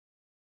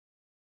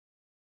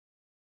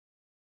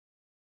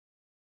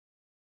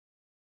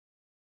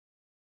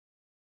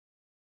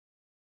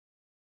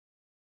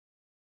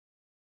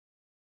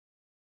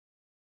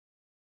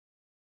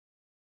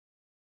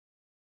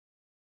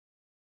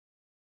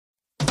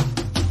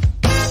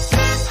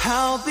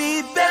I'll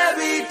be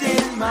buried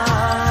in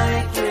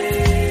my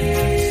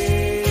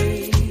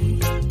grave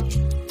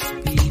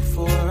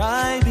before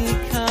I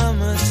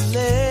become a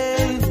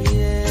slave,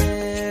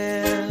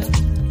 yeah.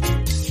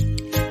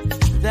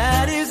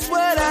 That is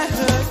what I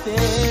heard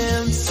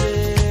them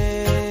say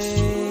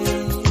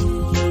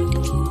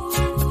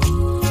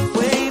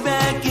way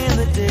back in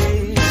the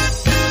day.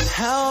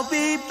 I'll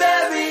be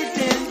buried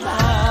in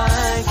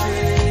my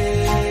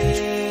grave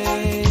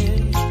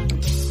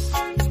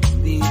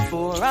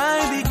before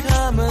I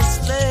become a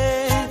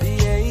slave,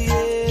 yeah,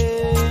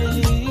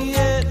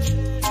 yeah.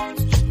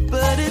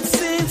 But it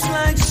seems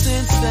like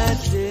since that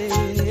day,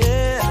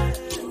 yeah,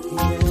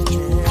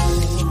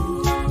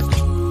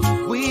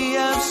 we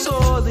have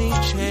sorely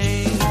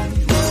changed.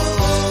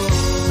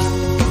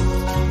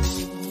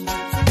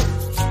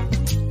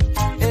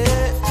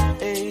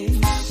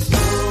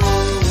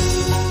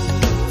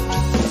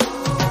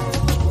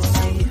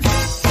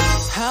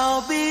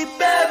 I'll be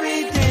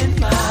buried in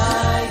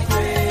my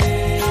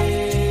grave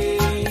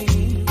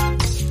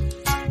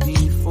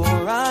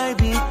before I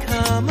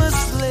become a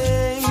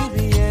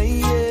slave, yeah,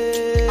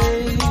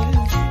 yeah.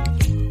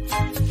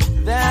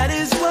 That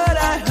is what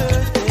I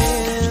heard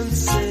them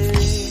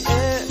say,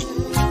 yeah.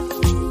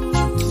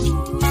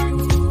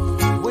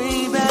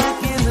 Way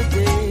back in the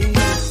day.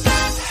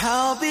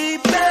 I'll be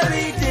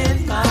buried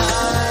in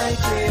my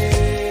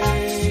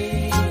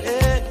grave,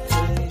 yeah,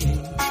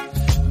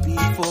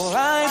 before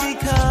I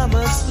become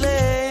a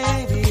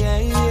slave, yeah,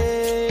 yeah.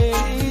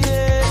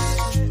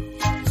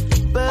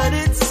 But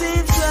it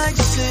seems like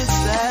since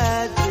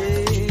that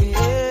day,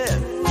 yeah,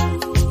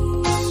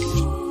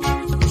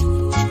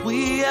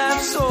 we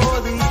have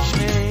sorely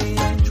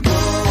changed.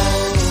 Whoa.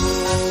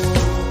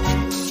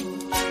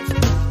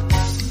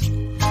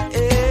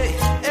 Hey,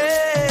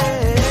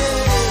 hey.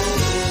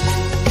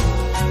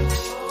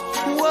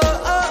 Whoa,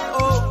 oh,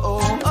 oh,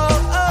 oh, oh,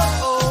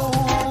 oh, oh.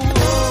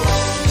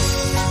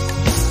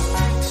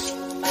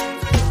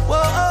 Whoa,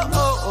 oh,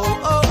 oh,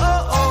 oh, oh,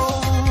 oh, oh.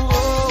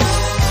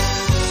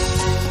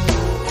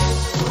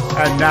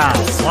 And now,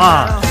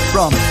 live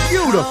from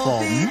beautiful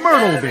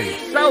Myrtle Beach,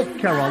 South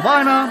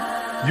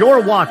Carolina,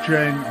 you're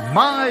watching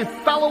My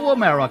Fellow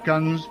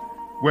Americans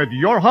with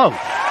your host,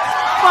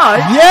 Mike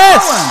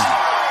Yes!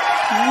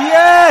 Cohen.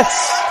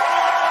 Yes!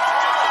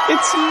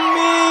 It's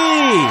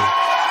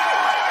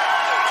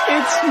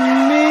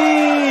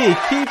me!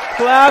 Keep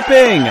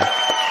clapping!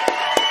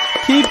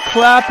 Keep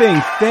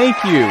clapping. Thank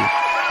you.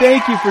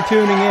 Thank you for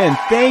tuning in.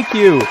 Thank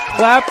you.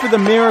 Clap for the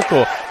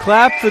miracle.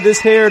 Clap for this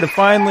hair to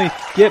finally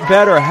get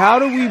better. How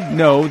do we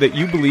know that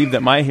you believe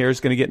that my hair is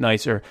going to get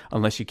nicer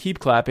unless you keep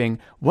clapping?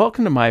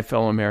 Welcome to My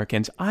Fellow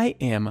Americans. I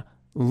am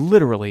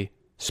literally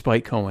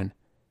Spike Cohen.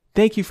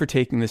 Thank you for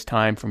taking this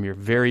time from your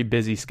very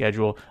busy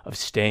schedule of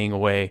staying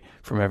away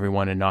from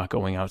everyone and not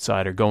going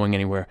outside or going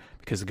anywhere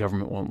because the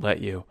government won't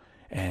let you,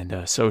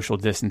 and social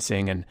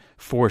distancing and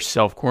forced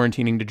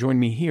self-quarantining to join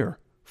me here,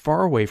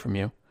 far away from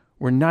you,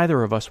 where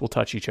neither of us will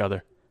touch each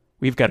other.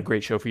 We've got a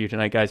great show for you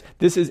tonight, guys.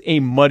 This is a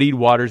Muddied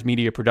Waters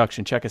Media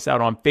production. Check us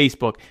out on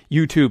Facebook,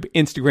 YouTube,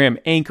 Instagram,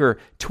 Anchor,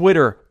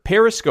 Twitter,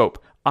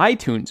 Periscope,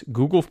 iTunes,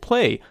 Google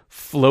Play,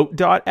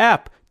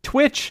 Float.app,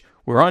 Twitch.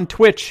 We're on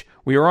Twitch.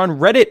 We are on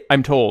Reddit,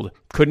 I'm told.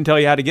 Couldn't tell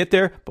you how to get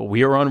there, but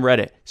we are on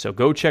Reddit. So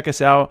go check us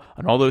out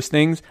on all those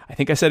things. I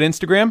think I said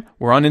Instagram.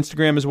 We're on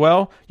Instagram as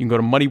well. You can go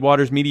to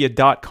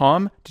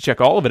muddywatersmedia.com to check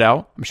all of it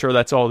out. I'm sure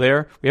that's all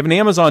there. We have an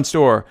Amazon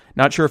store.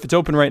 Not sure if it's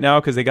open right now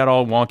because they got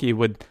all wonky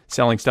with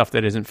selling stuff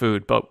that isn't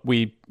food, but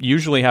we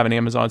usually have an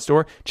Amazon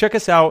store. Check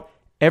us out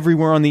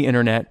everywhere on the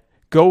internet.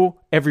 Go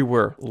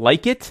everywhere.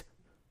 Like it,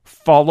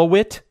 follow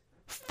it,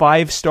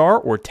 5-star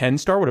or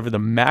 10-star, whatever the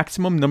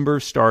maximum number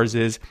of stars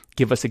is.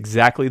 Give us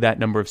exactly that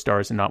number of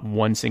stars and not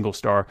one single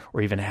star or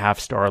even a half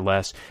star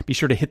less. Be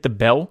sure to hit the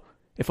bell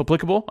if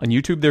applicable. On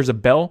YouTube, there's a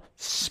bell.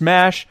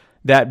 Smash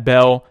that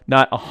bell.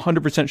 Not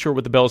 100% sure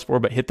what the bell is for,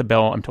 but hit the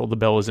bell. I'm told the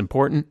bell is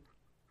important.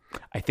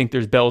 I think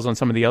there's bells on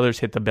some of the others.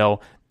 Hit the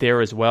bell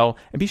there as well.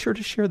 And be sure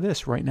to share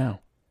this right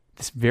now.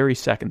 This very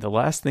second. The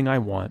last thing I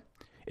want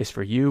is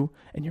for you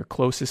and your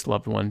closest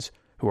loved ones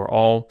who are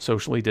all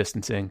socially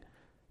distancing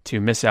to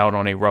miss out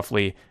on a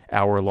roughly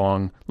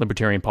hour-long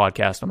libertarian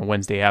podcast on a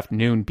Wednesday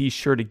afternoon. Be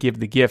sure to give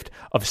the gift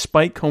of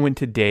Spike Cohen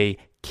today.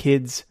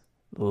 Kids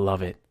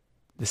love it.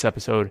 This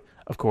episode,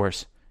 of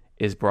course,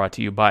 is brought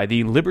to you by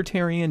the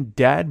Libertarian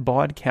Dad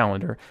Bod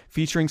Calendar,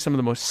 featuring some of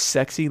the most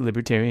sexy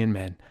libertarian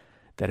men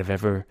that have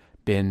ever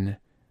been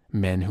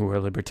men who are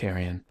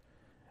libertarian.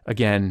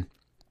 Again,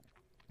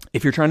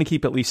 if you're trying to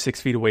keep at least 6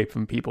 feet away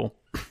from people,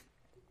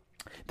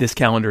 this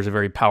calendar is a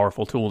very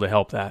powerful tool to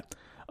help that.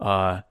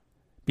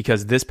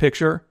 Because this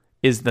picture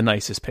is the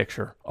nicest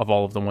picture of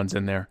all of the ones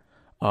in there.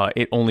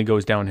 It only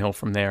goes downhill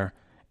from there.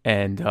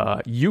 And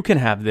you can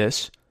have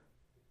this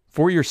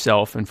for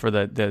yourself and for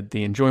the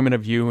enjoyment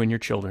of you and your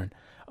children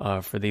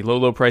for the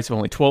low price of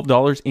only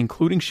 $12,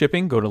 including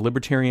shipping. Go to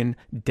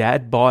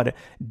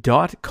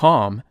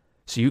libertariandadbod.com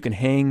so you can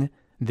hang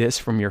this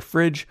from your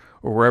fridge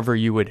or wherever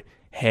you would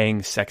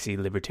hang sexy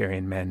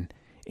libertarian men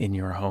in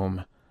your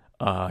home.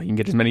 You can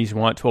get as many as you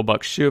want,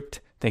 $12 shipped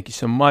Thank you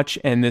so much.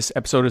 And this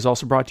episode is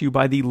also brought to you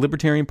by the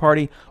Libertarian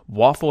Party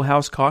Waffle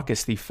House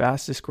Caucus, the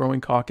fastest growing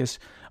caucus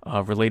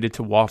related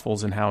to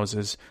waffles and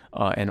houses,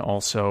 and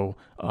also,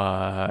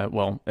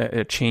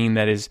 a chain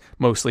that is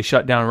mostly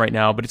shut down right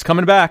now, but it's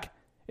coming back.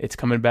 It's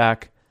coming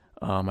back.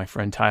 My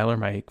friend Tyler,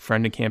 my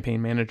friend and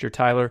campaign manager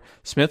Tyler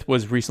Smith,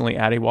 was recently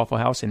at a Waffle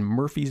House in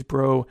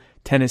Murfreesboro,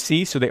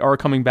 Tennessee, so they are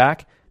coming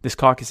back. This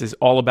caucus is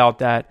all about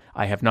that.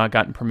 I have not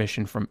gotten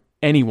permission from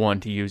anyone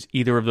to use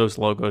either of those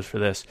logos for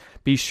this.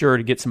 Be sure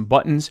to get some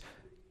buttons.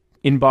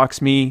 Inbox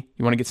me.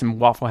 You want to get some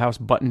Waffle House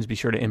buttons, be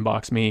sure to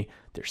inbox me.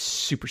 They're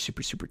super,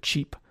 super, super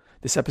cheap.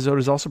 This episode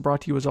is also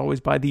brought to you, as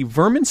always, by the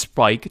Vermin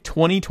Spike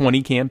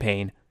 2020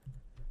 campaign.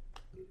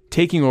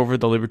 Taking over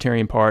the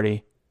Libertarian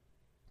Party,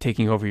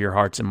 taking over your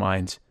hearts and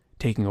minds,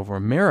 taking over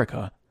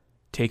America,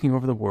 taking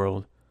over the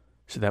world,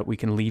 so that we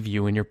can leave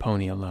you and your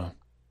pony alone.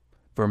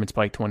 Vermin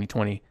Spike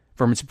 2020.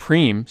 Vermin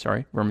Supreme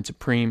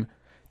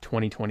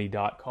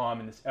 2020.com.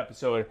 And this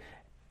episode,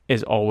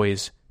 as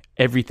always,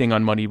 everything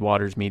on Muddy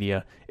Waters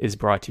Media is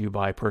brought to you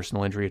by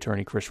personal injury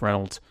attorney Chris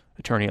Reynolds,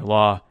 attorney at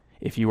law.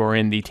 If you are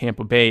in the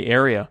Tampa Bay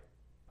area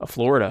of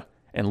Florida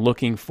and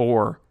looking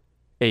for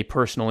a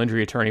personal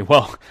injury attorney,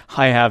 well,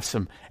 I have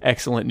some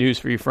excellent news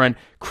for you, friend.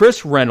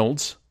 Chris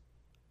Reynolds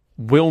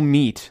will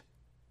meet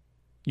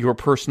your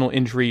personal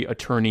injury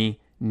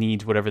attorney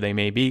needs, whatever they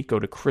may be. Go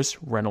to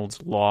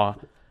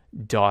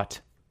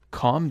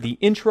chrisreynoldslaw.com. The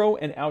intro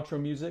and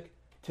outro music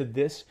to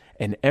this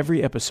and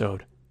every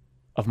episode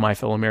of My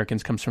Fellow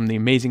Americans comes from the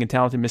amazing and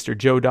talented Mr.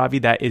 Joe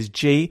Davi. That is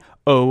Jodavi.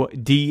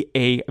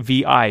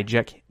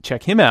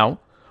 Check him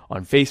out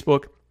on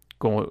Facebook.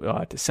 Go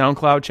to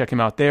SoundCloud. Check him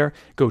out there.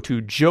 Go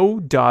to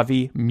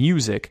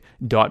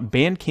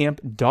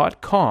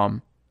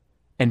jodavimusic.bandcamp.com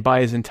and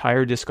buy his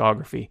entire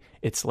discography.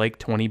 It's like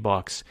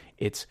 $20.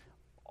 It's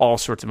all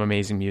sorts of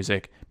amazing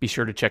music. Be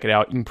sure to check it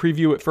out. You can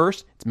preview it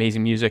first. It's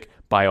amazing music.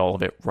 Buy all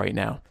of it right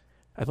now.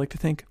 I'd like to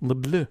thank Le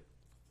Bleu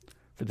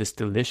for this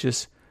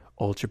delicious,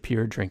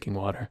 ultra-pure drinking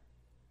water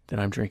that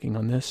I'm drinking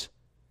on this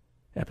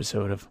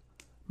episode of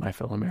My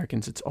Fellow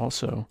Americans. It's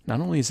also,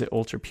 not only is it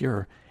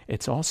ultra-pure,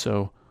 it's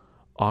also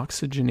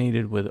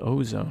oxygenated with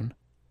ozone,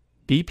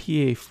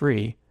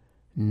 BPA-free,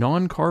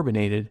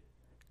 non-carbonated,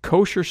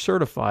 kosher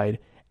certified,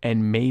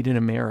 and made in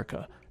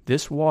America.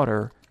 This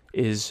water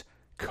is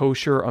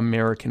kosher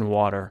American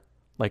water,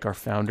 like our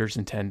founders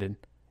intended.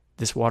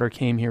 This water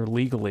came here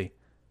legally,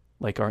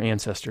 like our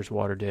ancestors'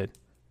 water did,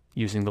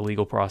 using the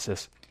legal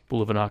process.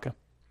 Bula Vinaka.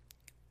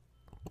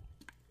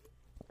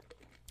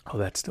 Oh,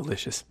 that's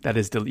delicious. That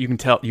is you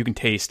can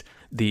taste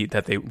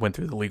that they went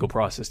through the legal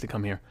process to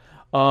come here.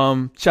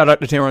 Shout out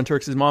to Tehran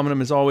Turks'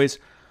 Mominum as always.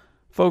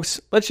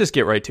 Folks, let's just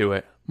get right to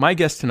it. My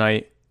guest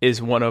tonight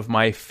is one of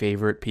my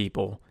favorite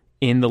people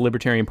in the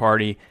Libertarian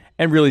Party,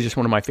 and really just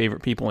one of my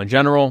favorite people in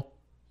general,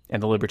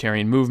 and the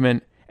Libertarian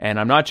movement. And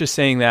I'm not just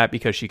saying that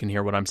because she can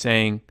hear what I'm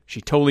saying.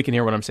 She totally can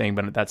hear what I'm saying,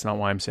 but that's not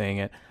why I'm saying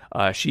it.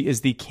 She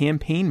is the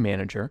campaign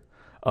manager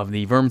of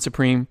the Vermin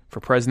Supreme for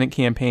President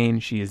campaign.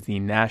 She is the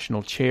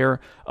national chair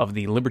of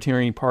the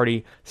Libertarian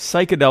Party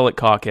Psychedelic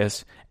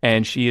Caucus,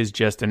 and she is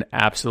just an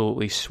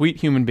absolutely sweet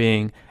human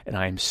being, and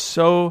I am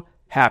so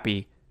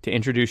happy to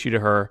introduce you to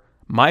her.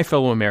 My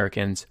fellow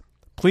Americans,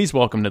 please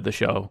welcome to the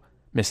show,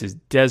 Mrs.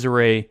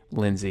 Desiree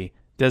Lindsay.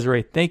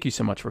 Desiree, thank you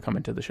so much for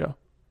coming to the show.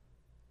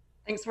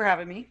 Thanks for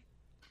having me.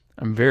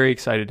 I'm very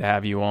excited to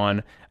have you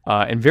on,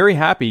 and very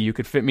happy you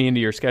could fit me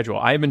into your schedule.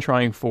 I have been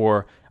trying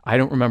for, I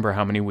don't remember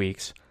how many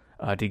weeks,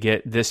 to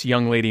get this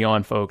young lady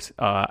on, folks.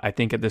 I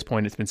think at this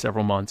point it's been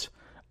several months,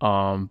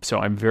 so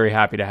I'm very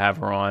happy to have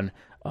her on.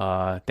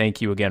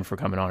 Thank you again for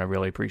coming on. I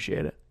really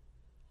appreciate it.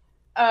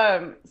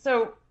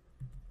 So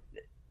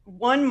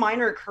one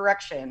minor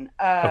correction.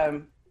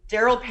 Okay.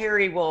 Daryl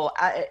Perry will,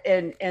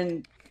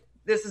 and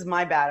this is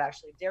my bad,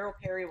 actually. Daryl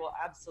Perry will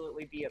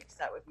absolutely be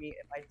upset with me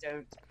if I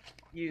don't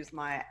use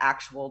my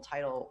actual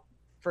title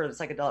for the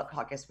Psychedelic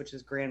Caucus, which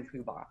is Grand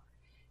Poobah.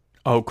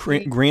 Oh,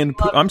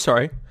 I'm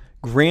sorry.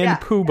 Grand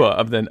Poobah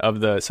of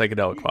the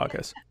Psychedelic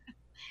Caucus.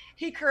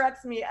 He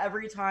corrects me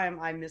every time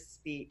I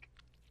misspeak.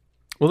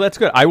 Well, that's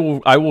good. I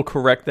will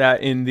correct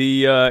that in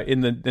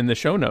the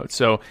show notes.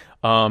 So,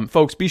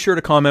 folks, be sure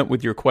to comment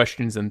with your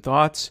questions and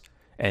thoughts,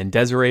 and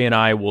Desiree and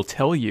I will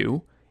tell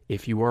you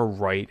if you are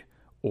right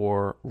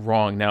or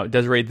wrong. Now,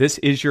 Desiree, this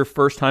is your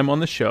first time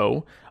on the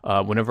show.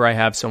 Whenever I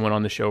have someone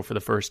on the show for the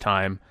first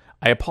time,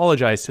 I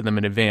apologize to them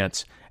in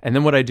advance. And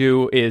then what I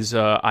do is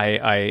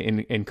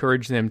I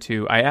encourage them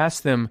I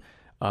ask them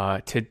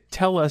to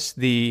tell us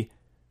the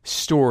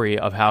story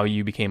of how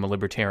you became a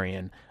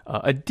libertarian,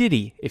 a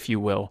ditty, if you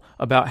will,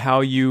 about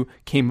how you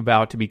came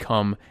about to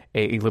become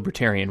a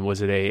libertarian.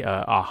 Was it a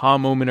aha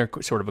moment or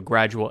sort of a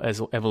gradual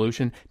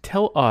evolution?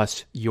 Tell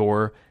us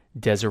your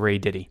Desiree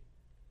ditty.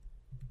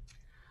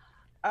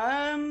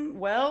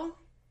 Well,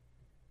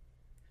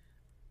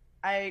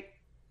 I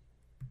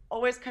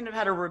always kind of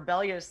had a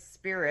rebellious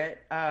spirit.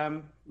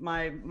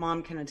 My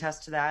mom can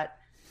attest to that.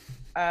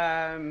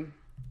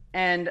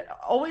 And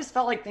always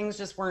felt like things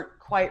just weren't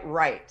quite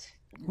right.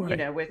 You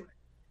know, with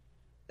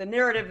the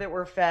narrative that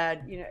we're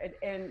fed,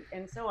 and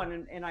so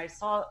on. And I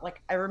saw,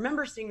 I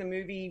remember seeing the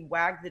movie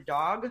Wag the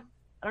Dog.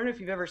 I don't know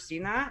if you've ever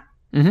seen that.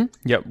 Mm-hmm.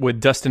 Yep,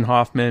 with Dustin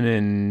Hoffman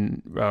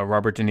and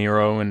Robert De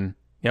Niro, and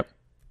yep.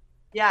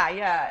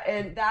 Yeah,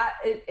 and that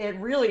it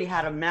really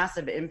had a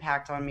massive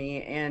impact on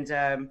me, and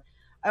I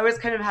always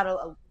kind of had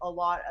a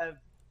lot of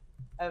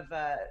I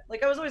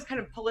was always kind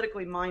of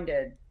politically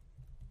minded.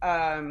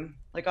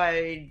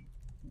 I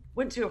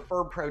went to a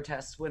fur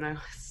protest when I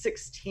was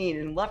 16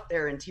 and left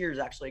there in tears,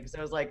 actually, because I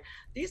was like,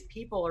 these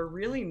people are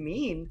really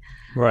mean,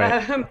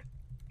 right?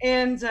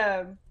 And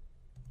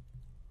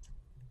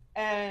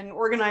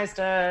organized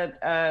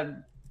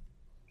a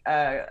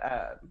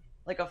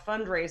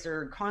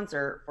fundraiser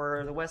concert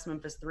for the West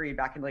Memphis Three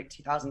back in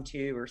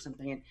 2002 or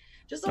something, and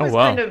just always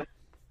kind of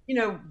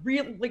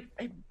real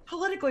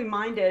politically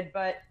minded.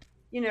 But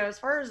as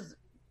far as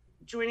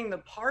joining the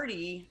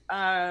party,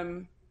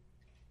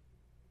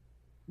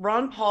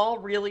 Ron Paul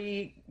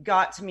really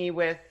got to me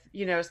with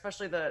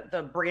especially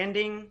the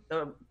branding.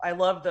 I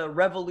love the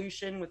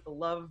revolution with the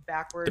love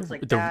backwards,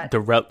 that.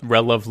 The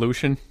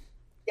revolution.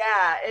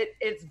 Yeah,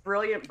 it's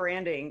brilliant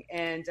branding,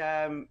 and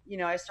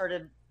I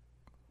started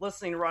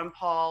listening to Ron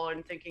Paul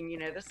and thinking,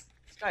 this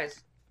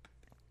guy's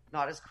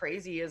not as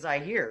crazy as I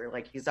hear.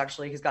 He's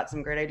got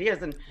some great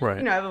ideas, and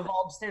right. I've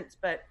evolved since.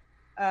 But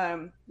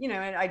and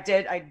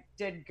I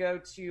did go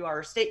to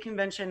our state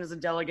convention as a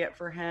delegate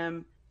for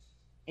him,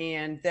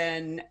 and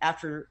then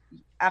after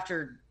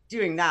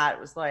doing that, it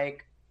was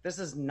like, this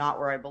is not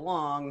where I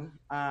belong.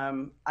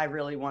 I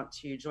really want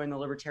to join the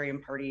Libertarian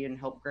Party and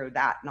help grow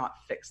that, not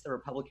fix the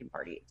Republican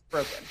Party. It's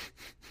broken.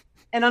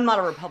 And I'm not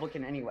a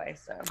Republican anyway,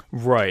 so.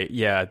 Right,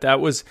 yeah. That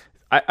was,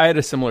 I had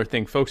a similar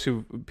thing.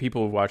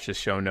 People who watch this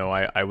show know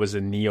I was a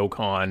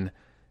neocon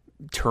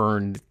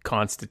turned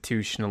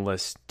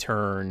constitutionalist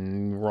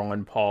turned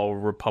Ron Paul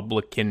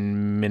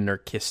Republican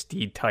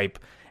minarchisty type.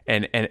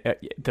 And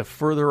the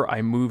further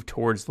I moved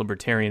towards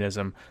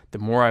libertarianism, the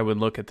more I would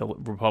look at the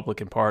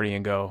Republican Party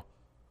and go,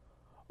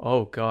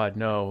 oh God,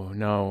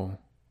 no.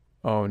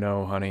 Oh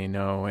no, honey,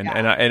 no.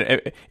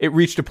 And it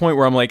reached a point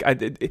where I'm like,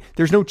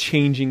 there's no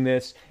changing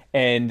this,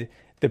 and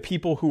the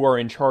people who are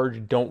in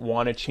charge don't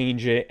want to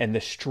change it, and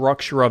the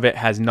structure of it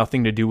has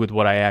nothing to do with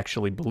what I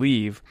actually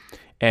believe.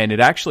 And it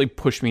actually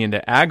pushed me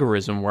into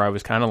agorism, where I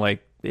was kind of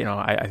like,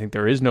 I think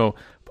there is no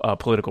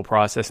political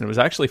process, and it was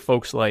actually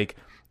folks like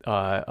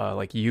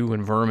you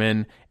and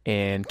Vermin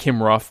and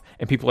Kim Ruff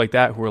and people like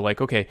that who are like,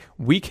 okay,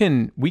 we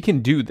can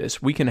do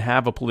this. We can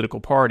have a political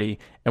party,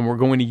 and we're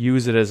going to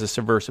use it as a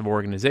subversive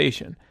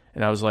organization.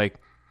 And I was like,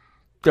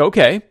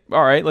 okay,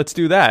 all right, let's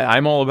do that.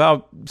 I'm all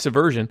about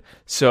subversion.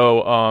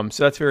 So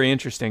that's very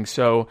interesting.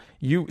 So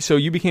you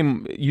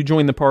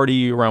joined the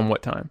party around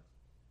what time?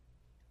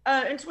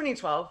 In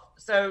 2012.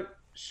 So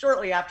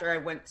shortly after I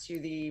went to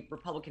the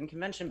Republican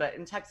convention, but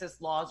in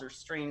Texas laws are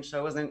strange, so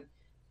it wasn't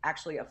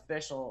actually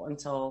official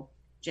until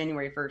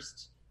January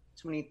 1st,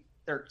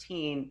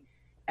 2013.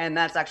 And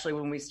that's actually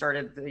when we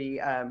started the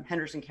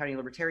Henderson County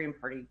Libertarian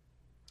Party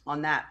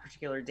on that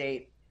particular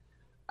date.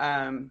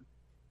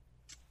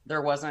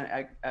 There wasn't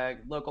a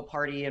local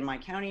party in my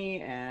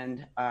county,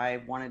 and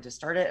I wanted to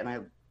start it, and I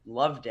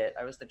loved it.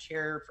 I was the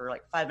chair for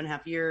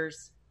 5.5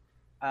 years.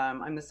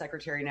 I'm the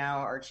secretary now.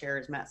 Our chair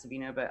is Matt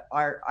Savino, but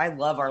I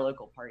love our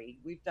local party.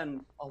 We've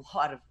done a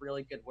lot of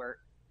really good work,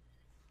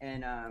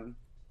 and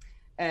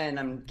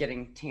I'm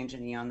getting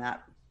tangent-y on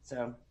that.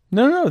 So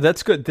no,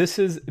 that's good. This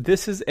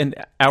is an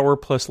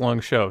hour-plus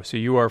long show, so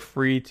you are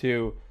free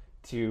to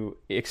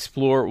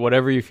explore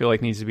whatever you feel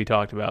like needs to be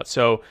talked about.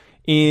 So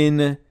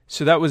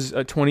that was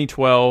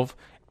 2012,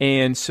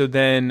 and so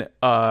then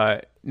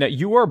now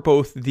you are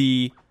both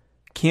the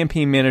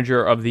campaign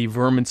manager of the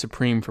Vermin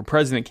Supreme for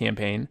President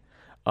campaign,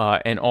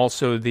 and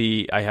also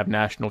I have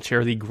national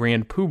chair, the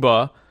Grand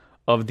Poobah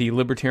of the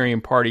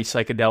Libertarian Party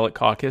Psychedelic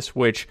Caucus,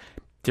 which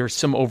there's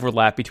some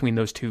overlap between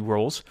those two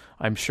roles,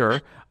 I'm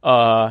sure.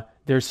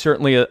 There's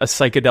certainly a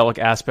psychedelic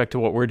aspect to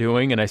what we're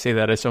doing, and I say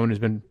that as someone who's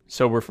been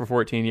sober for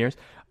 14 years.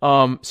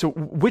 So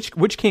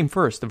which came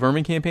first, the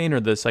Vermin campaign or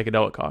the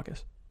Psychedelic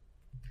Caucus?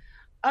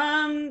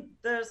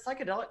 The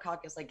Psychedelic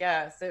Caucus, I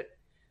guess.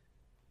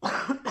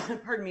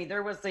 Pardon me.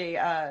 There was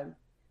a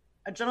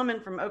gentleman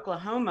from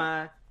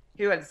Oklahoma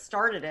who had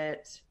started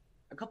it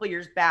a couple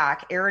years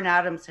back. Aaron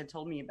Adams had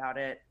told me about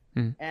it,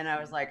 and I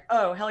was like,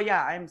 oh, hell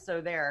yeah, I'm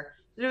so there.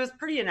 It was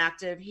pretty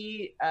inactive.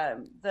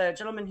 The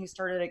gentleman who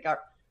started it got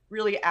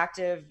really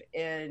active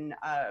in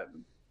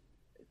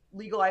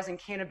legalizing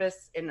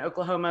cannabis in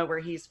Oklahoma, where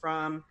he's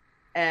from,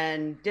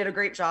 and did a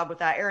great job with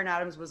that. Aaron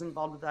Adams was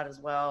involved with that as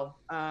well.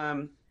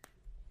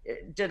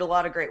 Did a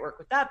lot of great work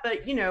with that.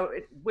 But,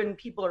 when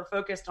people are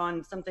focused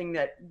on something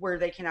where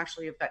they can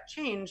actually affect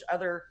change,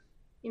 other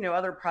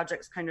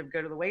projects kind of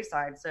go to the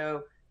wayside.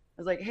 So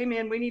I was like, hey,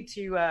 man, we need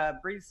to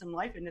breathe some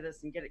life into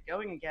this and get it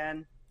going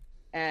again.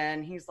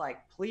 And he's like,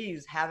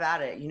 please have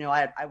at it.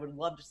 I would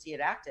love to see it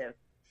active.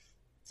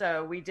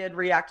 So we did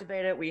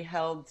reactivate it. We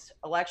held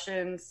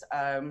elections.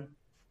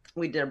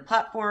 We did a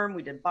platform.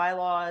 We did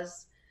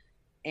bylaws.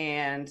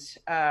 And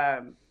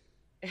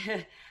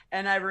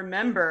And I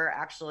remember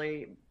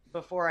actually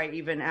before I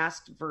even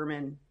asked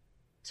Vermin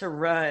to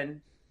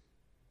run,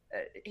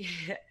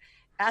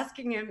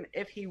 asking him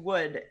if he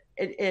would,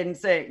 and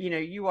say,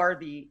 you are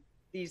the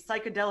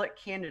psychedelic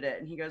candidate.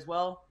 And he goes,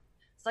 well,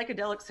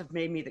 psychedelics have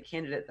made me the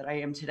candidate that I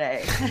am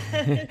today.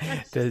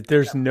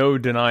 There's no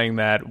denying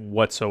that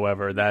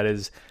whatsoever. That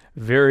is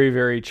very,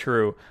 very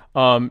true.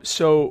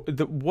 So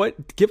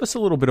give us a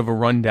little bit of a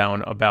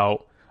rundown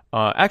about,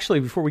 actually,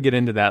 before we get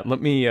into that,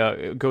 let me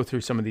go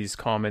through some of these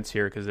comments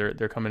here because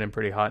they're coming in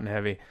pretty hot and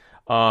heavy.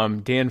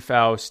 Dan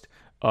Faust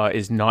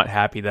is not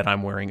happy that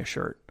I'm wearing a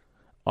shirt.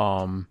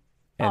 I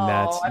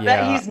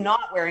bet he's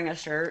not wearing a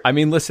shirt. I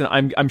mean, listen,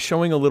 I'm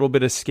showing a little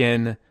bit of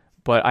skin,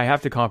 but I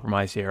have to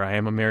compromise here. I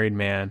am a married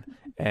man,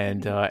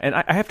 and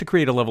I have to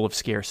create a level of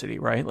scarcity,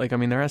 right? Like, I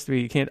mean, there has to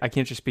be. I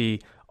can't just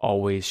be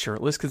always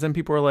shirtless because then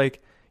people are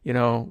like,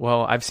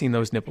 well, I've seen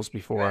those nipples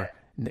before.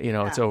 Right.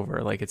 It's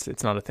over. Like,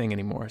 it's not a thing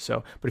anymore.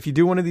 So, but if you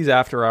do one of these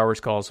after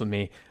hours calls with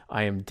me,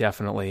 I end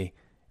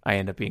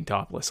up being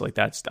topless. Like,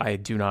 I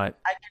do not.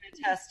 I can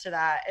attest to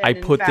that. And I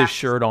put this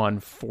shirt on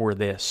for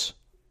this.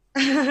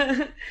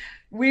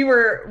 We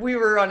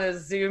were on a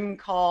Zoom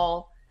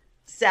call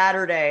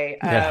Saturday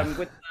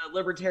with the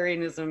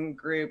libertarianism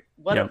group.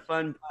 What a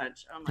fun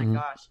bunch. Oh my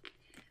gosh.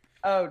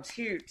 Oh,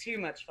 too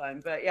much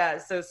fun. But yeah,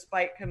 so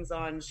Spike comes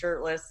on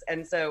shirtless,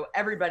 and so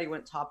everybody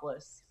went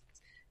topless.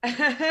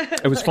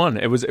 It was fun.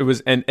 It was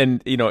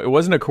and it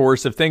wasn't a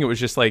coercive thing. It was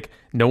just like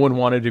no one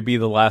wanted to be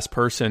the last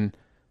person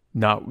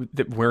not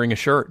wearing a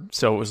shirt.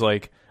 So it was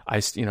like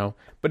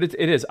but it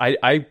is.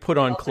 I put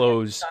on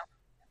clothes.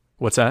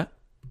 What's that?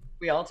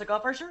 We all took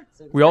off our shirts.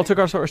 We all took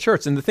off our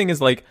shirts. And the thing is,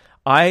 like,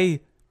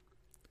 I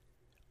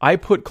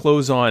put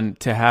clothes on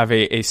to have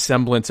a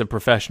semblance of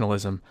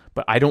professionalism,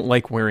 but I don't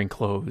like wearing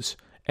clothes.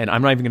 And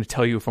I'm not even going to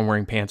tell you if I'm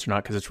wearing pants or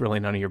not because it's really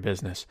none of your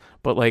business.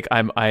 But like,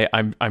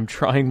 I'm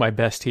trying my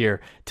best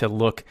here to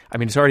look. I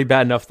mean, it's already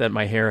bad enough that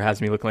my hair has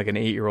me looking like an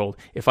 8-year-old.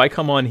 If I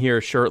come on here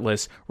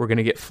shirtless, we're going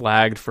to get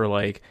flagged for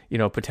like,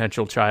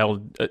 potential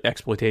child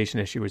exploitation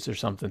issues or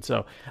something.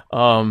 So,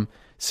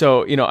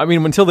 I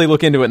mean, until they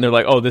look into it and they're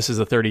like, oh, this is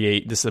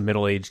a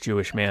middle-aged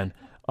Jewish man.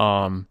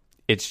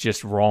 It's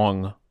just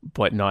wrong,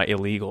 but not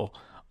illegal.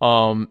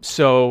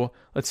 So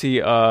let's see.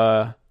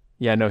 Dan's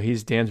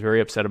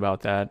very upset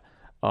about that.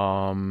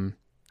 Comment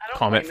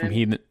from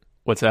Heathen.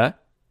 What's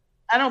that?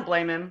 I don't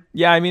blame him.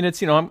 Yeah. I mean,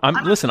 it's,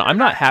 listen, I'm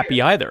not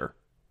happy either.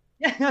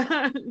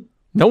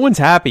 No one's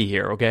happy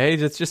here, okay?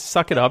 Just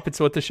suck it up. It's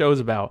what the show's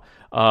about.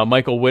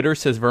 Michael Witter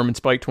says, Vermin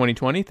Spike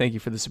 2020. Thank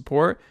you for the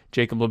support.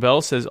 Jacob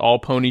LaBelle says, all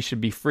ponies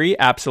should be free.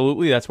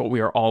 Absolutely. That's what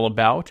we are all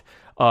about.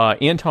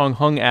 Anton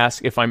Hung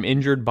asks, if I'm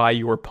injured by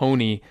your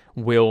pony,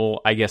 will,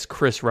 I guess,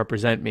 Chris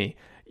represent me?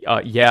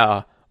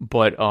 Yeah,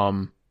 but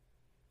my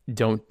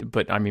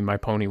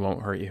pony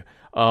won't hurt you.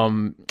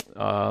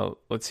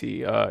 Let's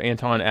see.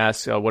 Anton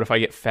asks, what if I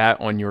get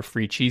fat on your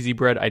free cheesy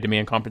bread? I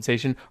demand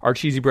compensation. Our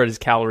cheesy bread is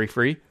calorie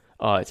free.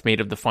 It's made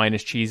of the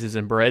finest cheeses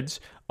and breads.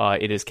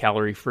 It is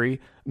calorie-free,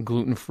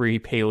 gluten-free,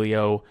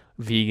 paleo,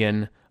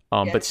 vegan,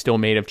 but still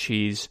made of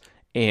cheese,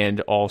 and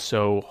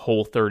also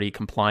Whole30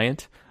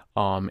 compliant.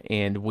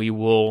 And we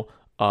will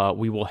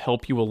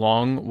help you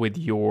along with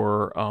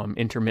your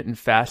intermittent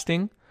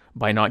fasting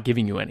by not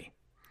giving you any.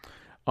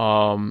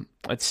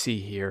 Let's see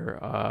here.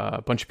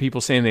 A bunch of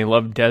people saying they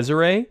love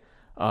Desiree.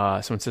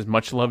 Someone says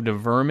much love to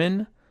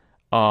Vermin.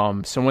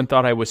 Someone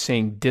thought I was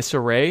saying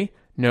disarray.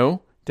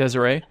 No,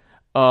 Desiree.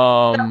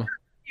 You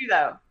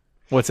though.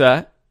 What's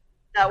that?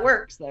 That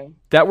works though.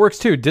 That works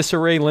too.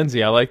 Disarray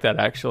Lindsay. I like that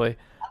actually.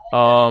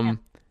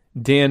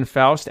 Dan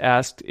Faust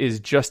asked, is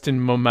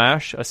Justin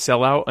Momash a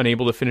sellout,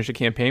 unable to finish a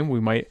campaign? We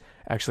might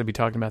actually be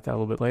talking about that a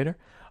little bit later.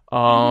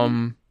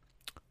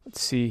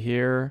 Let's see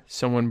here.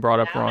 Someone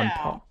brought up Ron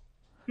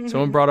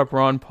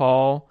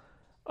Paul.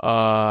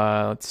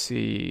 Let's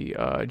see.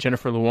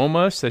 Jennifer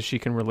Luoma says she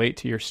can relate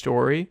to your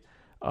story.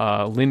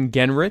 Lynn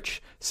Genrich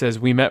says,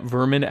 we met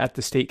Vermin at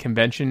the state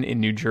convention in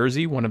New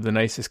Jersey, one of the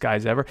nicest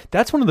guys ever.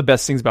 That's one of the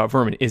best things about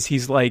Vermin is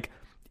he's like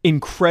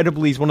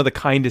he's one of the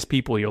kindest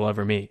people you'll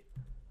ever meet.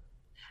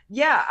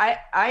 Yeah,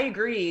 I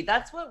agree.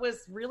 That's what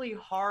was really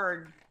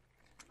hard,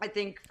 I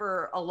think,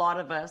 for a lot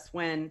of us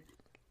when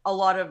a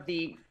lot of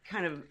the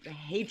kind of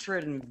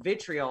hatred and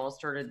vitriol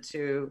started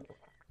to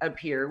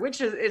appear, which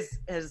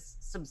has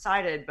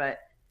subsided, but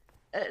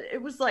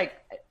it was like,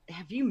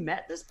 have you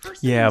met this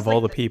person? Yeah, of like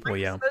all the people,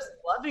 yeah. Most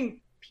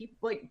loving people,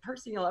 like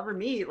person you'll ever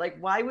meet. Like,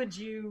 why would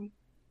you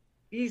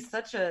be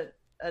such a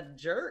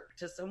jerk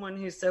to someone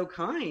who's so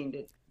kind?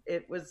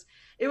 It was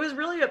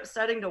really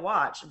upsetting to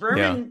watch.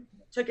 Vermin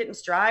took it in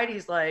stride.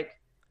 He's like,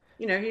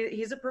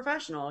 he's a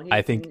professional.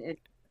 I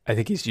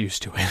think he's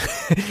used to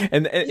it.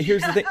 and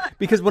here's the thing,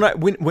 because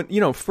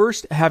when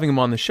first having him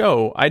on the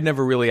show, I'd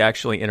never really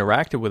actually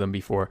interacted with him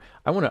before.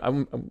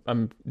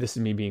 This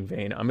is me being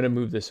vain. I'm going to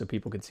move this so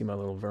people can see my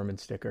little Vermin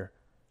sticker.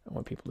 I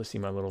want people to see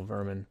my little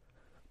Vermin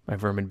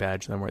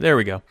badge somewhere. There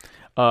we go.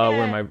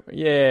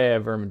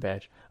 Vermin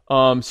badge.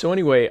 So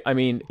anyway, I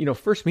mean,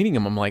 first meeting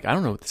him, I'm like, I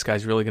don't know what this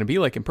guy's really going to be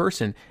like in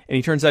person. And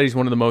he turns out he's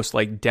one of the most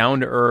like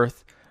down to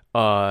earth,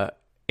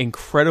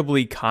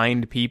 incredibly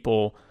kind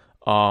people,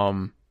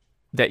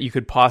 that you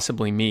could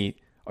possibly meet.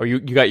 Or you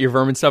got your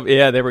vermin stuff?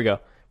 Yeah, there we go.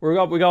 We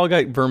all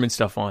got vermin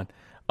stuff on.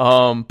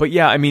 But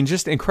yeah, I mean,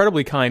 just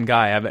incredibly kind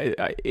guy.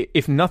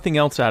 If nothing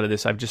else out of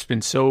this, I've just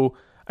been so,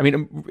 I mean,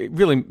 I'm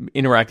really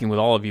interacting with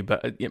all of you,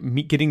 but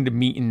getting to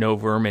meet and know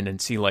Vermin and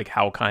see like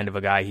how kind of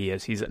a guy he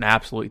is. He's an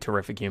absolutely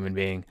terrific human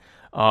being.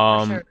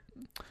 For sure.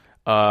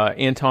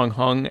 Anton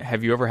Hung,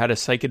 have you ever had a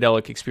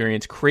psychedelic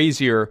experience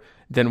crazier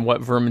than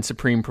what Vermin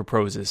Supreme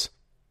proposes?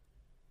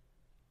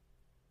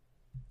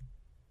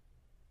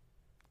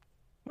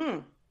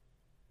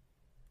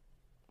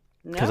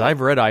 Because No,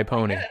 I've read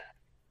iPony.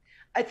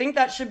 I think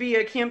that should be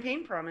a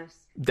campaign promise.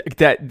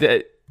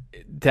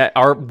 That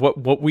our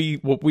what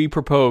we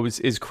propose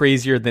is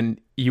crazier than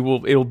you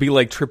will. It'll be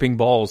like tripping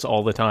balls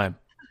all the time.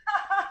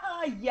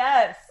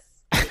 Yes.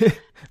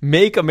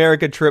 Make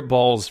America trip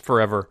balls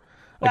forever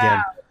again.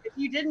 Wow. If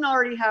you didn't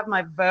already have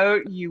my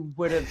vote, you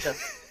would have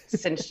just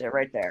cinched it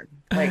right there.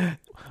 Like,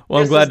 well,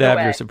 I'm this glad is to the have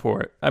way. your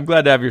support. I'm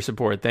glad to have your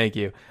support. Thank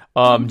you.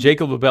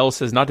 Jacob LaBelle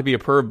says not to be a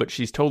perv, but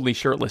she's totally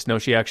shirtless. No,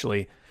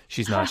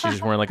 she's not. She's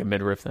just wearing like a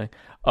midriff thing.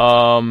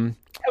 Oh,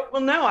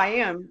 well, no, I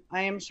am.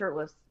 I am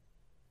shirtless.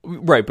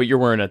 Right, but you're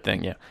wearing a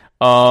thing, yeah.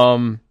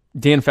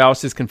 Dan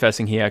Faust is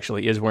confessing he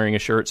actually is wearing a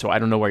shirt, so I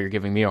don't know why you're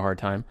giving me a hard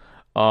time.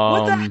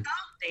 What the hell, Dan?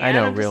 I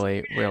know, I'm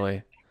just-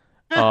 really.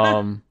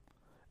 Sans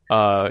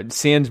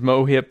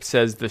Mohip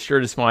says the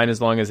shirt is fine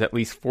as long as at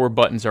least 4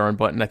 buttons are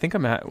unbuttoned. I think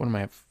I'm at, what am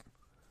I?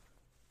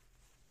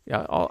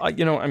 Yeah, I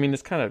mean,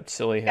 it's kind of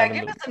silly. Yeah, having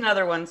give the- us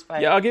another one,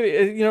 Spike. Yeah, I'll give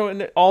you,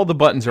 and all the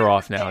buttons are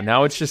off now.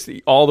 Now it's just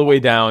all the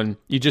way down.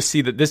 You just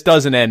see that this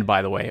doesn't end,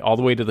 by the way, all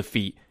the way to the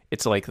feet.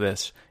 It's like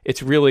this.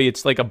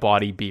 It's like a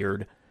body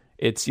beard.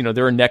 It's,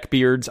 there are neck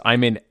beards.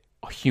 I'm in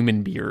a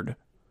human beard.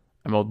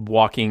 I'm a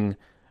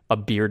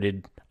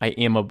bearded, I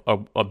am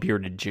a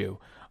bearded Jew.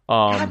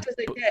 How does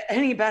it get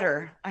any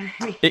better? I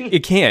mean,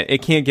 It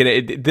can't get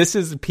it. This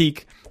is the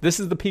peak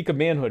of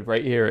manhood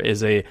right here,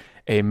 is a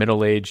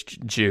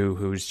middle-aged Jew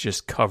who's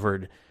just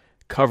covered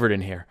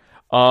in hair.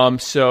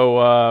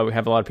 So we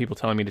have a lot of people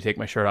telling me to take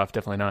my shirt off.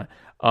 Definitely not.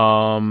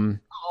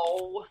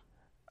 oh,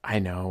 I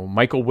know.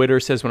 Michael Witter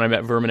says, when I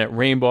met Vermin at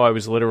Rainbow, I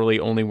was literally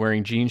only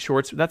wearing jean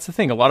shorts. That's the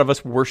thing. A lot of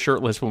us were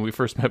shirtless when we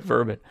first met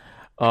Vermin.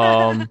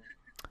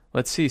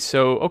 Let's see.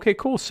 So, okay,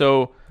 cool.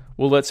 So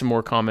we'll let some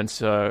more comments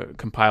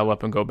compile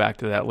up and go back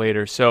to that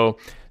later. So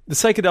the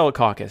Psychedelic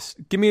Caucus,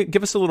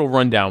 give us a little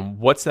rundown.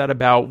 What's that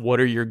about? What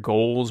are your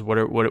goals? What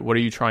are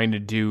you trying to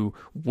do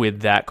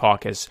with that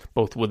caucus,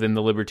 both within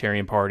the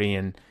Libertarian Party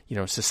and,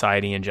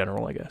 society in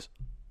general, I guess?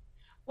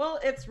 well,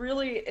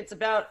 it's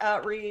about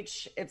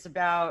outreach. It's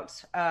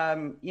about,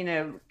 kind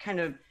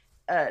of,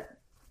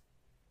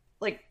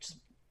 like, just,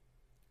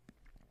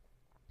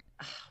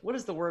 what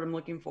is the word I'm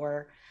looking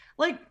for?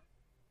 Like,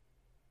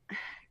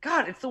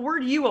 God, it's the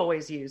word you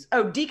always use.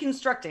 Oh,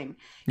 deconstructing.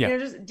 Yeah.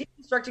 Just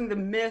deconstructing the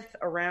myth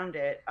around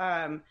it.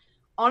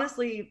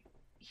 Honestly,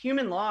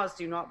 human laws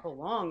do not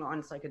belong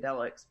on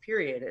psychedelics.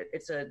 Period.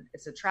 It's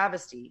a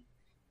travesty,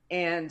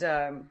 and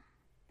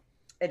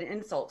an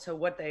insult to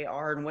what they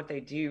are and what they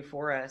do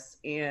for us.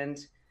 And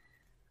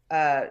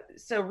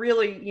so,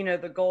 really,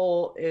 the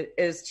goal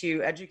is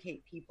to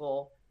educate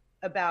people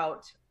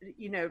about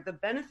the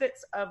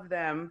benefits of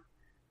them.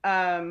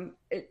 I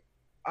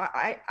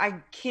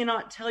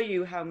cannot tell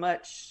you how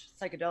much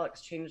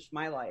psychedelics changed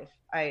my life.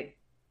 And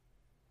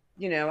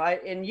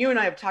you and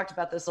I have talked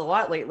about this a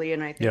lot lately,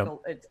 and I think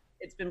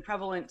it's been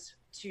prevalent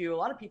to a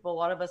lot of people. A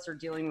lot of us are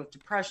dealing with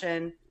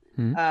depression.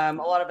 Mm-hmm.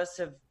 A lot of us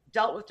have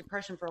dealt with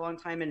depression for a long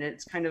time, and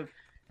it's kind of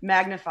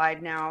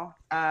magnified now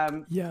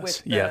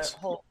with the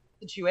whole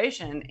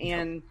situation.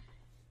 And,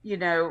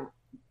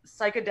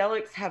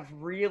 psychedelics have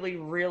really,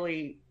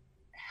 really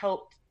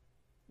helped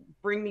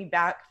bring me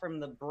back from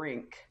the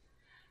brink.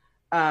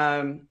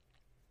 And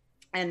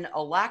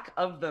a lack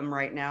of them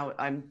right now.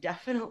 I'm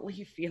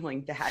definitely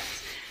feeling that.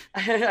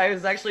 I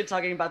was actually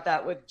talking about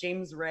that with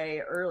James Ray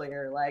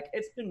earlier. Like,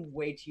 it's been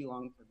way too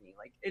long for me.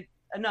 Like,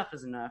 enough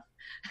is enough.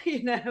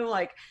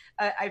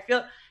 I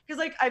feel, because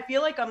like I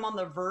feel like I'm on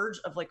the verge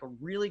of like a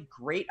really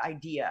great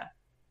idea,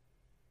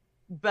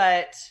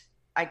 but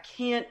I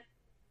can't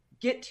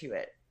get to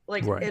it.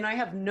 Like, Right. And I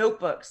have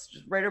notebooks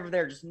just right over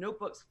there, just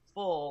notebooks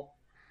full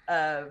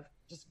of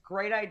just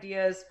great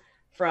ideas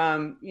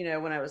from,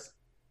 when I was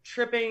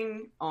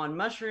tripping on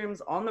mushrooms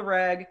on the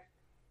reg,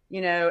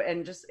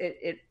 and just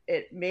it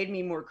made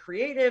me more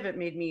creative. It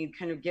made me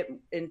kind of get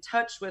in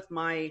touch with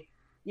my,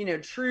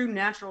 true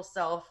natural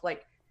self,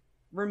 like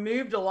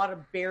removed a lot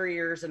of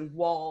barriers and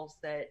walls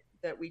that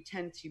we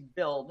tend to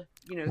build,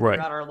 Right.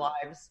 throughout our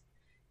lives.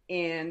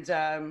 And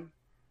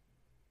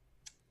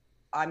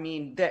I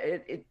mean,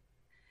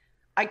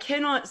 I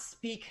cannot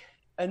speak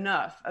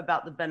enough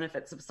about the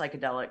benefits of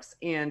psychedelics.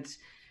 And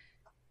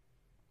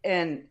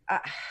and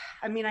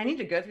I mean, I need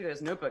to go through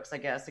those notebooks. I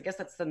guess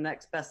that's the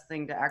next best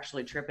thing to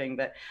actually tripping.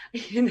 But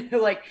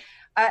like,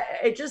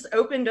 it just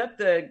opened up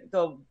the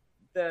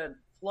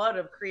flood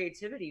of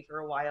creativity for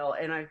a while,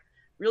 and I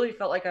really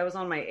felt like I was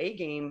on my A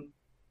game.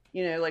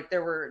 Like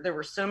there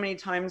were so many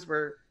times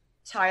where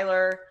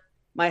Tyler,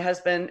 my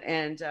husband,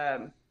 and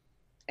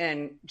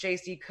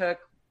JC Cook,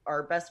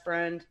 our best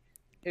friend,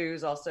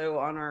 who's also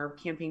on our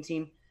camping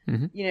team,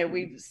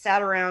 we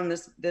sat around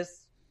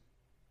this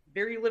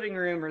very living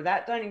room or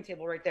that dining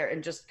table right there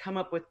and just come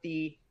up with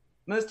the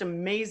most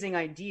amazing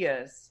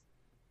ideas.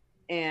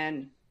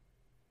 And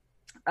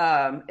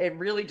it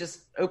really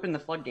just opened the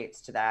floodgates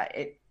to that.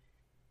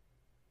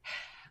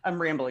 I'm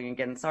rambling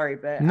again. Sorry,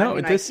 but no,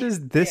 this is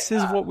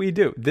what we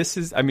do. This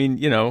is, I mean,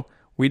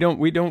 we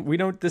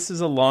don't, this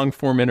is a long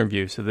form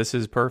interview, so this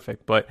is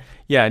perfect. But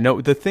yeah,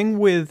 no, the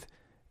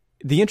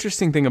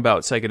interesting thing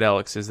about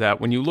psychedelics is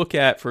that when you look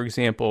at, for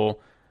example,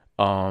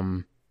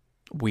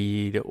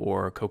 weed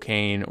or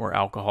cocaine or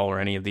alcohol or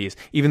any of these,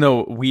 even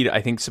though weed,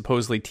 I think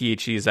supposedly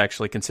THC is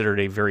actually considered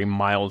a very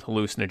mild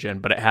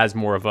hallucinogen, but it has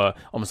more of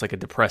almost like a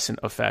depressant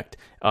effect,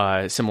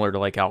 similar to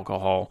like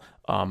alcohol.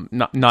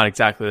 Not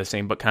exactly the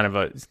same, but kind of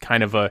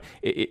a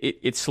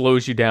it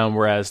slows you down,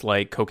 whereas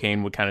like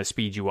cocaine would kind of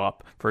speed you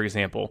up, for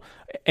example.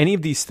 Any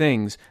of these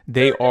things,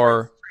 they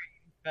are.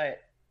 But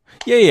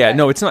Yeah.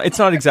 No, it's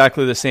not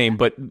exactly the same,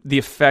 but the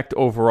effect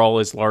overall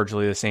is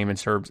largely the same in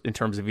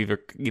terms of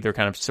either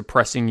kind of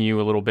suppressing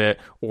you a little bit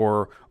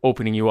or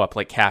opening you up,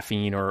 like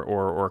caffeine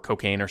or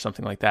cocaine or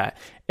something like that.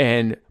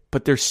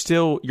 But there's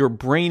still, your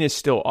brain is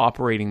still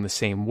operating the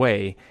same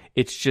way.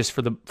 It's just,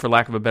 for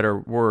lack of a better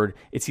word,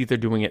 it's either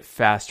doing it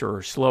faster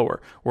or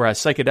slower. Whereas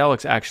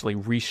psychedelics actually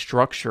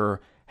restructure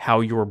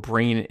how your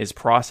brain is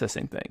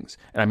processing things.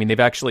 And I mean,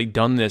 they've actually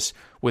done this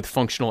with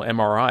functional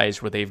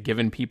MRIs where they've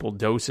given people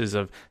doses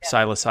of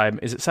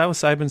psilocybin. Is it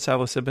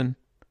psilocybin?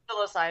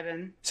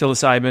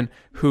 Psilocybin.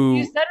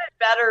 You said it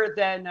better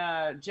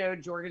than Joe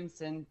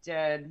Jorgensen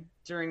did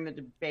during the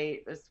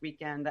debate this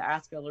weekend, the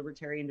Ask a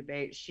Libertarian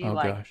debate. She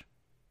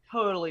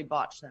totally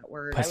botched that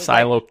word.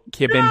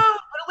 Psilocybin. No,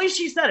 but at least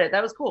she said it.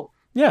 That was cool.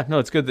 Yeah, no,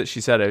 it's good that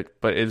she said it.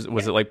 But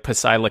was it like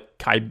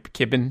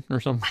psilocybin or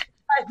something?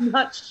 I'm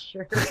not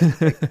sure. I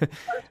said it,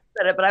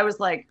 but I was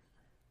like,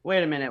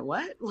 wait a minute,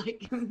 what?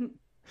 Like,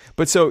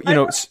 but so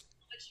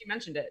she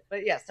mentioned it,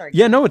 but yeah, sorry.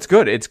 Yeah, no, it's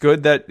good. It's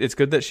good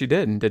that she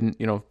did and didn't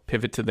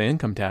pivot to the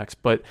income tax.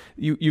 But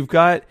you've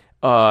got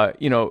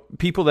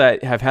people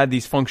that have had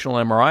these functional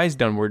MRIs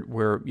done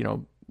where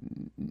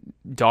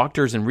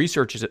doctors and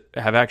researchers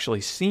have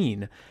actually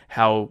seen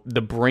how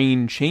the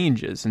brain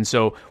changes. And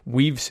so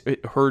we've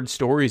heard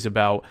stories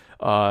about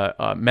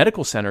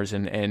medical centers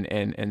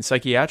and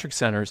psychiatric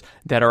centers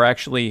that are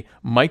actually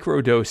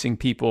microdosing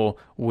people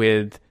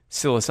with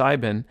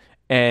psilocybin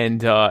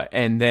and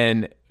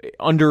then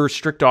under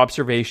strict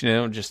observation. They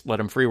don't just let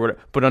them free,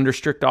 but under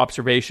strict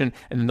observation,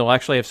 and then they'll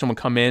actually have someone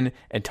come in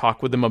and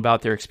talk with them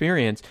about their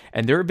experience.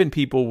 And there have been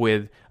people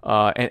with,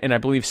 and I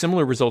believe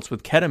similar results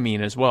with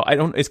ketamine as well.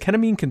 Is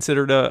ketamine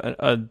considered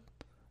a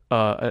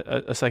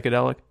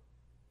psychedelic?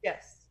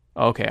 Yes.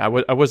 Okay, I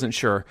wasn't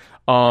sure.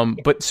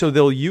 But so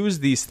they'll use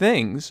these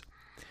things,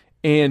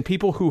 and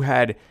people who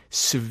had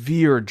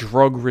severe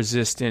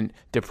drug-resistant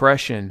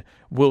depression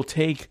will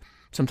take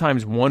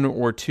sometimes 1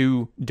 or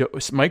 2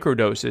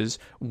 microdoses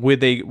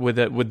with a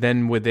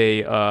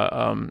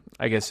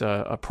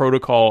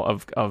protocol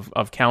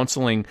of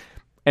counseling.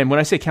 And when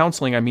I say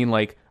counseling, I mean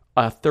like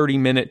a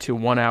 30-minute to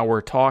 1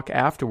 hour talk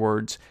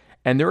afterwards.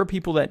 And there are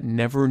people that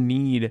never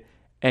need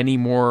any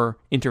more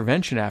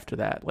intervention after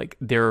that. Like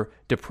their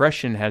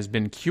depression has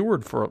been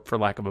cured, for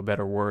lack of a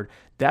better word.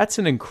 That's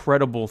an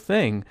incredible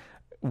thing.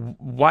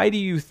 Why do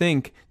you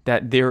think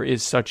that there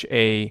is such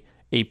a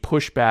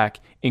pushback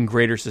in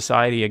greater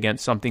society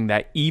against something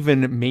that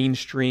even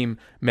mainstream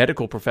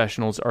medical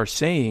professionals are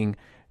saying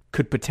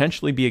could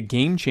potentially be a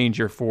game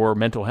changer for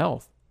mental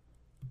health?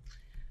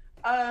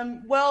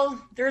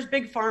 Well, there's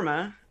big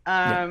pharma.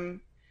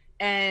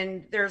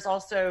 And there's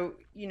also,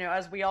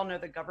 as we all know,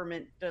 the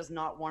government does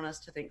not want us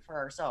to think for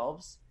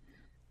ourselves,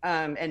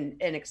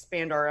 and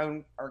expand our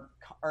own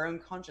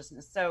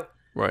consciousness. So,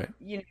 right.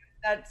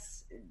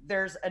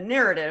 There's a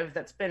narrative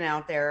that's been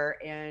out there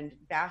and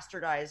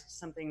bastardized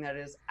something that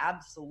is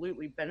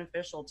absolutely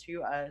beneficial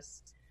to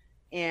us.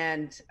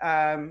 And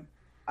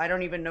I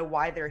don't even know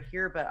why they're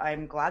here, but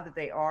I'm glad that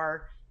they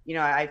are.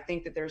 I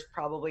think that there's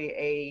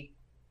probably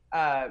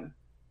a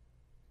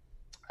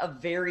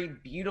very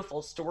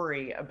beautiful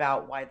story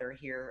about why they're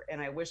here,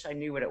 and I wish I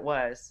knew what it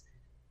was.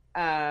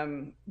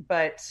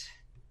 But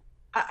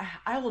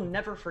I will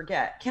never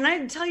forget. Can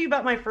I tell you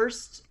about my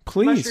first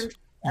mushroom?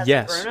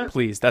 Yes,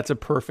 please. That's a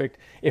perfect.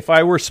 If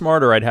I were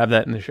smarter, I'd have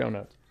that in the show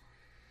notes.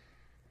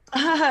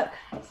 I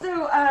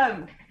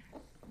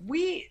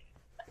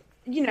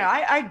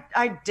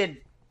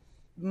did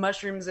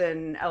mushrooms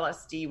and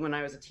LSD when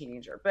I was a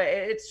teenager, but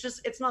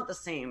it's not the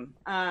same.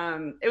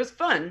 It was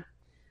fun,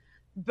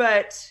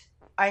 but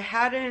I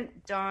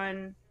hadn't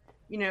done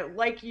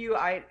like you,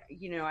 I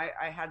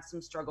had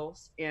some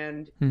struggles,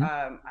 and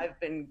I've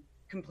been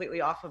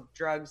completely off of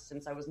drugs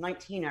since I was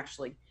 19.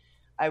 Actually,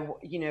 I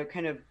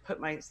kind of put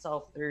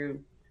myself through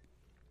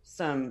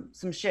some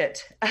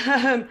shit,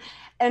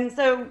 and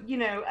so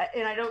and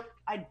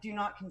I do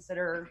not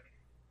consider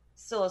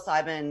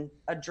psilocybin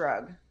a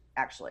drug.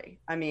 Actually,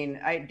 I mean,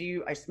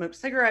 I smoke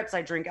cigarettes,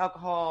 I drink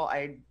alcohol,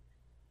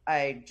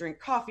 I drink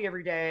coffee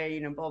every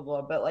day, blah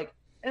blah. But like,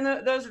 and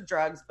those are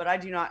drugs, but I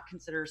do not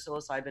consider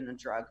psilocybin a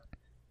drug.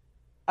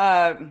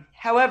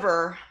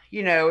 However,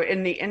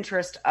 in the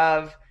interest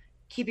of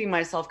keeping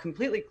myself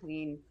completely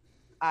clean,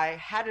 I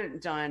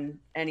hadn't done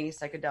any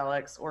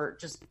psychedelics or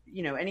just,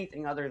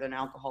 anything other than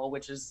alcohol,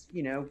 which is,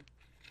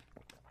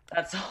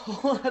 that's a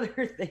whole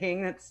other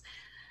thing. That's,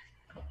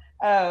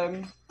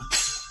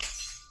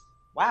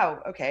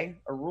 wow. Okay.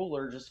 A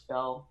ruler just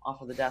fell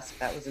off of the desk.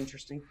 That was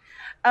interesting.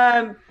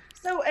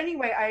 So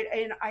anyway,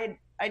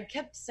 I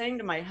kept saying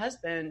to my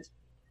husband,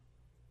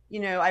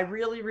 I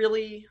really,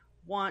 really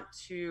want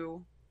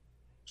to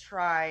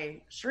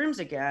try shrooms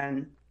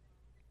again.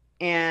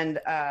 And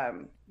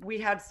we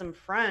had some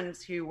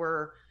friends who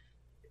were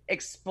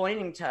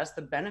explaining to us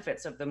the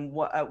benefits of them.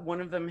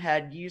 One of them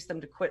had used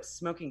them to quit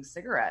smoking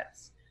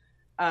cigarettes.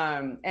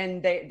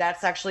 And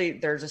that's actually,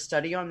 there's a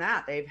study on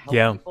that. They've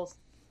helped people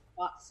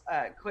not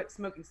quit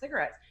smoking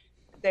cigarettes.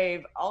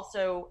 They've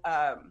also,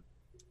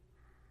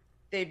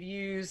 they've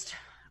used,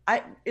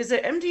 is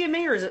it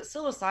MDMA or is it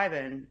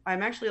psilocybin?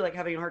 I'm actually like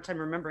having a hard time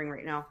remembering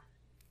right now.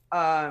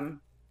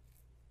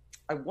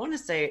 I want to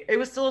say it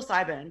was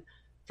psilocybin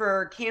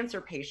for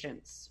cancer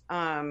patients,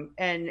 and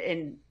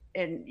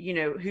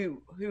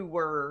who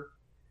were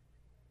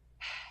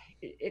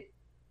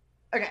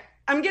okay.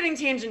 I'm getting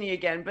tangenty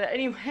again, but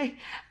anyway,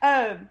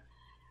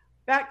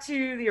 back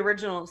to the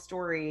original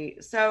story.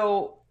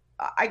 So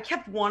I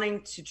kept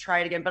wanting to try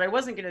it again, but I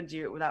wasn't going to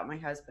do it without my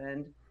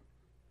husband.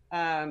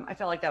 I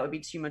felt like that would be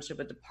too much of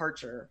a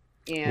departure.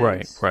 And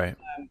right.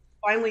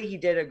 Finally, he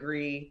did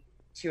agree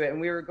to it, and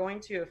we were going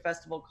to a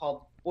festival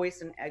called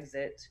Voice and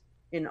Exit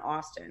in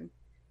Austin,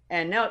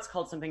 and now it's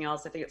called something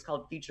else. I think it's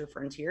called Future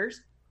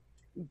Frontiers,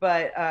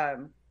 but I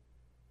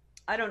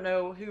don't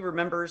know who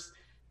remembers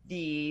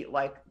the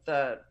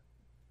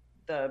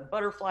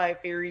butterfly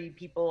fairy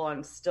people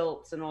on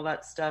stilts and all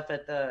that stuff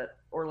at the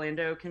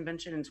Orlando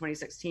convention in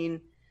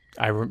 2016.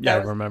 I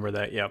remember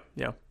that. Yeah.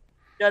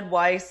 Judd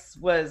Weiss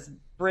was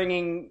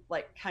bringing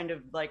kind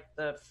of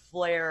the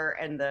flair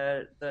and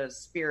the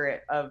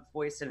spirit of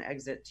Voice and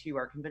Exit to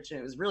our convention.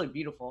 It was really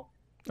beautiful.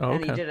 Oh, okay.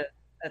 And he did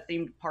a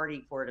themed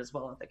party for it as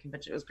well at the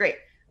convention. It was great.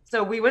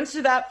 So we went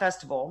to that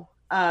festival.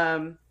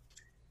 It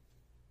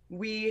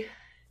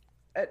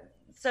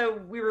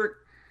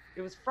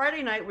was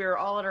Friday night. We were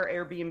all at our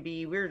Airbnb.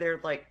 We were there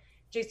with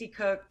JC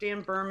Cook,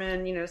 Dan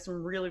Berman,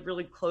 some really,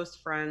 really close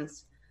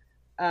friends.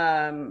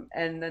 And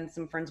then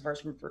some friends of ours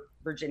from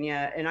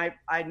Virginia. And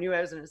I knew I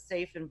was in a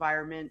safe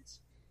environment.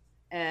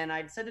 And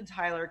I'd said to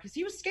Tyler, because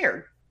he was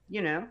scared,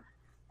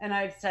 and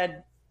I'd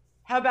said,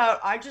 how about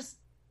I just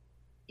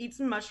eat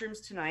some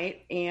mushrooms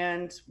tonight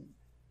and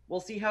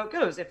we'll see how it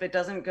goes. If it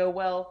doesn't go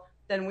well,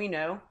 then we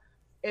know.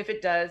 If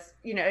it does,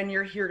 and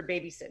you're here to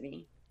babysit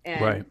me.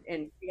 And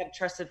we have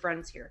trusted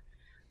friends here.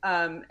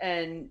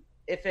 And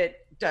if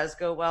it does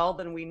go well,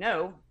 then we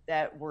know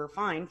that we're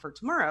fine for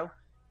tomorrow.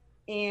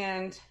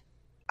 And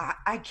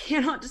I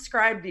cannot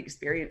describe the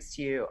experience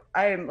to you.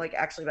 I am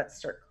actually about to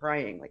start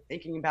crying,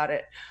 thinking about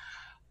it.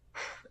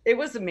 It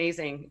was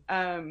amazing.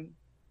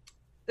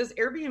 This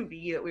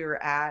Airbnb that we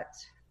were at,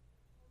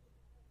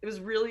 it was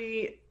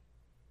really,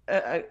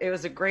 it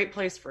was a great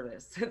place for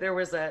this. There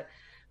was a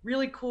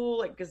really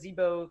cool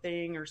gazebo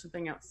thing or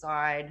something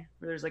outside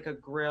where there's a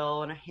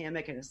grill and a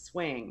hammock and a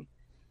swing.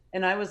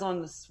 And I was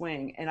on the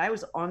swing, and I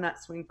was on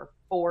that swing for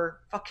 4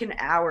 fucking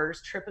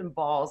hours tripping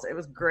balls. It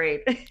was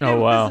great.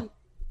 Oh, wow.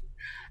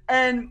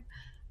 And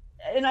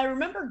I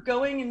remember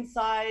going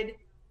inside,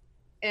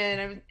 and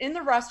I was in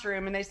the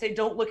restroom, and they say,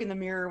 don't look in the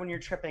mirror when you're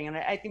tripping. And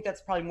I think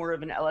that's probably more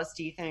of an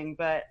LSD thing,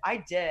 but I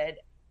did.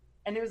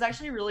 And it was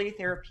actually really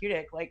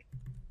therapeutic.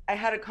 I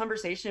had a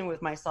conversation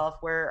with myself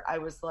where I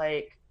was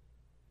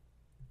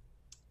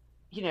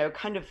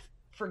kind of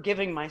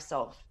forgiving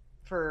myself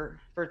for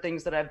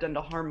things that I've done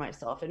to harm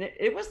myself. And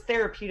it was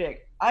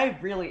therapeutic. I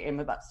really am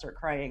about to start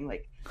crying.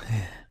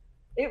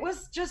 It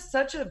was just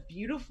such a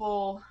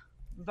beautiful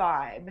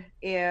vibe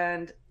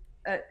and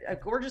a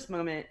gorgeous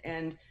moment,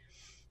 and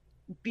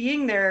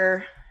being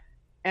there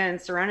and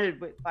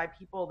surrounded by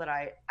people that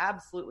I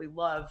absolutely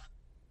love.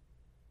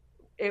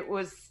 It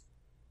was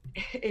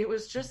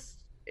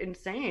just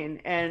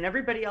insane. And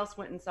everybody else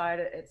went inside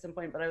at some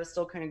point, but I was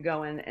still kind of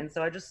going. And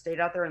so I just stayed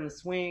out there on the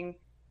swing,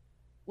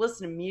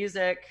 listened to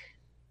music,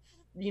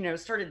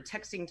 started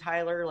texting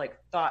Tyler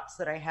thoughts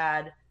that I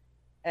had.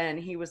 And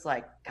he was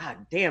like, God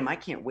damn, I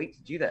can't wait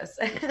to do this.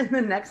 And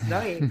the next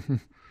night,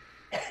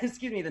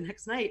 the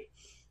next night,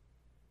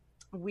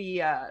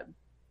 we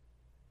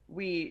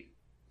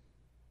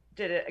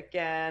did it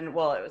again.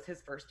 Well, it was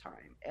his first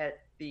time at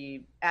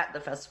the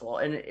festival,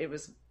 and it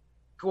was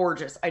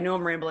gorgeous. I know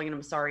I'm rambling and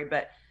I'm sorry,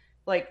 but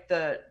like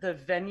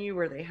the venue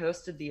where they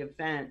hosted the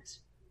event,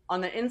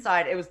 on the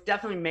inside, it was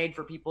definitely made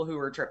for people who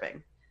were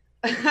tripping.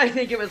 I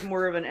think it was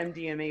more of an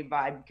MDMA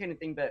vibe kind of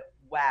thing, but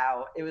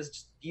wow, it was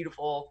just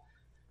beautiful.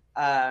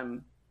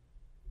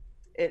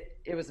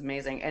 It was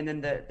amazing. And then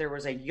there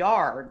was a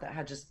yard that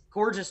had just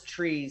gorgeous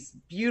trees,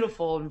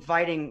 beautiful,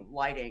 inviting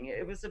lighting.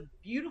 It was a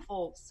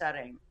beautiful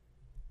setting,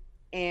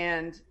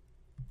 and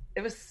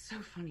it was so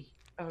funny.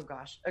 Oh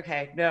gosh.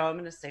 Okay, no, I'm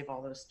gonna save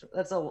all those.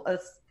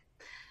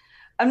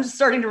 I'm just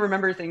starting to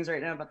remember things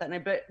right now about that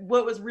night. But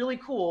what was really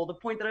cool, the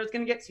point that I was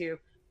gonna get to,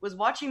 was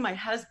watching my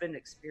husband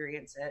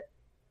experience it.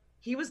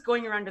 He was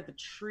going around to the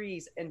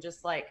trees and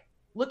just like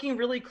looking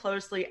really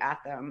closely at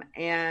them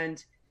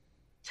and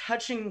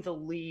touching the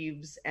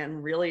leaves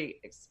and really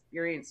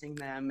experiencing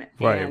them.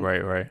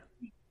 Right.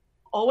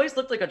 Always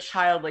looked like a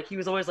child. Like he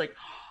was always like,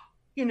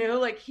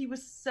 like he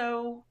was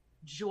so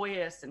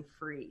joyous and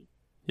free.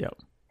 Yep.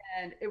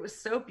 And it was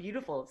so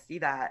beautiful to see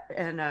that.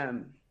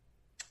 And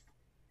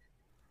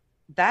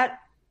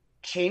that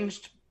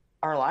changed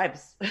our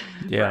lives.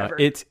 Yeah.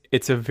 forever.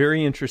 It's a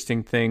very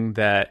interesting thing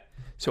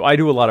so I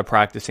do a lot of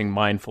practicing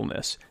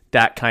mindfulness,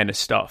 that kind of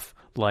stuff.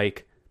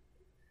 Like,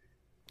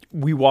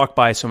 we walk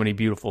by so many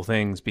beautiful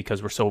things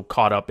because we're so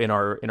caught up in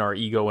our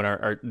ego and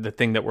our the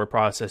thing that we're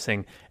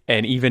processing.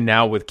 And even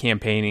now with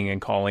campaigning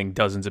and calling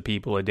dozens of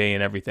people a day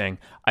and everything,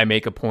 I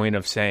make a point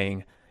of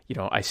saying,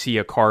 I see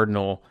a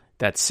cardinal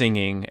that's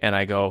singing and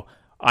I go,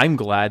 I'm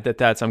glad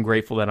I'm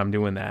grateful that I'm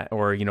doing that.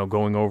 Or,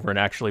 going over and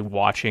actually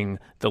watching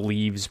the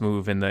leaves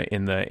move in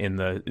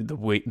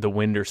the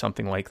wind or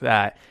something like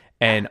that.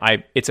 And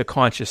it's a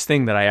conscious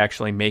thing that I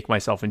actually make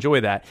myself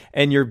enjoy that.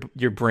 And your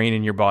brain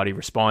and your body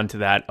respond to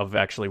that, of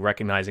actually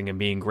recognizing and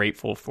being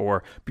grateful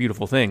for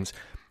beautiful things.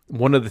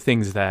 One of the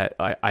things that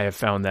I have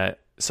found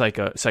that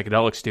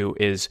psychedelics do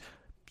is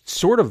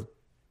sort of,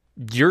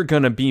 you're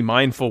going to be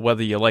mindful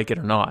whether you like it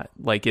or not.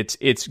 Like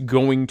it's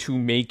going to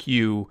make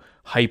you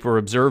hyper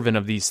observant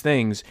of these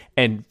things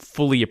and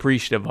fully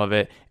appreciative of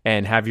it,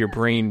 and have your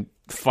brain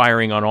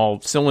firing on all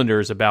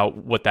cylinders about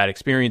what that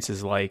experience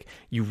is like.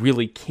 You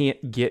really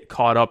can't get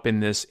caught up in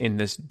this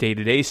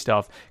day-to-day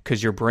stuff,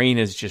 because your brain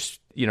is just,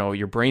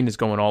 your brain is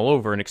going all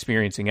over and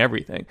experiencing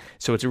everything.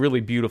 So it's a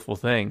really beautiful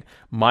thing.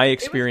 My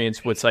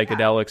experience with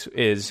psychedelics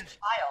is,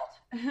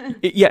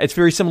 it's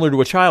very similar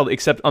to a child,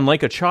 except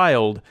unlike a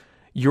child,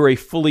 you're a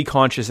fully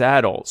conscious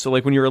adult. So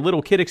like when you're a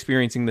little kid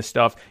experiencing this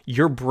stuff,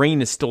 your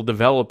brain is still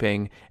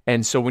developing.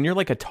 And so when you're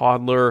like a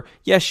toddler,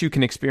 yes, you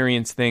can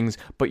experience things,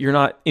 but you're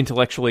not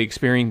intellectually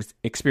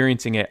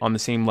experiencing it on the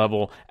same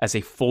level as a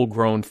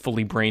full-grown,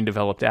 fully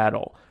brain-developed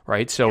adult,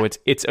 right? So it's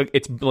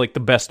like the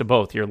best of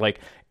both. You're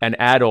like an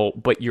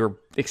adult, but you're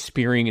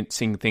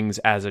experiencing things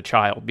as a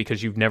child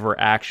because you've never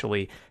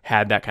actually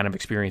had that kind of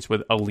experience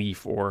with a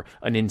leaf or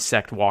an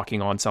insect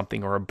walking on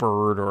something, or a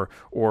bird,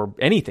 or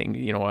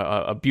anything,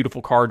 a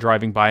beautiful car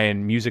driving by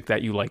and music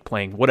that you like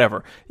playing,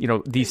 whatever,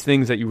 these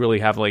things that you really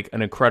have like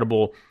an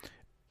incredible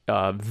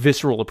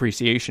visceral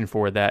appreciation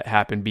for, that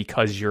happen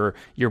because your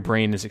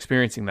brain is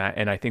experiencing that.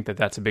 And I think that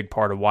that's a big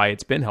part of why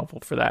it's been helpful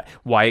for that,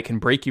 why it can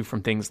break you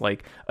from things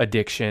like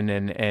addiction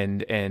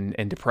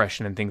and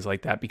depression and things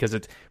like that, because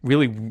it's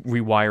really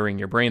rewiring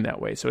your brain that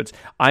way. So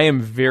I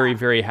am very,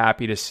 very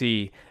happy to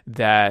see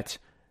that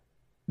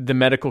the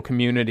medical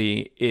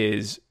community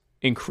is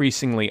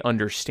increasingly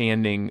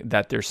understanding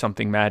that there's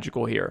something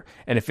magical here.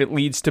 And if it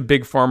leads to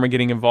big pharma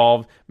getting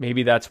involved,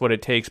 maybe that's what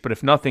it takes. But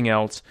if nothing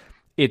else,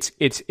 it's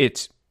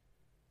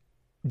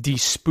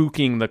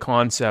de-spooking the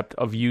concept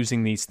of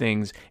using these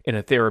things in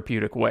a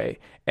therapeutic way.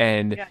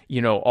 And,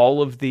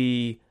 all of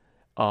the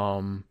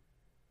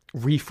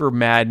reefer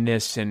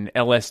madness and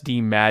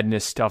LSD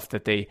madness stuff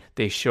that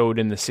they showed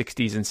in the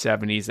 60s and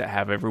 70s that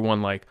have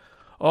everyone like,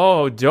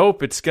 oh,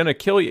 dope, it's going to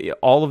kill you.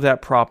 All of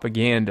that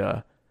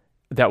propaganda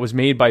that was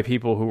made by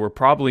people who were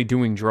probably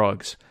doing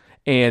drugs.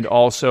 And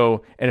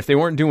if they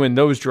weren't doing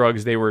those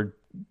drugs, they were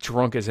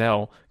drunk as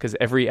hell, because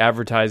every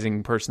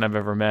advertising person I've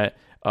ever met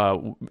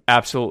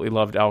absolutely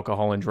loved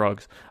alcohol and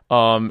drugs.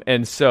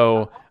 And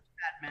so,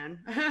 Mad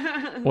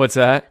Men. What's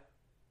that?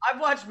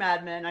 I've watched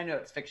Mad Men. I know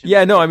it's fiction.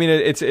 Yeah, no, I mean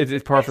it's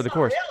par for the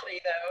course.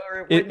 Reality, though,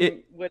 or it is.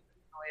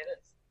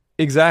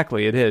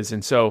 Exactly, it is,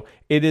 and so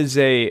it is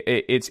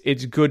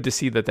it's good to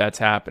see that that's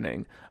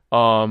happening.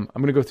 I'm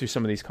going to go through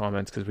some of these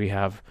comments because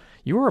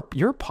you're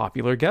a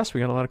popular guest.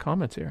 We got a lot of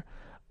comments here.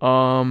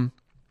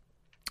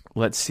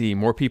 Let's see,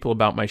 more people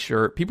about my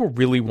shirt. People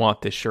really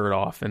want this shirt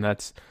off, and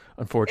that's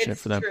unfortunate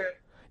for them. True.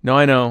 No,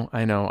 I know.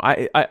 I'm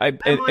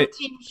on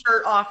team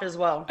shirt off as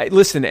well.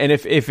 Listen, and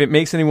if it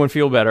makes anyone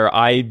feel better,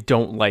 I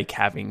don't like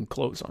having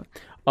clothes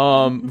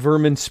on.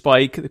 Vermin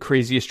Spike, the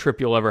craziest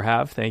trip you'll ever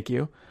have. Thank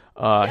you.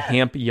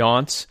 Hamp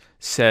Yonce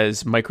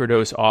says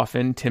microdose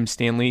often. Tim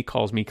Stanley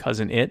calls me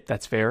cousin it.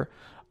 That's fair.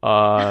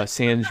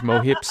 Sanj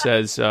Mohip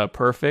says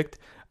perfect.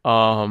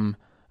 Sanj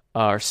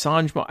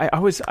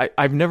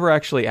I've never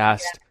actually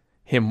asked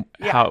him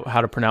how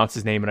to pronounce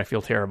his name, and I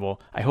feel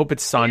terrible. I hope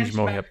it's Sanj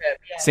Mohip.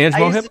 Sanj Mohip?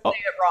 I used to say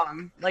it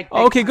wrong.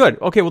 Okay,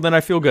 good. Okay, well then I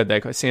feel good.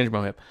 Sanj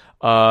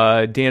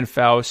Mohip. Dan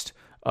Faust.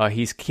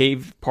 He's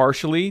caved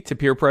partially to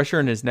peer pressure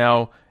and is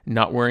now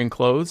not wearing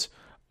clothes.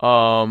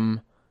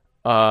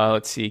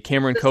 Let's see.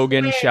 Cameron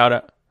Cogan, shout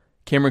out.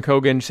 Cameron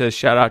Cogan says,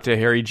 shout out to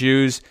Harry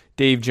Jews,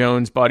 Dave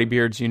Jones,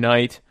 Bodybeards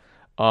Unite.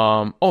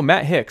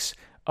 Matt Hicks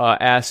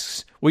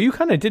asks, well, you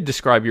kind of did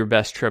describe your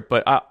best trip,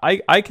 but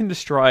I can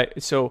describe.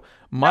 So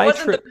my that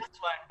wasn't trip. The best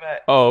one,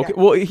 but Oh, okay.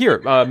 Yeah. Well, here,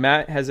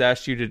 Matt has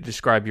asked you to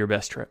describe your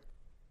best trip.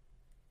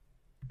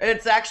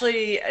 It's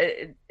actually,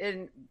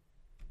 that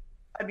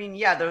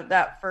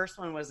first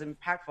one was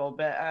impactful,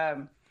 but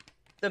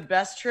the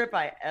best trip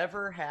I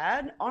ever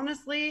had,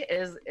 honestly,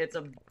 it's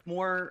a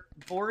more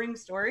boring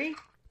story,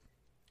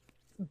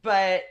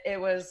 but it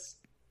was,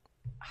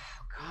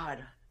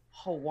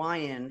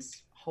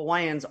 Hawaiians.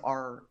 Hawaiians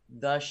are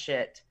the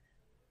shit.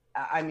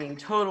 I mean,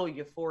 total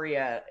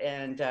euphoria,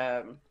 and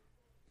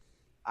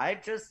I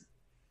just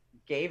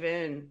gave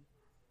in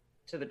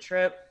to the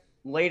trip,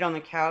 laid on the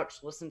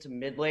couch, listened to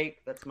Midlake.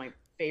 That's my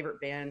favorite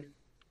band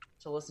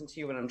to listen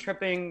to when I'm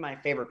tripping, my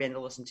favorite band to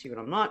listen to when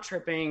I'm not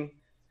tripping.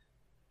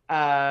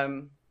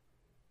 And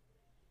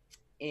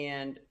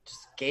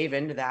just gave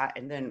into that,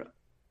 and then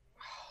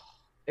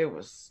it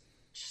was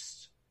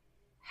just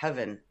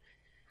heaven.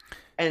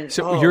 And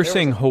so you're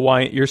saying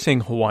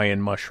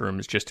Hawaiian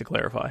mushrooms, just to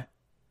clarify.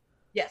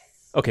 Yes.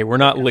 Okay, we're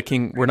not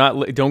licking.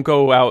 Don't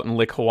go out and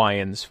lick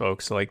Hawaiians,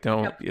 folks. Like,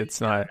 don't. No, it's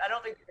not. I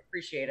don't think they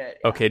appreciate it.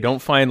 Yeah. Okay, don't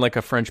find like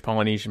a French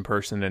Polynesian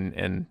person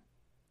and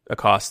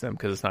accost them,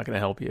 because it's not going to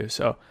help you.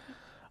 So,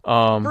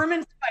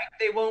 Berman Spike,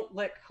 they won't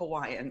lick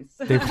Hawaiians.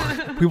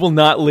 We will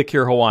not lick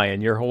your Hawaiian.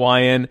 Your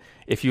Hawaiian.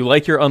 If you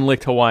like your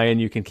unlicked Hawaiian,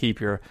 you can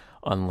keep your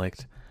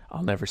unlicked.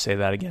 I'll never say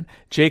that again.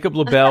 Jacob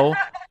LaBelle.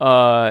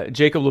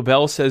 Jacob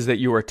LaBelle says that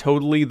you are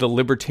totally the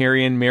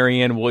libertarian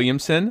Marianne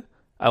Williamson.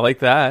 I like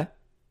that.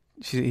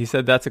 He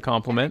said that's a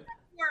compliment.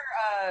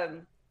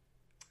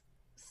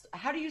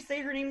 How do you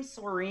say her name?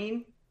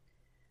 Soreen.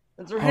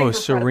 That's her name.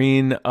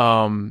 Soreen.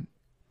 I'm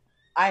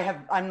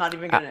not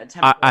even going to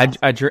attempt.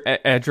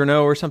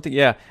 Adriano or something.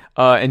 Yeah.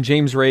 And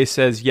James Ray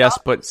says yes,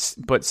 but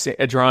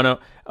Adriano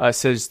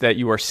says that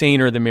you are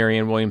saner than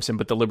Marianne Williamson,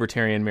 but the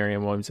libertarian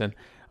Marianne Williamson.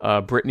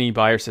 Brittany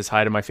Byer says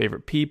hi to my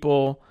favorite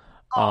people.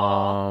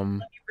 Love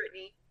you,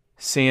 Brittany.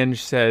 Sanj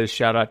says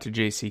shout out to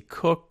JC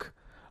Cook.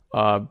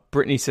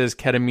 Brittany says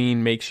ketamine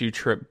makes you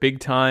trip big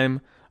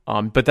time.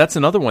 But that's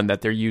another one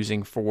that they're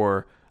using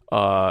for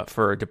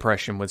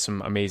depression with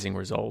some amazing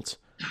results.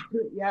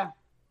 Yeah.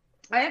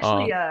 I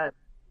actually,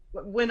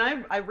 when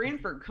I ran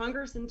for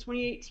Congress in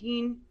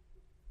 2018,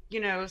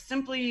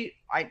 simply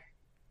I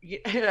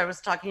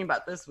was talking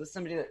about this with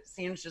somebody that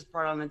Sam's just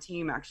brought on the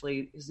team.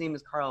 Actually, his name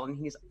is Carl, and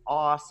he's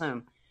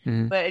awesome.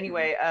 Mm-hmm. But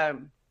anyway, I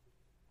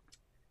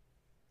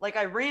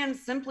ran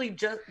simply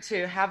just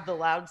to have the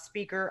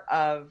loudspeaker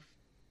of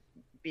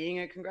being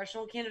a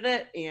congressional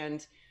candidate,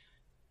 and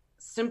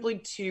simply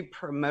to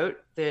promote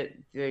the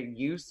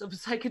use of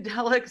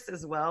psychedelics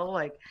as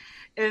well.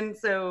 And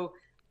so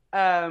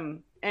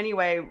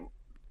anyway,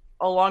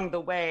 along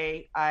the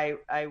way,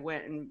 I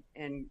went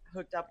and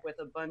hooked up with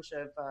a bunch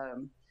of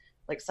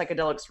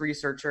psychedelics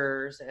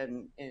researchers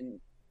and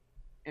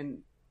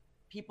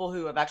people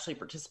who have actually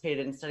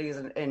participated in studies,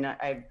 and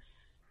I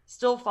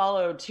still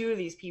follow two of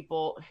these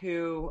people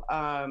who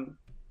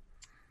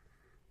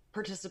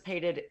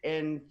participated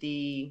in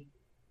the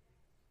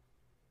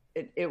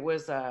it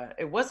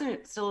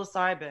wasn't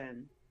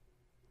psilocybin,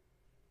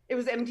 it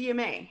was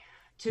MDMA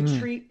to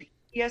treat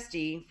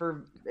PTSD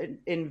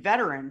in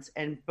veterans,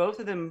 and both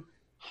of them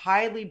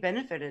highly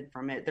benefited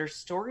from it. Their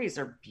stories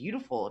are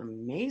beautiful and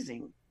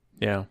amazing.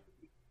 Yeah.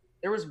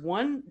 There was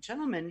one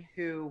gentleman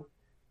who,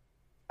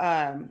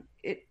 I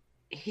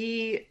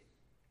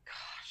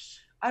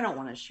don't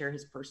want to share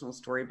his personal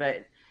story,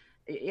 but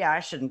yeah, I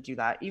shouldn't do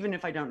that. Even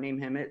if I don't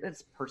name him,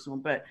 it's personal,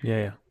 but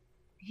yeah.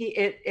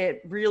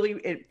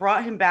 It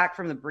brought him back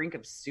from the brink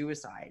of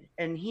suicide.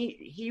 And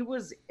he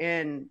was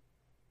in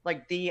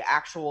the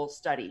actual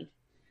study,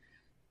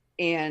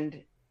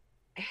 and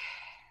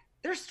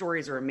their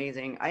stories are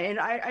amazing.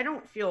 I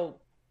don't feel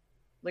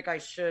like I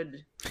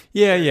should.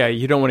 Yeah.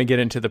 You don't want to get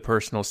into the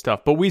personal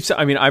stuff, but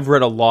I've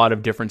read a lot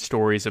of different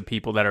stories of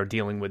people that are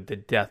dealing with the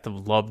death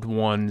of loved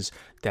ones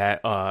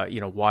that,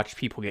 watch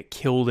people get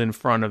killed in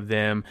front of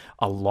them.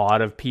 A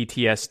lot of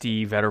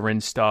PTSD, veteran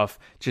stuff,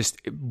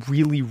 just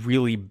really,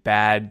 really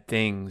bad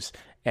things.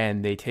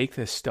 And they take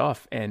this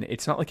stuff, and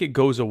it's not like it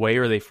goes away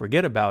or they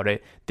forget about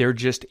it. They're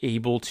just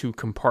able to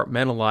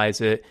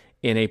compartmentalize it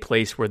in a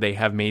place where they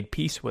have made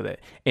peace with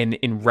it, and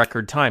in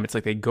record time. It's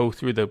like they go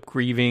through the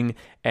grieving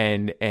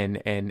and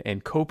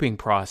coping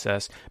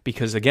process,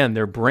 because again,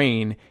 their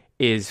brain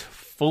is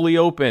fully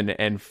open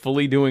and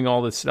fully doing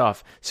all this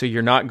stuff. So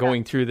you're not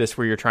going through this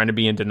where you're trying to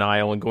be in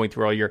denial and going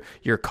through all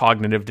your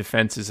cognitive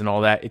defenses and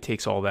all that. It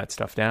takes all that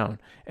stuff down,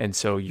 and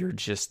so you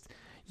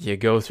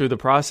go through the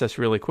process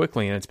really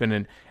quickly. And it's been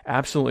an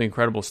absolutely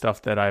incredible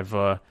stuff that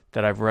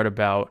I've read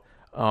about.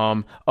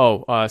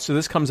 So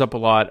this comes up a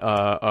lot.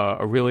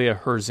 Aurelia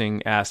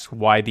Herzing asks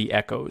why the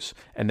echoes,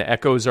 and the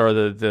echoes are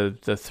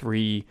the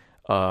three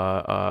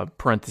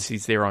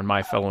parentheses there on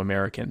my fellow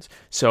Americans.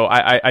 So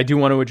I do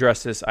want to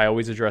address this. I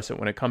always address it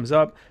when it comes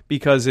up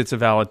because it's a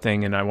valid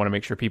thing, and I want to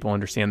make sure people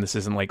understand this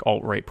isn't like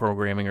alt-right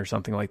programming or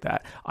something like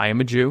that. I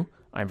am a Jew.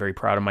 I'm very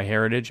proud of my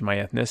heritage, my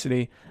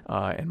ethnicity,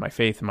 and my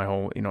faith, and my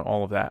whole,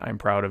 all of that. I'm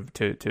proud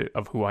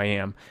of who I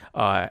am.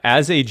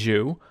 As a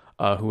Jew,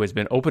 who has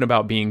been open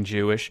about being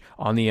Jewish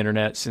on the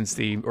internet since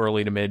the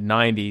early to mid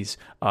 90s,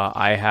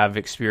 I have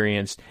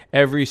experienced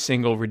every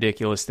single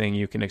ridiculous thing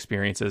you can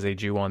experience as a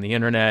Jew on the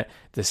internet.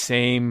 The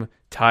same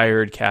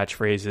tired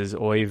catchphrases,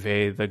 oy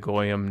vey, the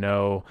goyim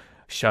no,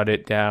 shut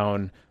it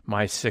down,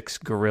 my 6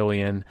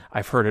 gorillion.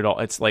 I've heard it all.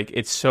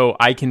 It's so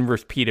I can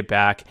repeat it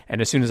back,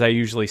 and as soon as I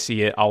usually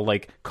see it, I'll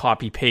like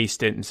copy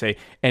paste it and say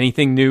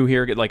anything new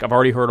here. Like I've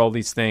already heard all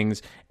these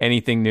things.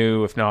 Anything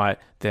new? If not,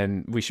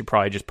 then we should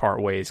probably just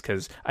part ways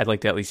because I'd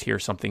like to at least hear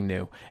something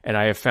new. And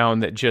I have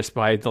found that just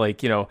by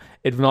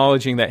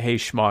acknowledging that, hey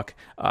schmuck,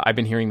 I've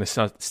been hearing this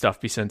stuff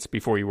since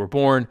before you were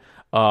born.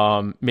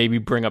 Maybe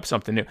bring up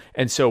something new.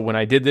 And so when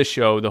I did this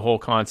show, the whole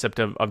concept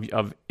of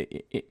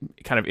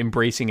kind of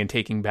embracing and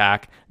taking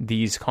back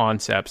these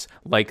concepts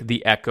like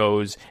the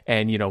echoes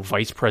and,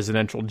 vice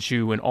presidential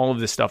Jew and all of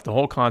this stuff, the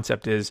whole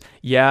concept is,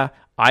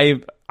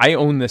 I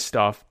own this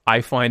stuff.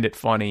 I find it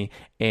funny,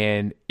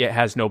 and it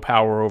has no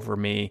power over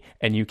me,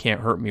 and you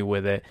can't hurt me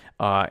with it.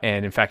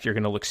 And in fact, you're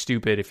going to look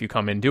stupid if you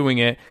come in doing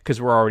it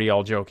because we're already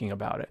all joking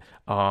about it.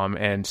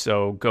 And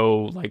so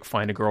go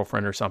find a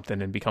girlfriend or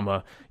something and become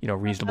a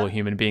reasonable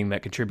human being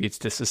that contributes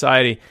to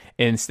society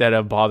instead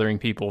of bothering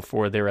people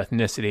for their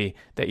ethnicity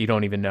that you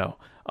don't even know.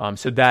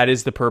 So that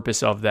is the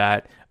purpose of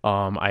that.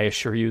 I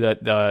assure you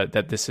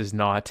that this is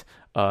not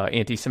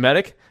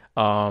anti-Semitic.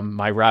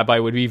 My rabbi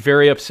would be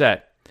very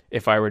upset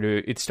if I were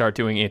to start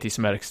doing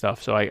anti-Semitic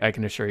stuff. So I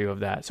can assure you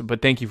of that.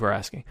 But thank you for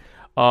asking.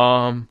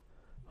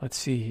 Let's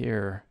see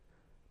here.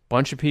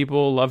 Bunch of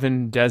people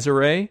loving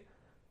Desiree.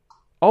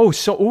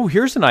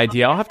 Here's an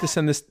idea. I'll have to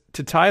send this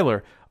to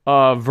Tyler.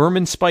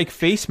 Vermin spike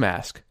face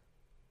mask.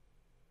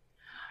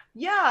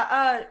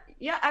 Yeah.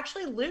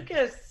 Actually,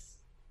 Lucas,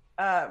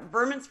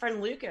 Vermin's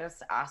friend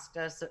Lucas asked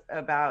us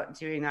about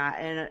doing that.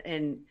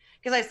 And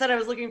because I said I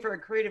was looking for a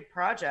creative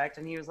project,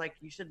 and he was like,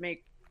 you should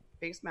make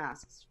face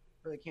masks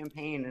for the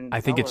campaign. And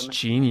I think it's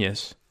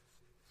genius.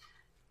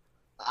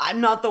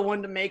 I'm not the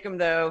one to make them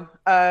though.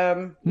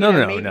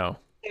 No.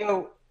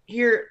 So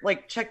here,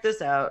 check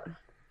this out.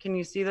 Can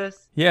you see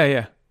this?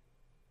 Yeah.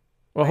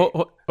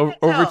 Well,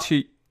 over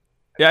to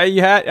yeah.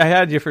 I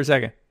had you for a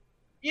second.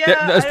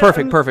 Yeah, that's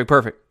perfect.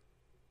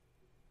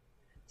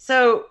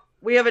 So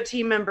we have a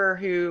team member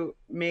who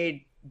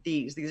made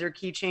these. These are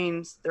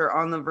keychains. They're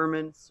on the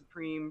Vermin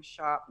Supreme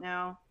shop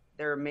now.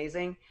 They're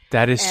amazing.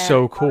 That is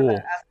so cool.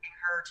 Asking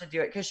her to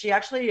do it because she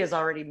actually is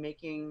already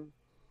making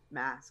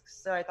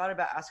masks. So I thought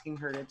about asking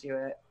her to do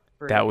it.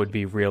 That would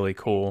be really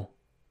cool.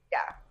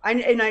 Yeah,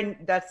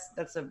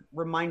 that's a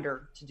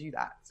reminder to do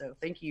that. So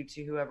thank you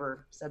to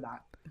whoever said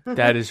that.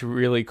 That is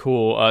really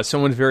cool.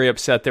 Someone's very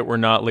upset that we're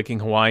not licking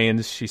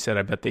Hawaiians. She said,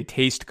 I bet they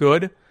taste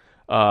good.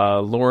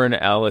 Lauren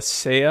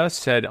Alisea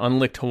said,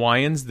 unlicked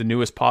Hawaiians, the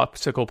newest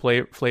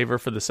popsicle flavor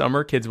for the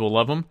summer. Kids will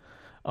love them.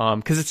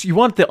 Because you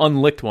want the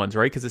unlicked ones,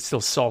 right? Because it's still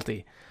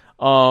salty.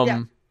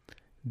 Yeah.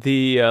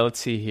 Let's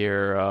see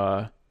here.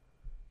 A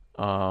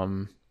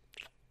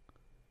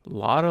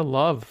lot of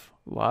love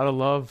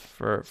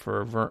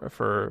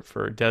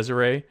for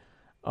Desiree.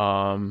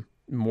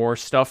 More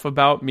stuff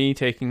about me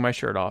taking my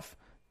shirt off.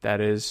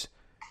 That's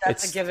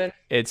a given.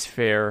 It's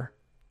fair.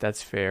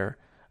 That's fair.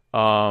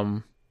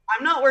 I'm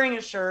not wearing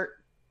a shirt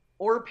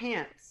or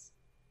pants.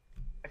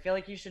 I feel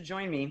like you should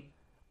join me.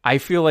 I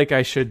feel like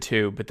I should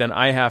too, but then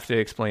I have to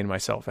explain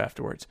myself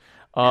afterwards.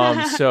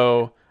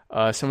 So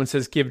someone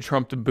says, give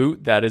Trump the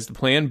boot. That is the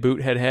plan.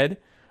 Boot head.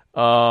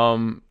 We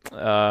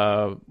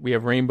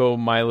have rainbow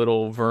My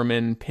Little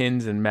Vermin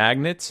pins and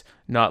magnets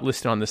not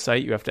listed on the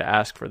site. You have to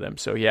ask for them.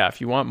 So yeah,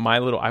 if you want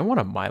I want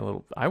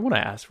to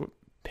ask what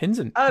pins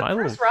and My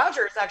Chris Little.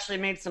 Rogers actually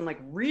made some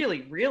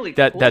really, really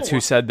cool that's who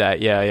ones. said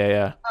that.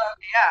 Yeah.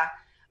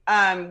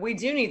 We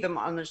do need them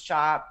on the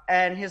shop.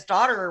 And his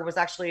daughter was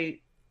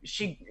actually,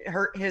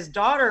 his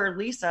daughter,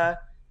 Lisa,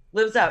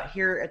 lives out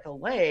here at the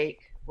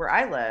lake where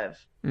I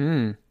live.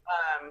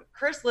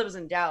 Chris lives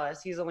in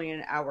Dallas. He's only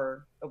an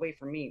hour away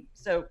from me.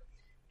 So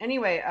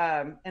anyway,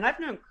 and I've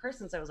known Chris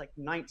since I was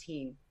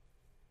 19.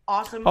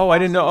 Awesome. I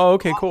didn't know. Oh,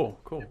 okay, cool.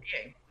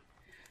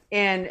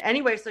 And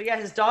anyway, so yeah,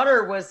 his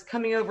daughter was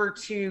coming over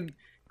to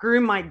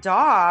groom my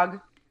dog.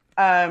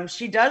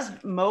 She does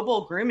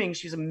mobile grooming.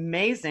 She's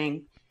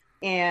amazing.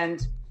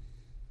 And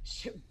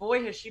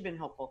boy, has she been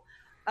helpful.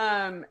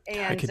 And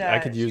I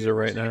could use her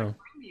right now. Bring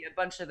me a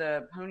bunch of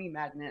the pony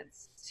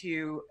magnets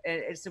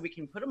so we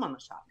can put them on the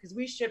shop, because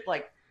we ship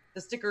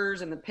the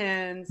stickers and the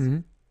pins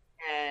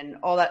and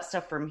all that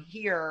stuff from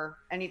here.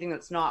 Anything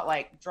that's not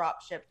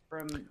drop shipped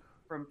from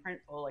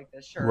Printful, like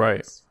the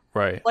shirts,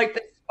 right, like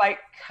the Spike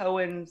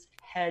Cohen's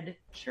head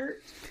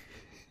shirt.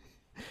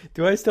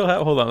 Do I still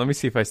have? Hold on, let me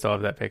see if I still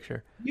have that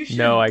picture. You should.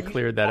 No, I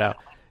cleared that out.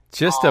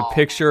 Just a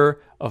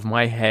picture of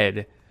my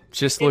head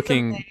just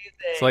looking. amazing.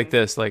 It's like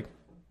this. Like,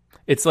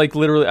 it's like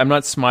literally. I'm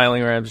not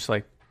smiling, or I'm just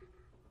like.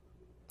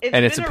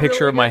 And it's been a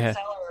picture really of my good head.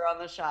 seller on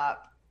the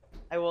shop.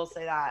 I will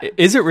say that.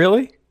 Is it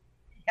really?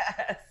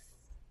 Yes.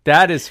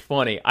 That is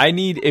funny. I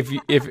need if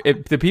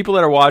the people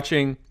that are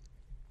watching,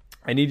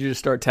 I need you to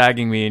start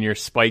tagging me in your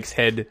Spike's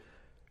head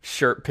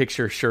shirt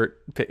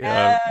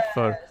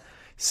photo.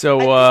 So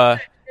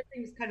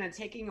Everything's kind of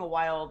taking a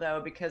while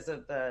though because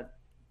of the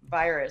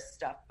virus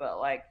stuff. But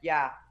like,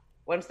 yeah,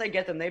 once they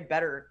get them, they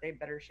better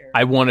share.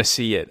 I want to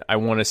see it. I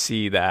want to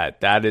see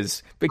that. That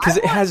is because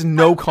it has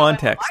no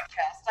context.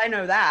 I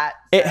know that.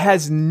 It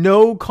has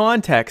no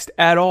context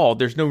at all.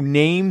 There's no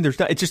name. There's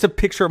not. It's just a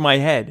picture of my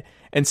head.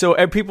 And so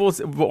people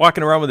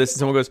walking around with this, and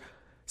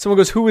someone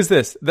goes, "Who is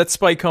this?" That's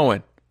Spike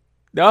Cohen.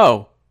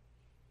 Oh,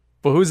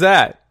 well, who's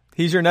that?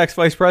 He's your next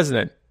vice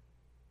president.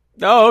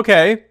 Oh,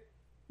 okay.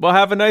 Well,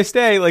 have a nice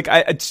day. Like,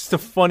 it's just the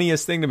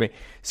funniest thing to me.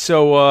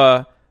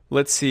 So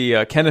let's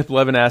see. Kenneth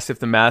Levin asked if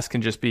the mask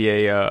can just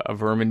be a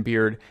vermin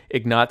beard.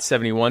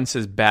 Ignat71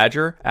 says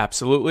Badger.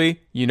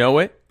 Absolutely. You know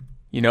it.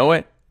 You know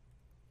it.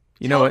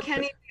 You know it.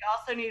 Kenny, we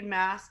also need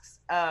masks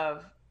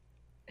of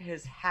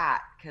his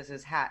hat because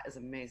his hat is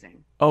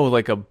amazing. Oh,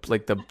 like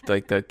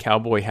the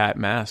cowboy hat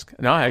mask.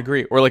 No, I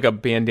agree. Or like a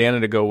bandana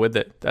to go with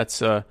it.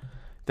 That's a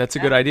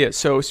good idea.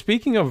 So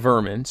speaking of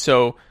vermin,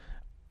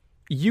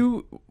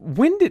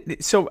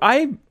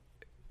 I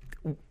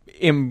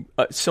am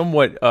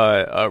somewhat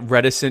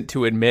reticent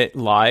to admit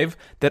live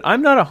that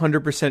I'm not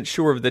 100%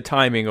 sure of the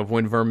timing of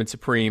when Vermin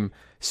Supreme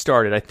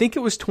started. I think it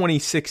was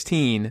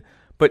 2016,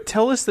 but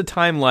tell us the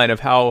timeline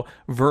of how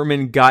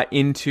Vermin got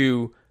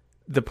into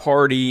the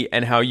party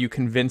and how you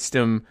convinced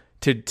him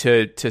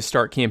to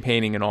start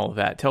campaigning and all of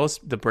that. Tell us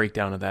the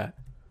breakdown of that.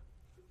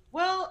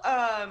 Well,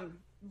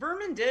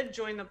 Vermin did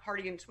join the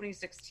party in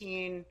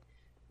 2016.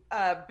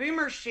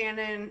 Boomer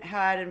Shannon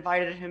had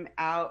invited him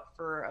out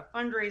for a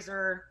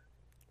fundraiser,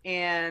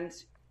 and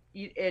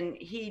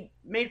he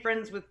made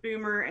friends with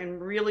Boomer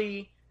and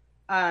really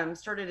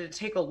started to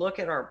take a look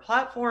at our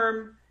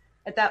platform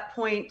at that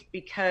point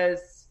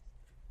because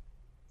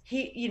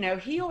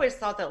he always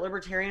thought that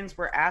libertarians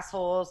were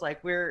assholes,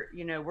 like we're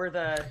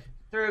the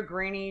throw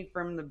granny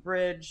from the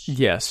bridge.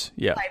 Yes,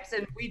 yeah. Types,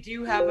 and we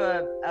do have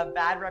a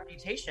bad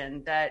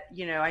reputation that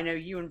I know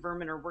you and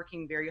Vermin are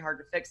working very hard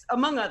to fix,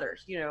 among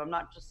others. I'm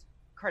not just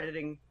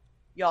crediting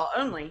y'all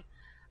only,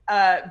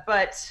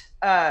 but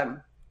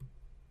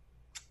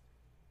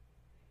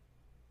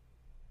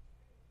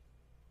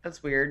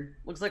that's weird.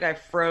 Looks like I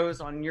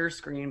froze on your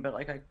screen, but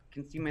like I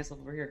can see myself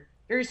over here.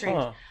 Very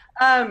strange.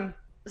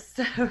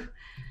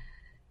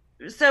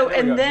 So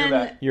and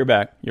then you're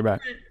back.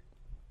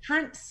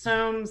 Trent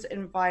Soames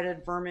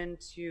invited Vermin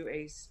to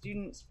a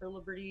Students for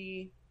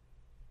Liberty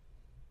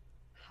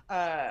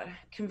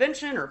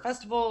convention or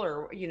festival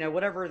or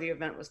whatever the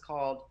event was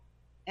called,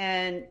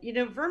 and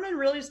Vermin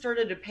really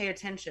started to pay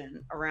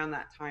attention around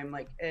that time,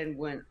 and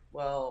went,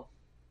 well,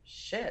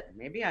 shit,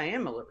 maybe I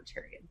am a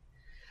libertarian.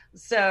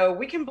 So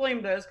we can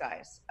blame those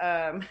guys.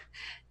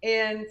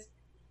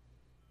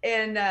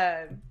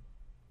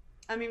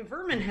 I mean,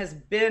 Vermin has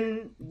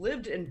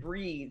lived and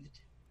breathed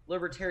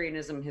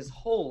libertarianism his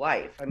whole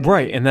life.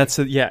 Right, and that's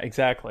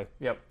exactly.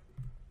 Yep.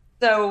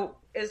 So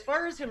as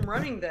far as him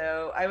running,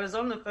 though, I was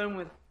on the phone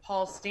with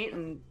Paul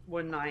Stanton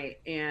one night,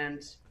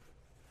 and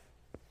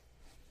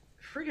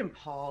friggin'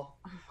 Paul,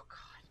 oh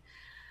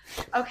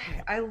God.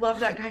 Okay, I love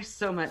that guy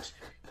so much.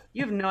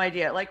 You have no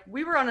idea. Like,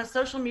 we were on a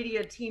social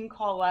media team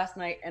call last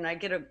night, and I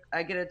get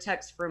a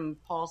text from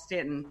Paul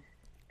Stanton,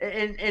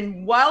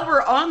 and while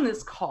we're on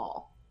this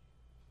call,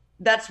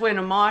 that's when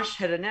Amash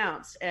had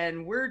announced,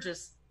 and we're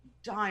just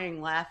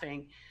dying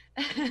laughing.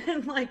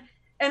 And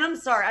I'm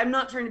sorry, I'm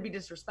not trying to be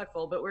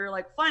disrespectful, but we were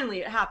like, finally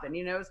it happened.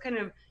 It's kind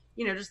of,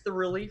 just the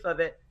relief of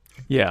it.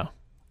 Yeah.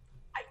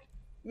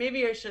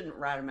 Maybe I shouldn't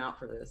rat him out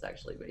for this,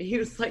 actually, but he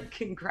was like,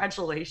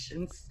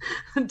 congratulations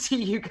to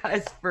you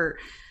guys for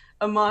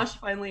Amash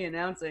finally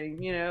announcing,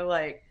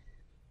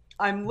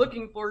 I'm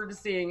looking forward to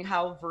seeing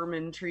how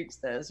Vermin treats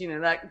this,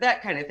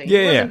 that kind of thing.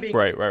 Yeah.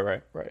 Right.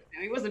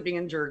 He wasn't being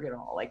a jerk at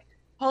all. Like,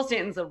 Paul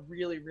Stanton's a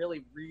really,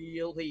 really,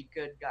 really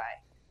good guy.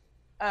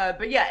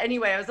 But yeah,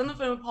 anyway, I was on the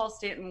phone with Paul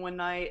Stanton one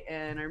night,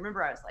 and I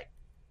remember I was like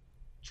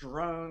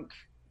drunk,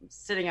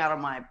 sitting out on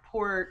my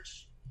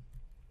porch,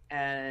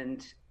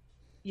 and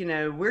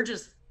we're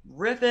just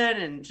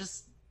riffing and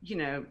just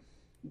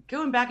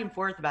going back and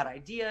forth about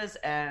ideas,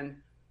 and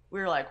we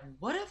were like,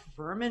 what if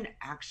Vermin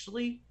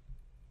actually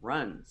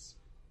runs?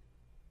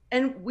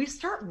 And we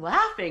start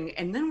laughing,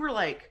 and then we're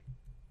like,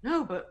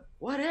 no, but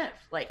what if?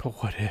 That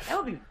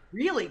would be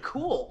really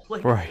cool.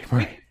 Right.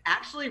 We could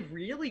actually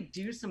really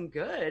do some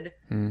good.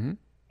 Mm-hmm.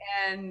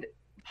 And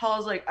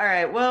Paul's like, all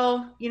right,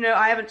 well,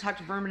 I haven't talked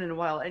to Vermin in a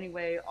while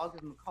anyway. I'll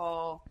give him a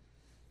call.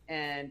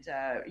 And,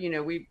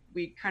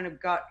 we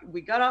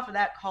got off of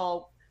that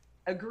call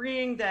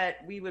agreeing that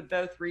we would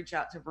both reach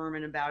out to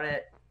Vermin about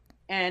it.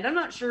 And I'm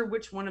not sure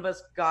which one of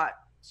us got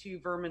to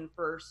Vermin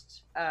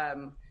first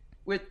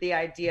with the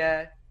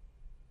idea.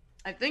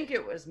 I think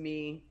it was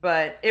me,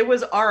 but it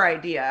was our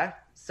idea.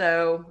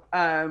 So,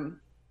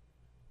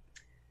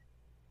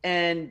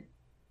 and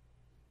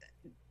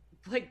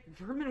like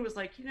Vermin was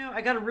like,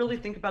 I got to really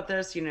think about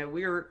this.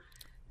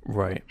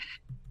 Right.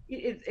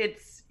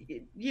 It's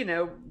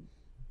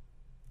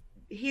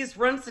he's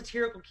run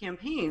satirical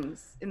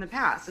campaigns in the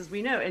past, as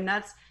we know, and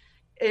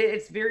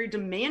it's very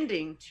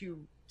demanding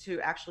to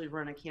actually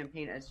run a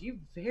campaign, as you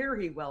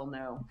very well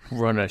know.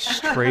 Run a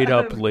straight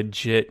up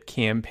legit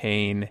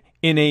campaign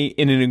in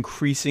an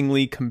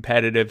increasingly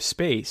competitive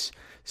space.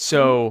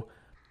 So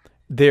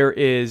there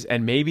is,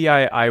 and maybe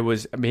I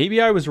was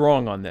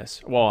wrong on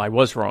this. Well, I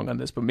was wrong on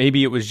this, but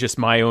maybe it was just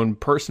my own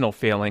personal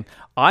failing.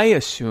 I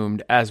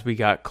assumed as we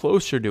got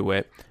closer to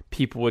it,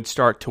 people would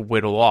start to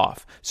whittle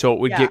off. So it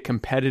would get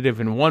competitive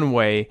in one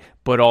way,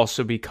 but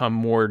also become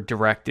more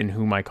direct in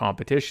who my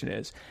competition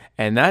is.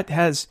 And that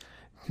has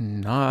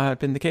not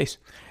been the case.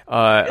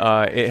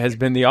 It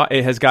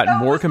has gotten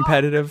more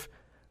competitive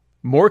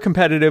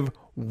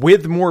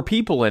with more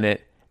people in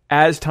it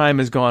as time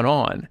has gone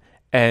on.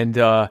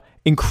 And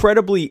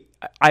incredibly,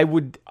 I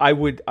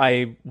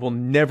will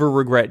never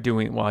regret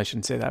doing, well, I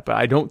shouldn't say that, but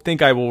I don't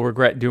think I will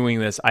regret doing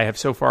this. I have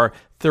so far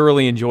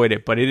thoroughly enjoyed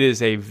it, but it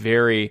is a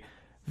very,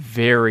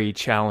 very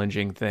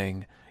challenging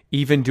thing.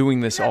 Even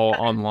doing this all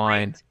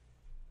online.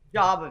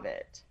 Job of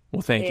it.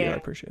 Well, thank you. I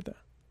appreciate that.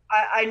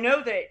 I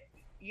know that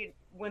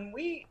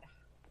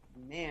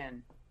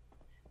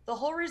the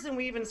whole reason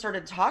we even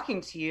started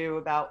talking to you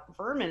about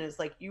Vermin is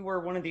like you were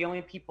one of the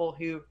only people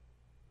who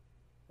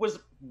was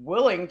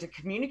willing to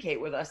communicate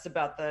with us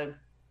about the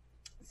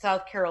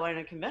South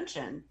Carolina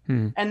convention.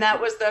 And that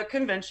was the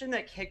convention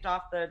that kicked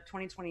off the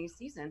 2020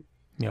 season.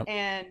 Yep.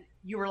 And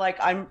you were like,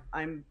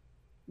 I'm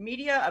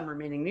media, I'm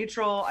remaining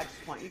neutral. I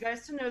just want you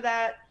guys to know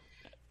that.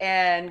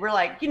 And we're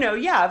like,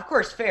 yeah, of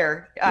course,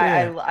 fair.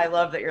 Yeah. I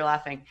love that you're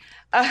laughing.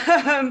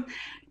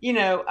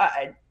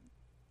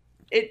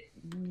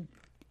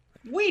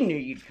 We knew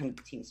you'd come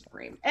to Team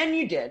Supreme, and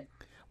you did.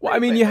 Well, I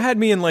mean, you had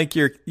me in like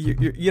you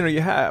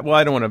had. Well,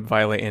 I don't want to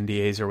violate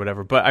NDAs or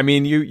whatever, but I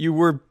mean, you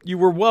were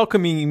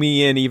welcoming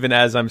me in even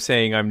as I'm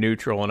saying I'm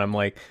neutral, and I'm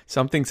like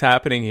something's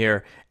happening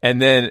here.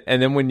 And then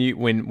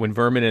when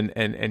Vermin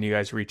and you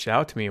guys reached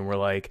out to me and were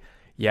like,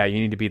 yeah, you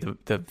need to be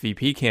the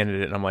VP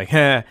candidate, and I'm like,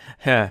 and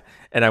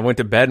I went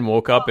to bed and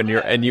woke up, and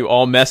you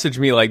all messaged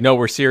me like, no,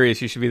 we're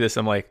serious, you should be this.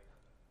 I'm like,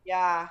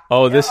 yeah.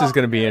 Oh, this is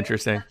going to be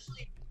interesting.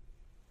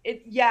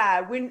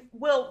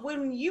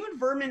 When you and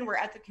Vermin were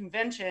at the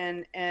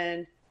convention,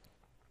 and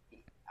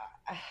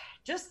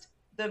just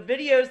the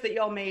videos that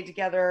y'all made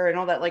together and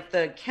all that, like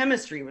the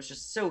chemistry was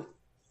just so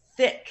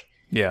thick,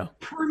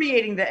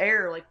 permeating the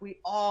air. Like we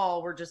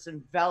all were just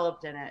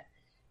enveloped in it.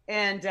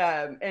 And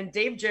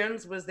Dave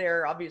Jones was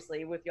there,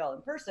 obviously, with y'all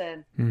in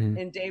person. Mm-hmm.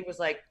 And Dave was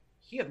like,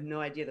 "You have no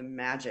idea the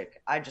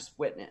magic I just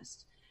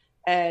witnessed."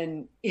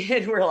 And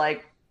we're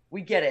like,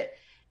 "We get it."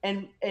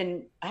 And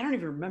I don't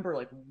even remember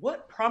like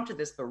what prompted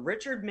this, but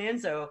Richard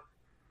Manzo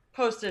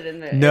posted in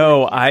the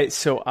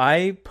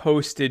I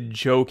posted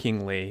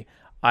jokingly.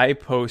 I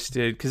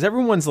posted because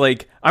everyone's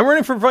like, "I'm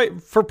running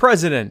for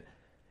president,"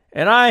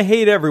 and I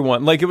hate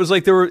everyone. Like it was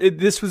like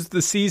this was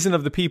the season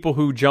of the people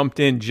who jumped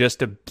in just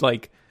to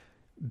like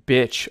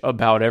bitch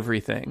about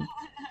everything.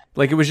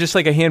 Like it was just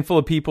like a handful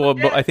of people.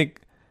 Yeah. I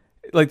think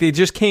like they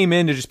just came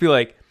in to just be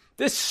like,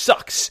 "This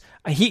sucks.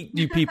 I hate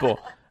you people."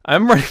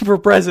 I'm running for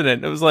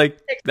president. It was like,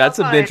 that's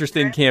an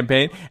interesting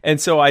campaign. And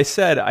so I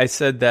said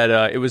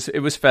that it was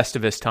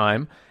Festivus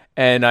time.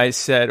 And I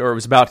said, or it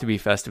was about to be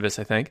Festivus,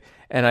 I think.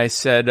 And I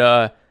said,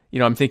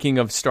 I'm thinking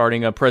of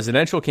starting a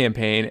presidential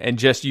campaign and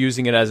just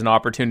using it as an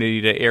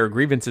opportunity to air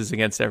grievances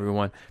against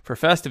everyone for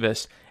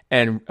Festivus.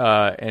 And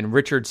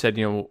Richard said,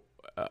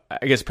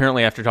 I guess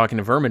apparently after talking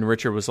to Vermin,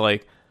 Richard was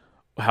like,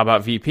 how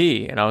about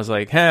VP? And I was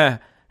like, And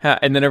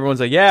then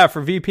everyone's like, yeah,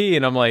 for VP.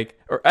 And I'm like,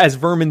 or as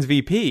Vermin's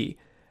VP.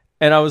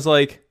 And I was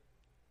like,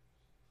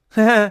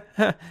 and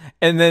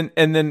then,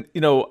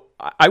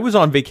 I was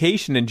on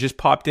vacation and just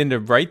popped in to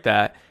write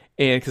that.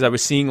 And because I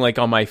was seeing like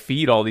on my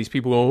feed, all these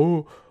people go,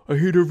 "Oh, I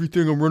hate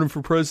everything. I'm running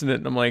for president."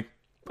 And I'm like,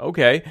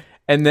 okay.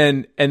 And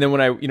then when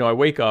I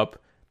wake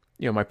up,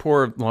 my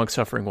poor long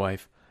suffering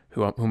wife,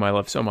 whom I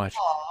love so much.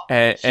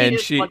 Aww, and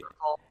she,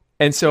 wonderful.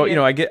 And so,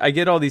 I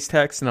get all these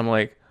texts and I'm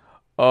like,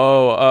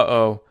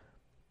 oh,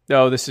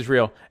 this is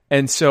real.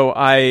 And so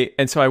I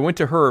went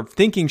to her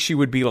thinking she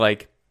would be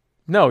like,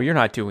 "No, you're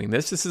not doing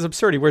this. This is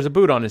absurd. He wears a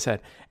boot on his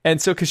head." And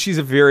so, because she's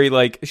a very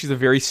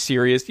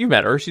serious. You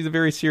met her. She's a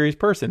very serious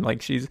person.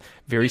 Like she's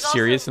very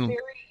serious and very,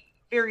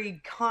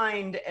 very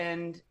kind.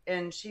 And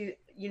she,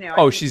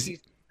 she's the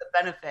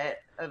benefit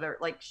of her,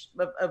 like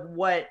of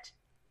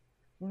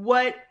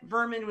what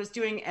Vermin was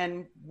doing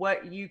and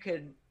what you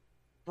could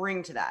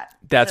bring to that.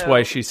 That's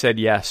why she said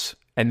yes,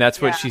 and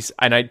that's what she's.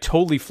 And I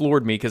totally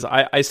floored me because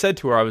I said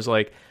to her, I was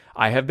like,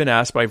 I have been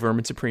asked by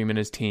Vermin Supreme and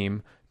his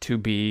team to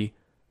be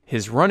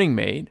his running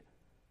mate,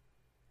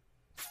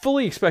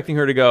 fully expecting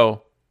her to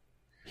go,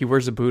 he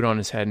wears a boot on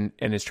his head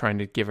and is trying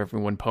to give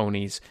everyone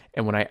ponies.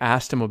 And when I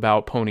asked him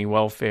about pony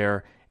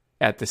welfare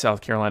at the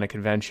South Carolina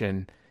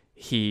convention,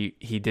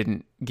 he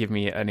didn't give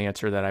me an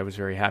answer that I was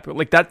very happy with.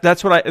 Like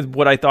that's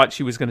what I thought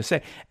she was going to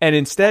say. And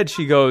instead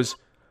she goes,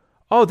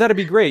 "Oh, that'd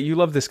be great. You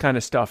love this kind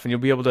of stuff and you'll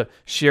be able to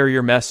share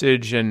your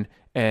message and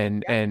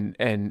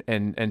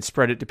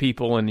spread it to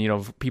people,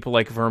 and people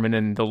like Vermin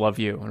and they'll love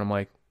you." And I'm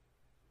like,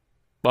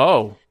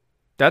 "Oh,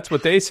 that's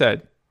what they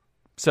said."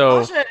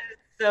 So Tasha is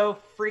so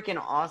freaking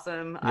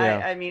awesome.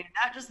 Yeah. I mean,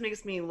 that just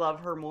makes me love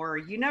her more.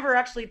 You never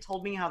actually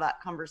told me how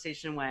that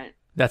conversation went.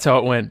 that's how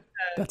it went.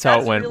 That's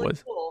how it went. Really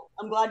was cool.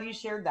 I'm glad you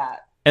shared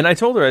that. And I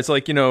told her, it's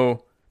like,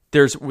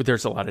 there's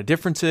a lot of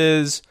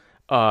differences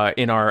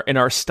in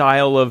our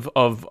style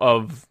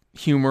of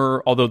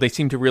humor, although they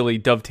seem to really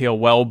dovetail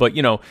well. But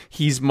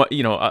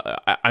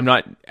I'm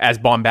not as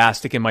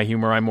bombastic in my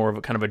humor. I'm more of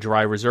a kind of a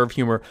dry, reserved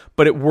humor,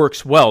 but it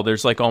works well.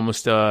 There's like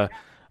almost I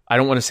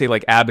don't want to say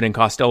like Abbott and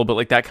Costello, but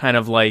like that kind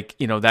of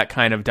that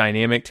kind of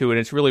dynamic to it.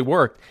 It's really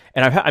worked.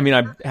 And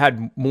I've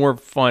had more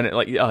fun.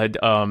 Like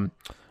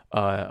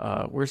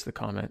where's the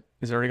comment?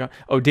 Is it already gone?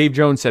 Oh, Dave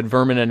Jones said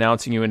Vermin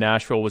announcing you in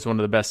Nashville was one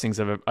of the best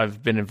things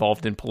I've been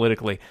involved in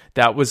politically.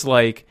 That was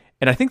like,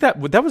 and I think that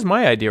was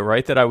my idea,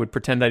 right? That I would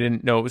pretend I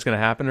didn't know it was going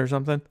to happen or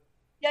something.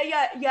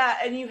 Yeah.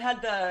 And you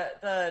had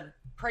the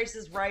Price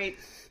is Right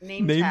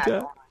name tag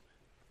on.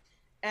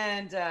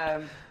 And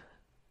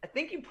I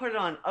think you put it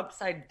on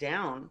upside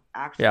down.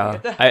 Actually,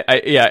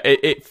 yeah,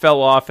 it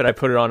fell off, and I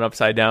put it on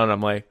upside down.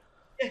 I'm like,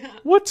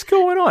 what's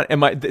going on?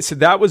 And so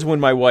that was when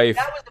my wife.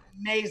 That was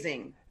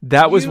amazing.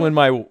 That was when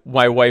my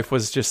wife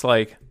was just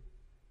like,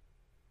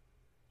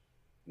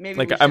 maybe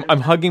like I'm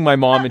hugging my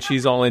mom and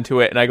she's all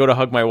into it, and I go to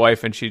hug my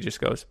wife and she just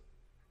goes.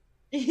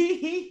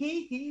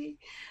 That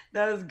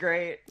was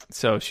great.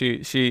 So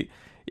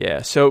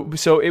yeah.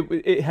 So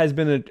it has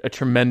been a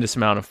tremendous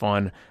amount of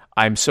fun.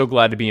 I'm so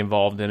glad to be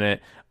involved in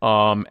it.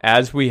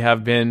 As we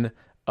have been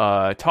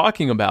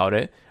talking about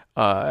it,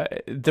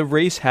 the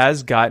race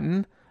has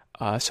gotten,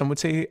 some would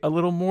say, a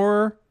little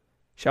more,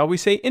 shall we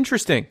say,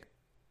 interesting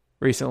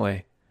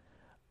recently.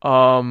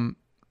 I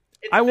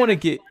want to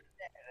get.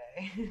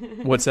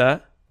 What's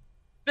that?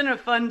 It's been a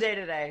fun day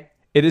today.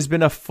 It has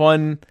been a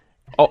fun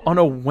on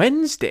a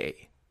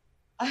Wednesday.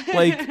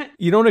 Like,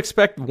 you don't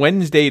expect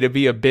Wednesday to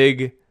be a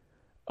big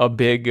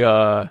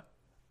political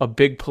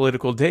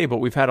day, but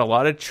we've had a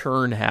lot of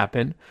churn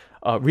happen.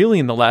 Really,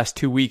 in the last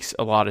 2 weeks,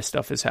 a lot of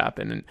stuff has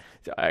happened, and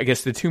I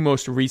guess the two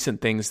most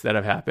recent things that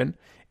have happened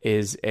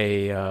is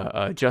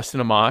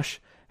Justin Amash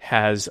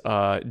has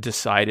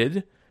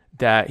decided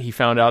that he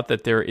found out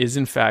that there is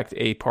in fact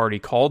a party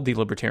called the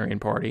Libertarian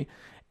Party,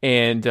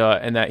 and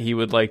that he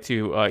would like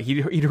to.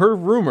 He'd heard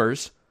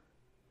rumors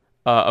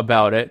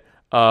about it,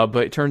 but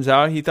it turns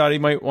out he thought he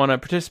might want to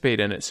participate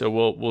in it. So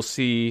we'll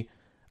see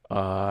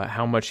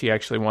how much he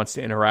actually wants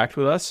to interact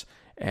with us,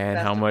 and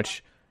how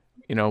much.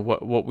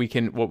 What we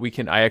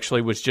can. I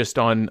actually was just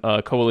on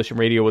Coalition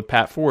Radio with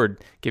Pat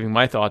Ford, giving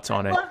my thoughts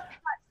on it. I love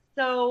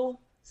Pat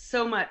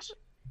so much.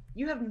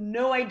 You have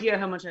no idea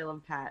how much I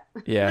love Pat.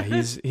 Yeah,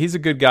 he's a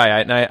good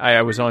guy.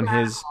 I was on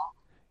his.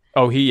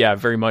 Oh,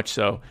 very much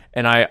so.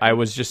 And I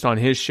was just on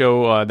his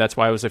show. That's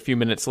why I was a few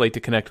minutes late to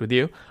connect with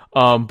you.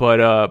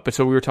 But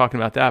so we were talking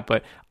about that.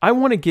 But I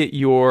want to get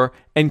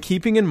and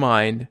keeping in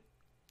mind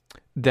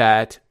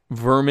that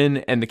Vermin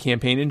and the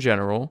campaign in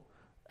general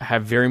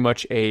have very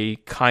much a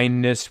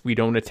kindness. We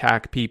don't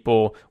attack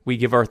people. We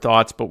give our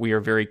thoughts, but we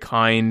are very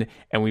kind,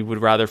 and we would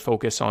rather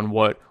focus on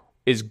what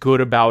is good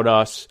about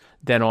us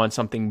than on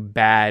something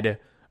bad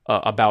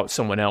about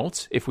someone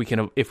else, if we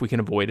can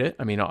avoid it.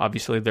 I mean,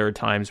 obviously there are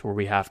times where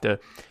we have to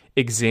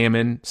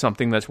examine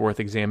something that's worth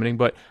examining,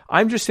 but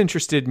I'm just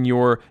interested in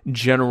your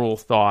general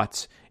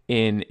thoughts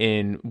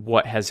in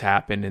what has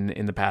happened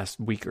in the past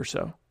week or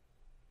so.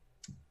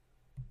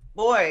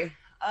 Boy.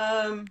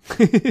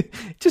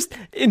 Just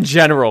in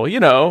general,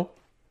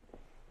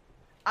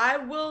 I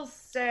will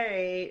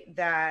say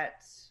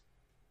that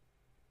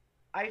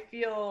I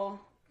feel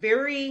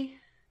very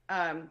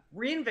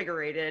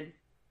reinvigorated.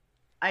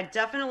 I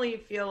definitely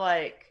feel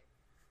like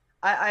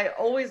I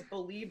always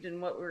believed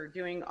in what we were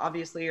doing,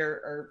 obviously,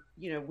 or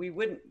we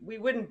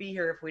wouldn't be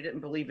here if we didn't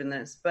believe in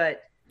this.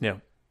 But yeah,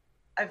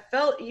 I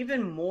felt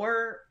even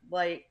more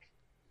like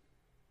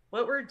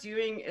what we're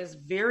doing is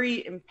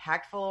very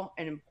impactful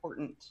and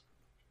important.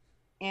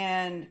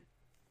 And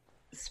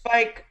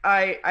Spike,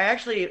 I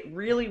actually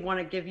really want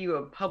to give you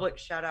a public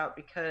shout out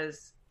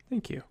because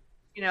thank you.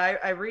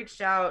 I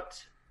reached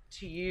out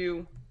to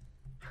you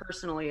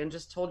personally and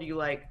just told you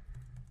like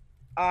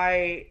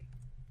I'm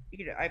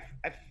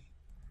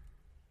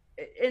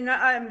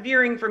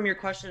veering from your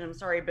question. I'm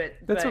sorry, but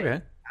that's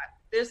okay.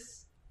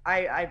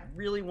 I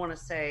really want to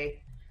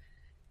say,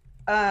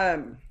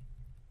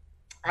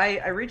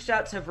 I reached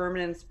out to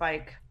Vermin and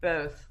Spike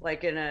both,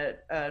 like in a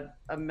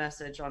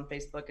message on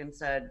Facebook, and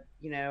said,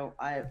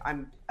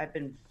 I've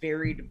been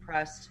very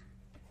depressed.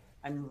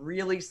 I'm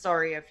really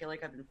sorry. I feel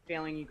like I've been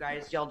failing you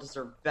guys. Y'all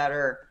deserve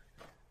better.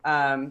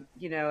 And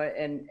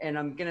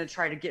I'm gonna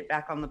try to get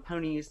back on the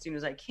pony as soon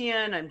as I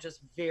can. I'm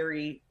just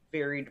very,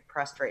 very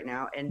depressed right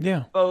now.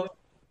 And both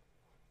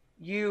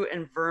you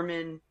and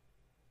Vermin,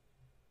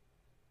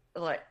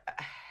 like,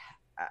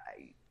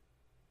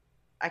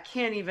 I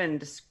can't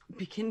even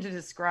begin to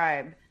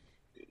describe.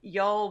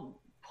 Y'all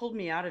pulled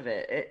me out of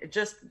it.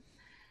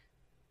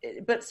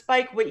 But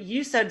Spike, what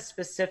you said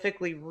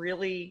specifically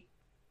really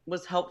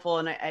was helpful,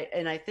 and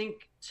I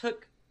think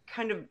took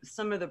kind of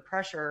some of the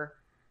pressure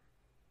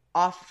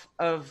off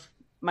of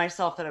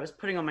myself that I was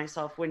putting on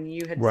myself when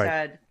you had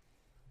said,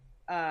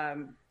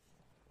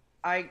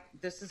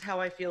 this is how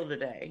I feel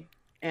today,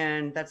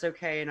 and that's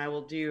okay, and I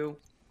will do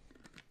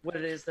what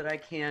it is that I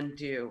can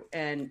do.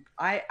 And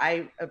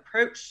I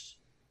approached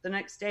the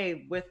next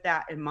day with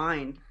that in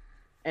mind,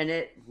 and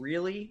it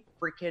really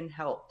freaking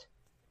helped.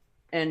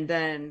 And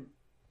then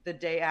the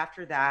day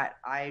after that,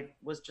 I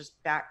was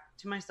just back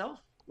to myself,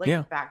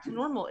 back to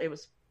normal. It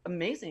was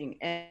amazing.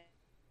 And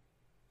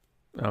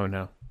oh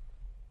no.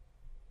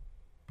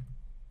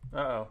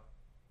 Uh-oh.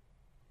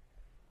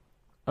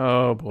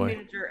 Oh boy.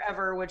 Manager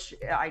ever, which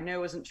I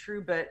know isn't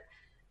true, but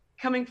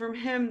coming from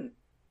him,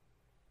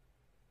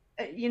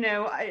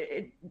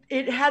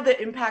 it had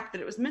the impact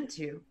that it was meant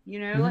to,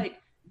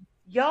 like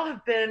y'all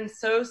have been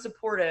so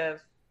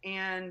supportive,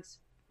 and,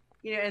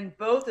 and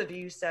both of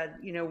you said,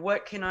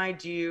 what can I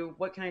do?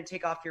 What can I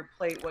take off your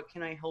plate? What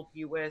can I help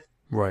you with?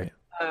 Right.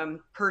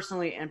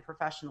 Personally and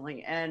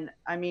professionally. And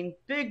I mean,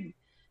 big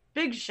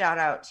shout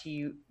out to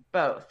you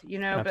both,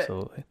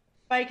 Absolutely. But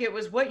Spike, it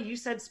was what you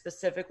said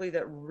specifically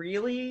that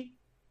really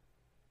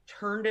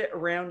turned it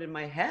around in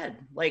my head.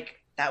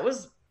 Like, that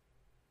was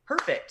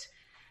perfect.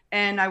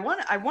 And I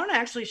want to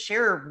actually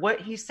share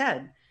what he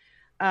said.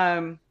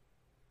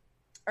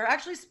 Or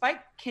actually, Spike,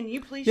 can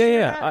you please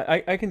share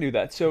that? I can do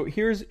that. So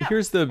here's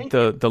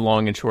the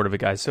long and short of it,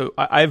 guys. So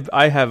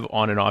I have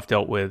on and off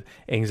dealt with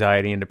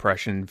anxiety and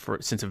depression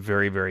since a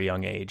very, very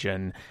young age,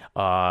 and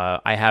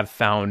I have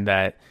found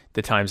that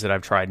the times that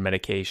I've tried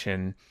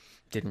medication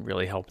didn't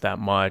really help that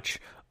much,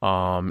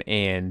 or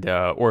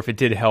if it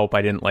did help,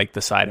 I didn't like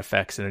the side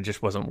effects, and it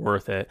just wasn't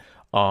worth it.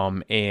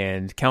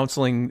 And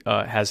counseling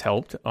has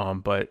helped,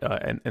 but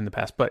in the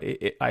past, but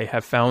I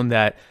have found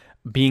that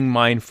being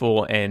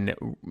mindful and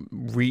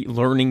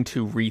learning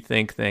to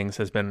rethink things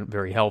has been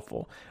very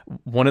helpful.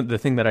 One of the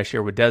things that I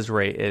share with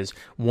Desiree is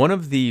one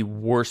of the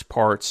worst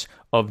parts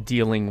of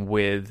dealing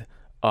with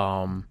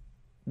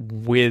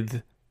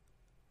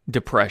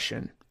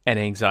depression and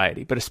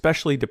anxiety, but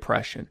especially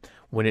depression,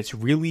 when it's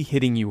really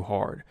hitting you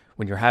hard,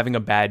 when you're having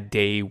a bad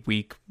day,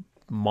 week,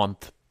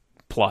 month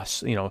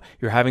plus, you're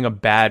having a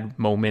bad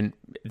moment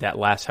that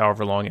lasts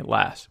however long it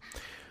lasts.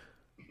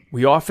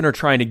 We often are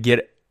trying to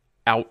get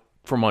out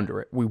from under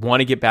it. We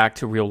want to get back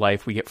to real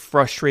life. We get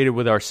frustrated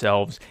with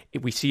ourselves.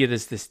 We see it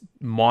as this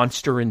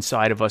monster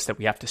inside of us that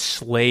we have to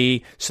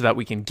slay so that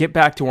we can get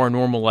back to our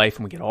normal life,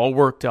 and we get all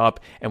worked up,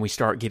 and we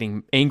start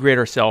getting angry at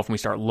ourselves, and we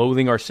start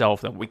loathing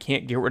ourselves, that we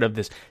can't get rid of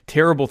this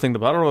terrible thing,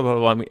 blah, blah, blah,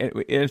 blah, blah.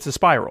 And it's a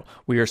spiral.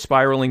 We are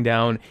spiraling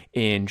down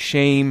in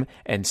shame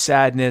and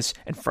sadness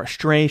and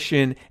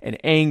frustration and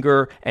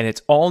anger, and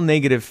it's all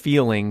negative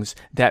feelings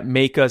that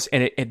make us,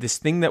 and this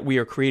thing that we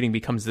are creating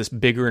becomes this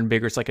bigger and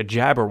bigger. It's like a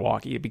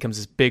Jabberwocky. It becomes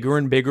this bigger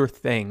and bigger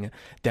thing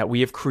that we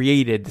have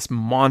created, this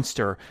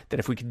monster, that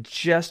if we could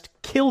just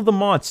kill the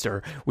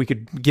monster, we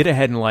could get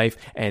ahead in life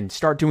and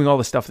start doing all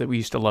the stuff that we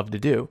used to love to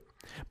do.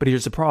 But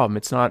here's the problem.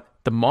 It's not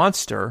the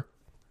monster,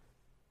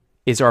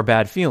 is our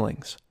bad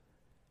feelings.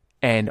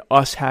 And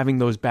us having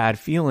those bad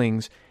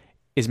feelings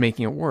is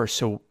making it worse.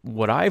 So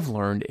what I've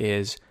learned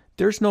is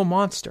there's no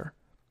monster.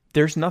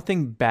 There's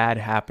nothing bad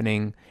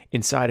happening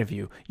inside of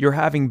you. You're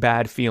having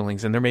bad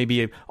feelings, and there may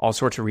be all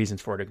sorts of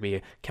reasons for it. It could be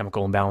a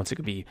chemical imbalance. It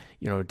could be,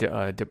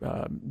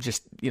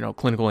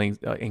 clinical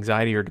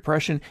anxiety or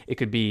depression. It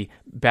could be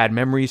bad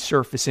memories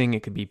surfacing.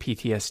 It could be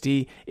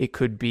PTSD. It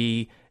could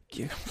be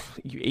you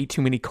ate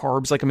too many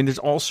carbs. There's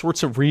all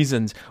sorts of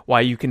reasons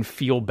why you can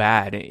feel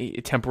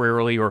bad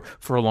temporarily or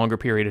for a longer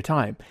period of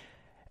time.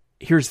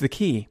 Here's the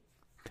key.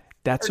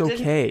 That's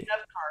okay.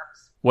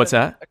 What's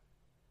that?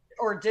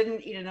 Or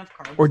didn't eat enough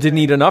carbs. Or didn't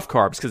eat enough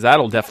carbs, because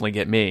that'll definitely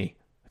get me.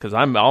 Because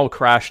I'll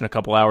crash in a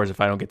couple hours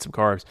if I don't get some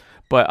carbs.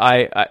 But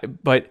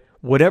but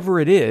whatever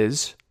it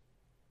is,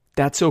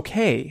 that's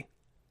okay.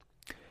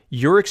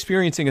 You're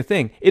experiencing a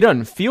thing. It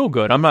doesn't feel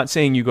good. I'm not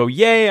saying you go,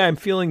 yay, I'm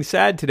feeling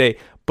sad today.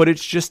 But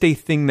it's just a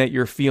thing that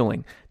you're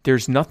feeling.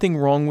 There's nothing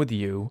wrong with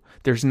you.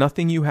 There's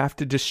nothing you have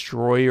to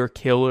destroy or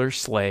kill or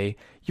slay.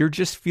 You're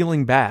just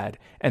feeling bad,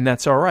 and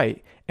that's all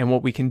right. And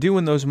what we can do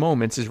in those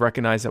moments is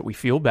recognize that we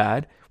feel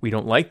bad. We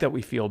don't like that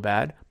we feel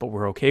bad, but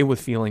we're okay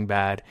with feeling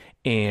bad.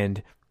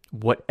 And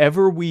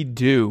whatever we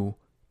do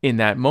in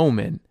that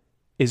moment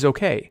is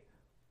okay.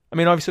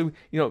 Obviously,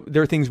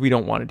 there are things we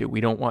don't want to do.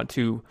 We don't want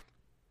to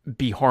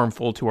be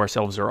harmful to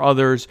ourselves or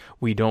others.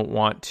 We don't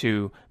want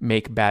to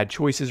make bad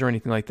choices or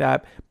anything like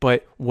that.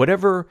 But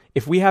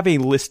if we have a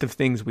list of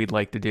things we'd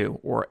like to do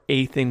or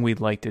a thing we'd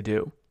like to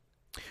do,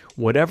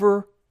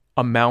 whatever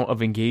amount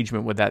of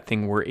engagement with that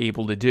thing we're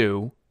able to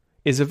do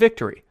is a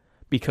victory,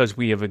 because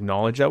we have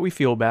acknowledged that we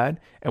feel bad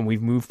and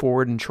we've moved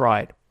forward and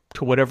tried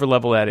to whatever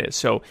level that is.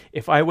 So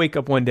if I wake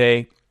up one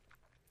day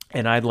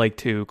and I'd like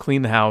to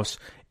clean the house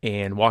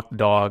and walk the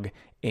dog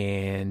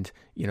and,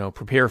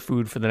 prepare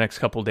food for the next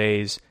couple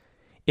days,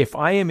 if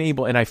I am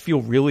able, and I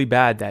feel really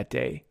bad that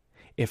day,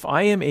 if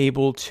I am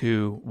able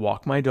to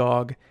walk my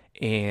dog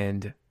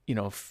and,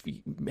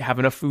 have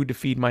enough food to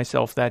feed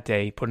myself that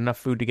day, put enough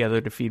food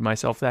together to feed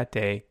myself that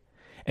day,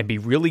 and be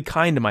really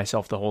kind to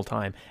myself the whole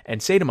time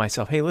and say to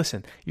myself, hey,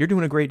 listen, you're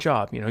doing a great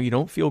job. You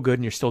don't feel good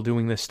and you're still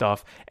doing this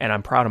stuff. And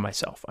I'm proud of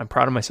myself. I'm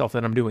proud of myself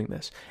that I'm doing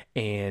this.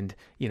 And,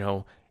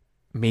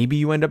 maybe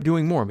you end up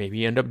doing more. Maybe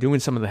you end up doing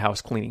some of the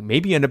house cleaning.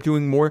 Maybe you end up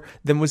doing more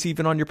than was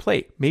even on your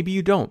plate. Maybe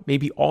you don't.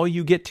 Maybe all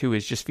you get to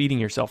is just feeding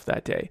yourself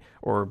that day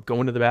or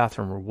going to the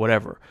bathroom or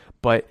whatever.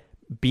 But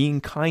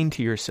being kind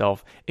to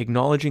yourself,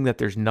 acknowledging that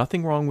there's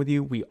nothing wrong with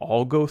you. We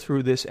all go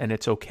through this and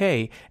it's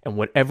okay. And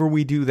whatever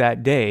we do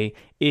that day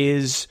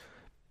is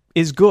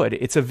good.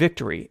 It's a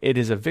victory. It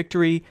is a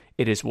victory.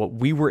 It is what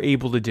we were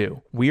able to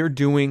do. We are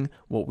doing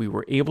what we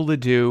were able to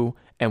do,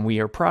 and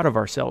we are proud of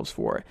ourselves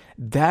for it.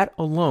 That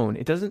alone,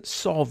 it doesn't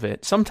solve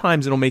it.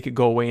 Sometimes it'll make it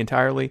go away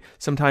entirely.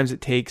 Sometimes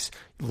it takes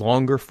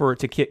longer for it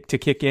to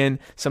kick in.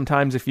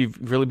 Sometimes if you've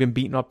really been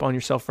beaten up on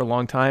yourself for a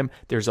long time,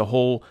 there's a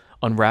whole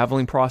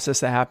unraveling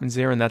process that happens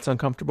there, and that's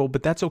uncomfortable,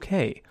 but that's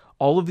okay.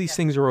 All of these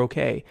things are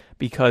okay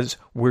because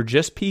we're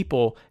just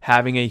people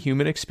having a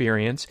human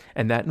experience,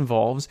 and that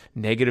involves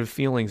negative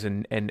feelings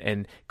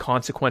and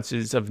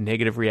consequences of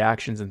negative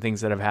reactions and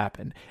things that have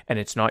happened. And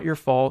it's not your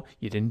fault.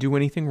 You didn't do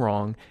anything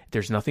wrong.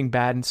 There's nothing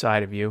bad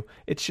inside of you.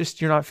 It's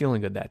just you're not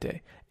feeling good that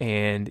day,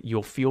 and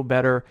you'll feel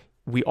better.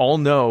 We all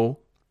know.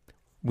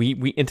 We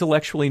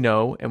intellectually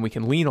know, and we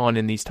can lean on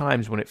in these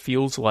times when it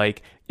feels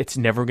like it's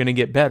never going to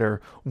get better.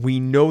 We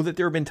know that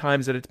there have been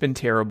times that it's been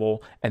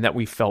terrible and that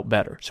we felt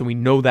better. So we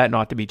know that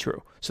not to be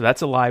true. So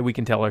that's a lie we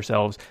can tell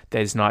ourselves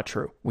that is not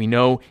true. We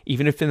know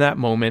even if in that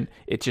moment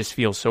it just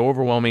feels so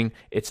overwhelming,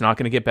 it's not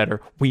going to get better.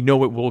 We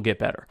know it will get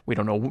better. We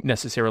don't know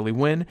necessarily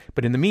when,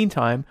 but in the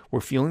meantime, we're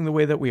feeling the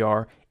way that we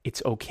are.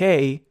 It's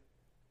okay.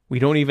 We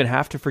don't even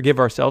have to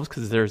forgive ourselves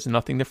because there's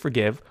nothing to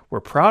forgive.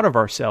 We're proud of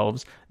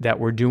ourselves that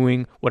we're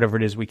doing whatever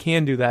it is we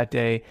can do that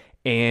day.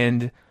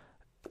 And,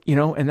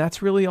 and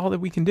that's really all that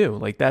we can do.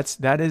 Like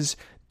that is,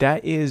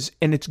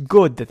 and it's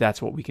good that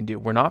that's what we can do.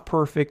 We're not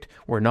perfect.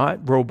 We're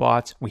not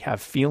robots. We have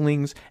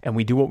feelings and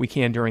we do what we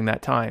can during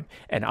that time.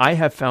 And I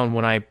have found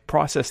when I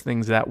process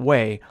things that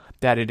way,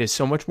 that it is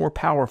so much more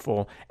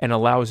powerful and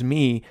allows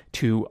me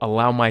to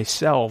allow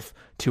myself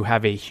to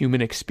have a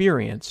human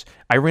experience.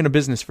 I ran a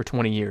business for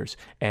 20 years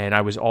and I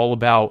was all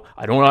about,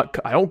 I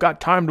don't got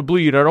time to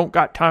bleed. I don't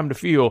got time to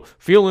feel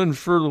feelings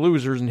for the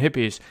losers and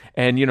hippies.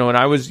 And, and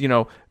I was,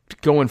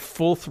 going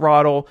full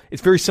throttle.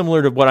 It's very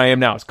similar to what I am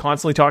now. It's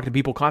constantly talking to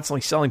people, constantly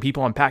selling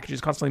people on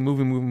packages, constantly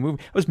moving.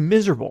 I was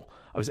miserable.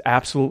 I was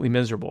absolutely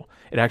miserable.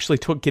 It actually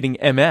took getting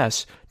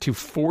MS to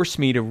force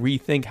me to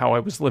rethink how I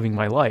was living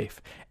my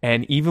life.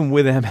 And even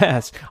with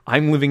MS,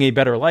 I'm living a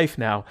better life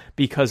now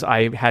because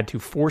I had to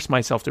force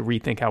myself to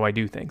rethink how I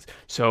do things.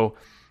 So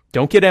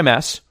don't get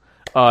MS.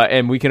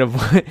 And we can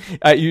avoid,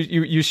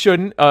 you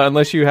shouldn't,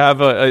 unless you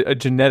have a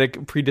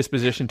genetic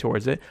predisposition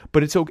towards it,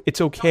 but it's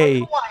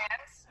okay.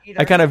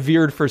 I kind of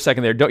veered for a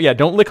second there.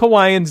 Don't lick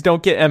Hawaiians.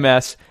 Don't get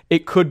MS.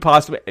 It could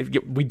possibly,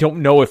 we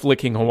don't know if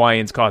licking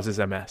Hawaiians causes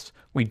MS.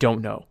 We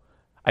don't know.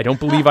 I don't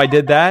believe I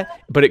did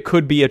that, but it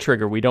could be a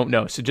trigger. We don't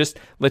know. So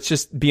let's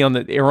just be on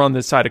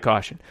the side of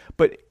caution.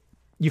 But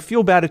you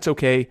feel bad. It's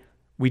okay.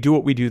 We do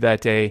what we do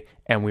that day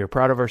and we are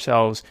proud of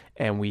ourselves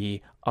and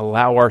we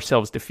allow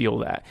ourselves to feel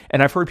that.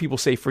 And I've heard people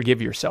say,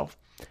 forgive yourself.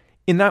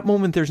 In that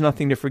moment, there's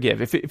nothing to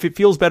forgive. If it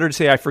feels better to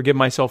say, I forgive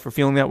myself for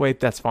feeling that way,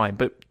 that's fine.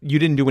 But you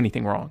didn't do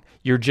anything wrong.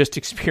 You're just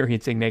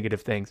experiencing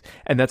negative things.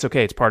 And that's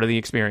okay. It's part of the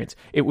experience.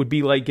 It would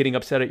be like getting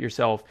upset at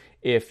yourself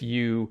if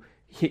you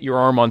hit your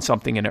arm on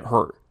something and it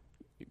hurt.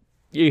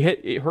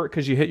 It hurt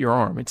because you hit your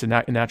arm. It's a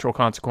natural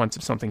consequence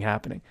of something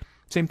happening.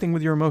 Same thing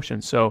with your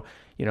emotions. So,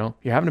 you're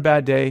having a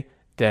bad day,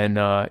 then,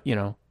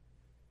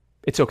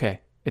 it's okay.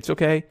 It's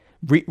okay.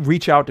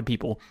 Reach out to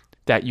people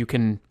that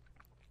can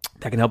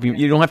help you.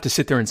 You don't have to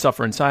sit there and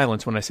suffer in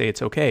silence when I say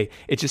it's okay.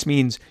 It just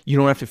means you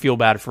don't have to feel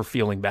bad for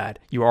feeling bad.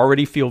 You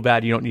already feel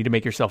bad. You don't need to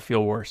make yourself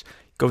feel worse.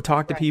 Go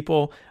talk to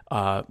people,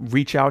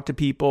 reach out to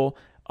people.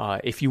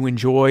 If you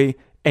enjoy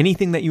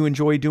anything that you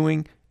enjoy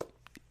doing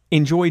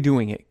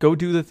it. Go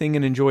do the thing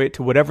and enjoy it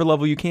to whatever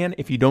level you can.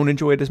 If you don't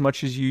enjoy it as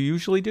much as you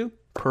usually do,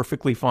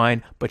 perfectly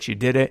fine, but you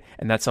did it,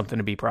 and that's something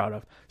to be proud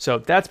of. So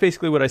that's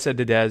basically what I said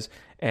to Des,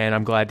 and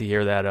I'm glad to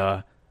hear that.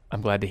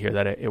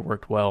 It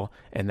worked well,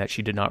 and that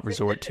she did not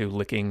resort to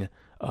licking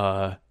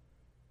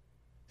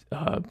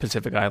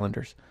Pacific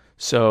Islanders.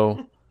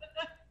 So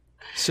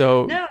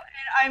no,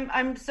 and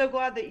I'm so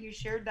glad that you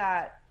shared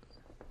that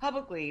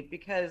publicly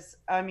because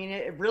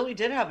it really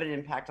did have an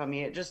impact on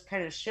me. It just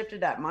kind of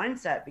shifted that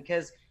mindset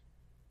because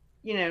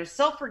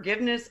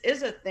self-forgiveness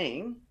is a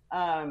thing.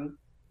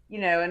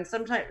 And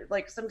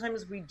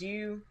sometimes we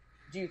do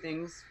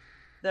things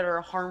that are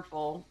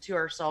harmful to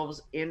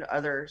ourselves and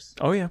others.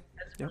 Oh yeah.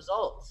 As a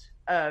result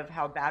of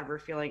how bad we're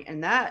feeling.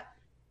 And that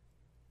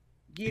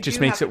it just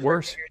makes it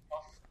worse.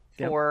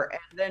 And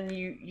then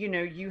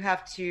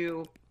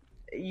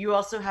you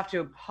also have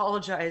to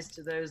apologize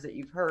to those that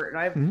you've hurt.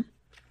 And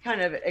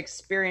kind of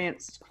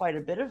experienced quite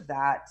a bit of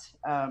that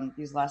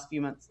these last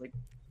few months. Like,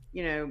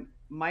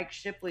 Mike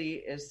Shipley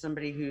is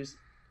somebody who's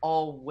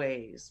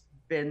always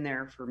been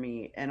there for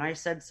me. And I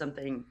said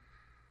something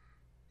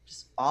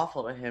just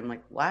awful to him,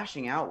 like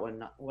lashing out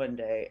one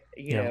day,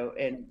 you know,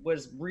 and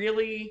was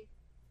really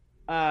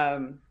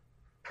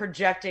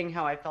projecting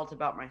how I felt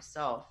about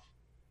myself.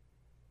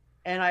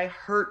 And I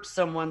hurt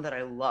someone that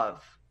I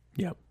love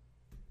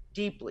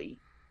deeply.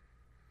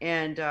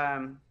 And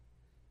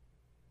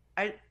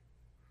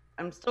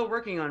I'm still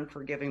working on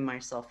forgiving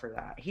myself for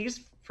that.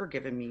 He's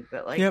forgiven me,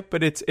 but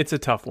but it's a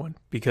tough one,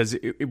 because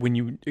when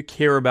you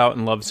care about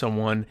and love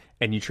someone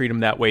and you treat them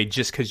that way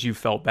just because you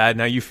felt bad,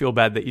 now you feel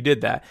bad that you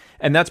did that.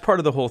 And that's part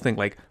of the whole thing,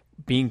 like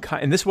being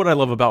kind. And this is what I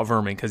love about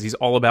Vermin, because he's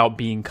all about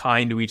being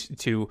kind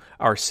to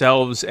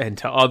ourselves and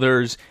to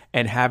others,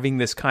 and having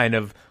this kind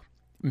of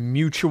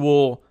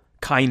mutual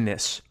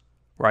kindness,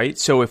 right?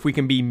 So if we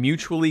can be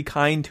mutually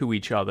kind to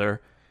each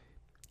other,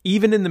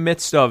 even in the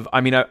midst of,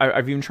 I mean,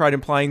 I've even tried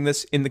implying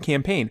this in the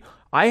campaign.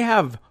 I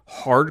have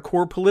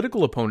hardcore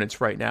political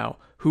opponents right now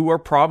who are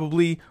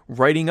probably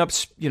writing up,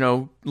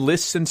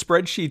 lists and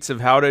spreadsheets of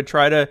how to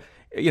try to,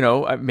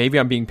 maybe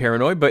I'm being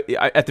paranoid, but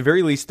at the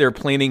very least, they're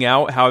planning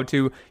out how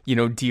to,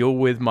 deal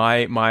with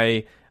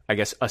my I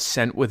guess,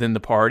 ascent within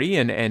the party.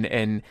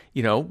 And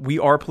we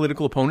are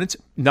political opponents,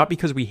 not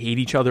because we hate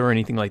each other or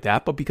anything like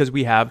that, but because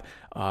we have,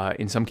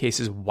 in some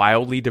cases,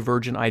 wildly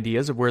divergent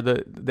ideas of where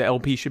the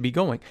LP should be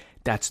going.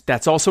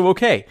 That's also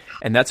okay.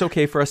 And that's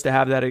okay for us to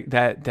have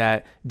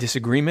that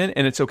disagreement,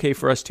 and it's okay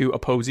for us to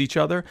oppose each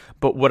other.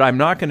 But what I'm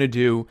not going to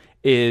do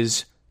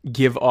is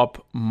give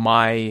up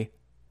my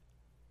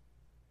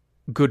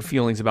good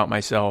feelings about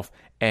myself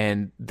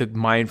and the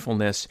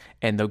mindfulness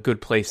and the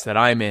good place that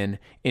I'm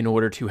in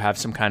order to have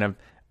some kind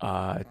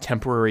of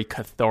temporary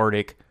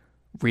cathartic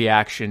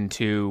reaction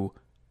to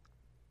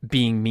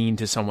being mean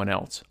to someone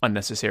else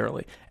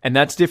unnecessarily. And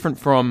that's different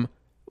from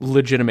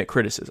legitimate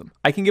criticism.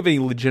 I can give a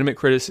legitimate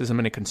criticism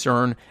and a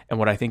concern and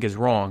what I think is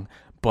wrong,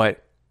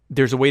 but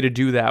there's a way to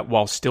do that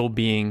while still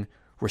being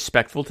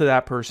respectful to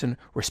that person,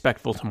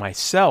 respectful to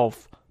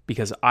myself,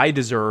 because I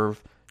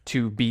deserve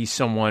to be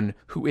someone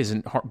who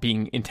isn't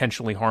being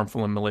intentionally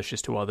harmful and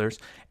malicious to others,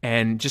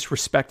 and just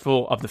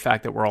respectful of the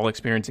fact that we're all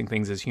experiencing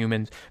things as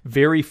humans.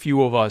 Very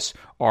few of us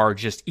are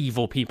just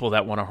evil people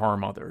that want to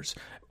harm others.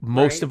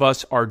 Most of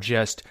us are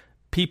just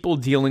people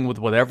dealing with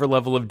whatever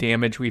level of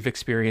damage we've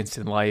experienced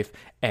in life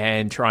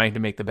and trying to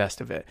make the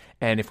best of it.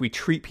 And if we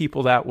treat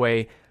people that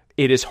way,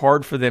 it is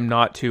hard for them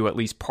not to at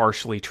least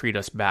partially treat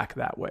us back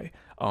that way,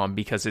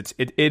 because it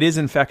is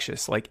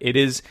infectious. Like, it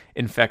is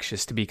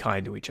infectious to be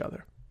kind to each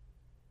other.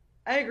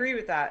 I agree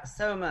with that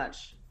so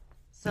much.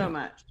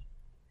 Much.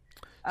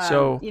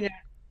 So,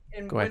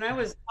 and when I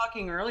was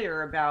talking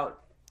earlier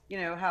about,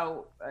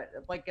 how,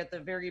 like at the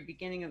very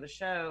beginning of the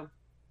show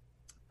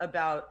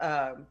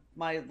about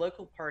my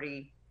local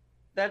party,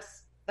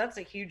 that's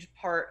a huge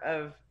part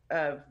of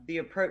the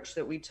approach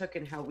that we took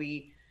and how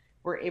we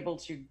were able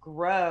to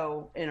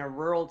grow in a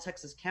rural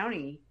Texas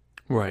county,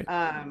 right?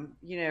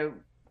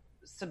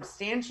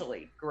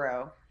 Substantially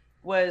grow,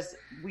 was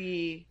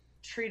we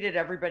treated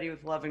everybody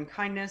with love and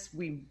kindness.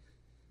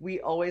 We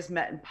always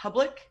met in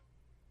public.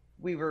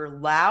 We were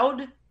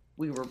loud.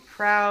 We were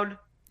proud.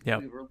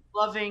 We were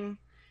loving,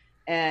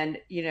 and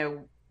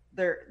the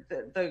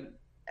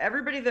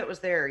everybody that was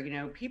there.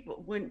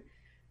 People, when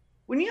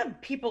you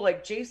have people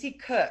like J.C.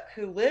 Cook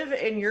who live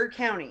in your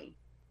county,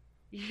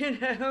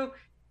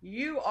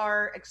 you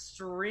are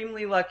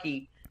extremely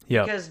lucky,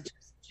 because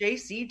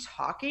J.C.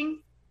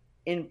 talking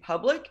in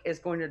public is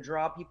going to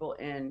draw people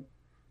in,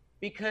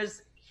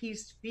 because he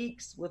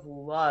speaks with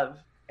love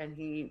and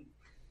he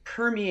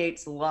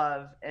permeates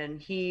love,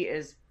 and he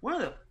is one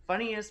of the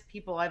funniest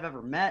people I've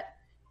ever met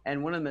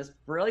and one of the most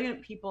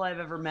brilliant people I've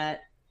ever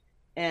met.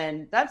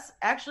 And that's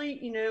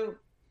actually,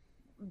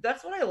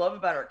 that's what I love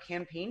about our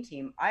campaign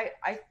team.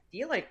 I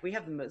feel like we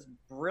have the most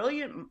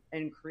brilliant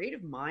and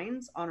creative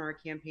minds on our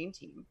campaign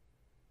team.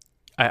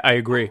 I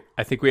agree.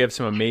 I think we have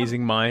some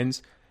amazing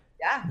minds.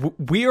 Yeah.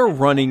 We are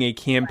running a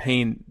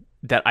campaign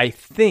that I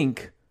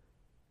think,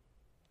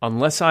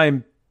 unless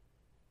I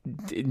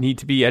need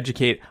to be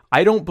educated,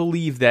 I don't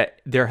believe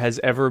that there has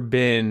ever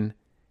been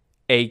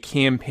a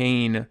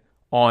campaign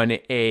on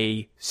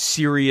a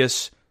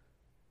serious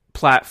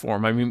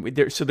platform. I mean,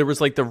 there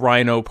was like the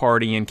Rhino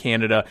Party in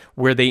Canada,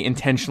 where they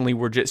intentionally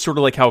were just sort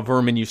of like how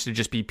Vermin used to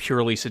just be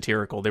purely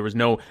satirical. There was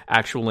no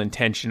actual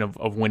intention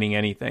of winning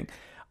anything.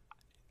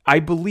 I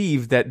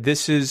believe that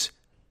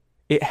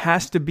it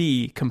has to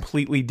be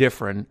completely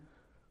different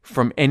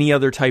from any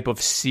other type of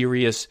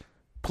serious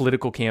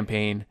political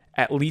campaign,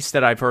 at least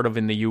that I've heard of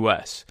in the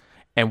U.S.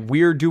 And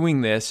we're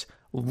doing this,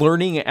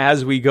 learning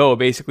as we go,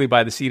 basically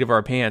by the seat of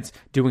our pants,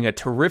 doing a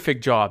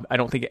terrific job. I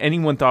don't think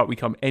anyone thought we'd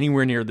come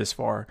anywhere near this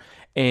far,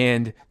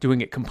 and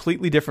doing it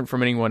completely different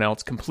from anyone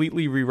else,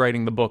 completely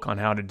rewriting the book on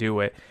how to do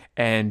it.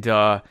 And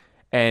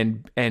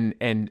and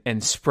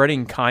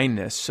spreading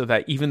kindness so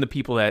that even the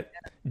people that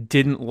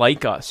didn't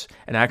like us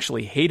and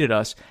actually hated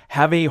us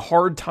have a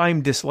hard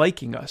time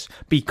disliking us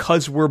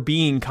because we're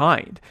being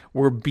kind,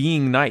 we're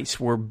being nice,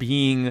 we're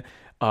being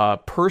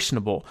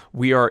personable.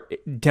 We are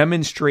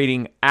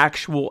demonstrating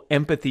actual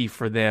empathy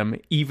for them,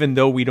 even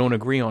though we don't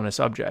agree on a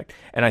subject.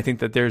 And I think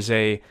that there's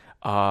a,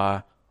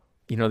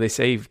 they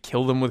say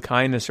kill them with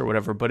kindness or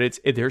whatever, but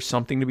there's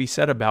something to be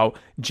said about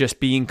just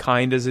being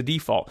kind as a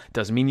default.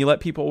 Doesn't mean you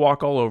let people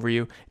walk all over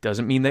you.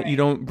 Doesn't mean that you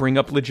don't bring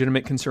up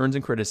legitimate concerns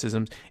and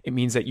criticisms. It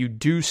means that you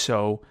do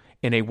so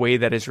in a way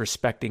that is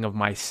respecting of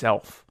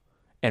myself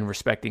and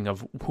respecting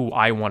of who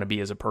I want to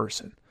be as a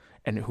person.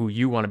 And who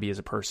you want to be as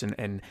a person,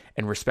 and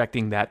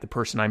respecting that the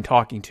person I'm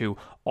talking to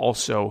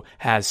also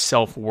has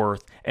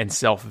self-worth and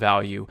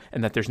self-value,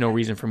 and that there's no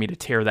reason for me to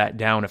tear that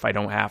down if I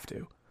don't have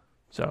to.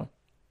 So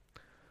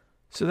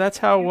that's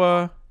how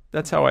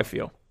I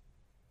feel.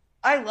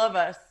 I love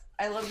us.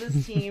 I love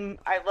this team.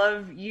 I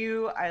love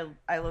you.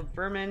 I love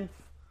Berman.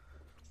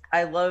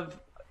 I love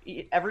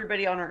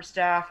everybody on our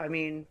staff.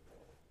 And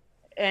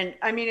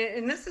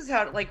this is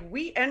how, like,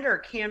 we end our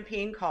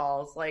campaign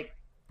calls, like,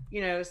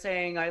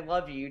 saying I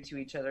love you to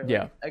each other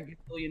a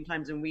billion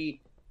times, and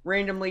we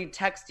randomly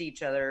text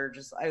each other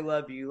just I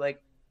love you. Like,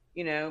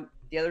 the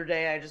other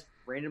day I just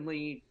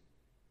randomly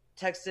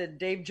texted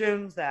Dave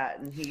Jones that,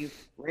 and he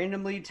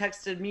randomly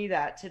texted me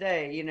that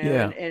today,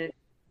 and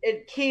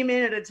it came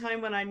in at a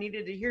time when I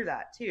needed to hear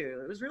that too.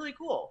 It was really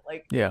cool.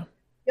 Like,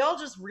 y'all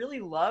just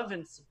really love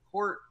and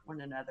support one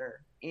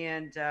another.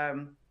 And,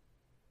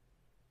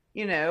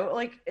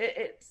 like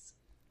it's,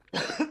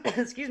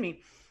 excuse me.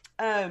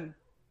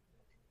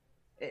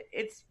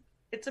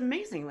 It's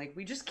amazing. Like,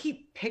 we just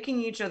keep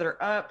picking each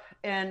other up.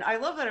 And I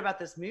love that about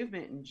this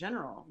movement in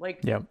general.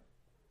 Like,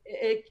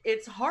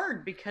 it's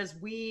hard because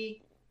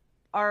we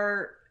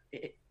are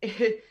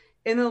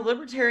in the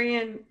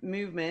libertarian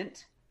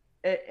movement,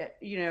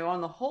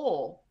 on the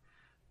whole,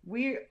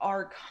 we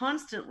are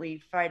constantly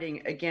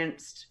fighting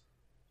against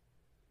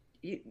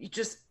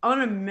just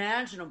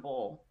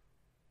unimaginable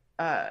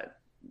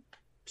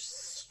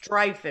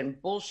strife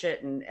and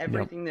bullshit and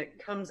everything that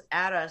comes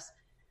at us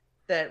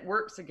that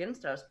works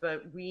against us.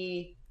 But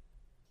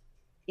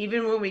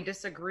even when we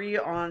disagree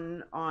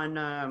on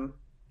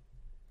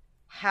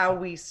how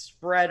we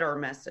spread our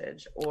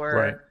message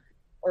or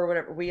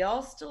whatever, we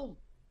all still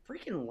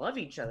freaking love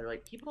each other.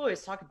 Like, people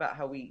always talk about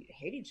how we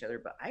hate each other,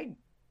 but I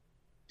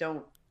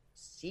don't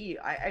see,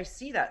 I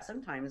see that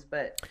sometimes,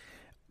 but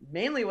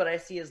mainly what I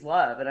see is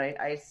love. And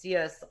I see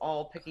us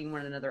all picking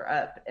one another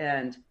up.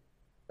 And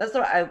that's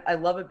what I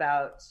love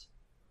about,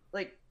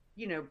 like,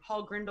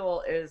 Paul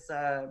Grindle is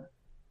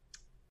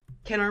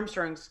Ken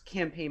Armstrong's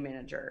campaign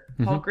manager.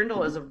 Mm-hmm. Paul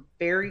Grindle is a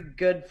very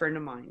good friend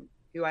of mine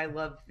who I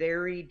love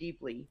very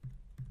deeply.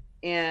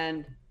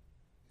 And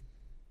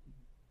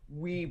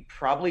we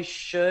probably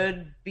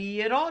should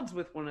be at odds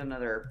with one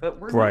another, but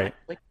we're not.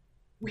 Like,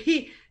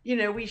 we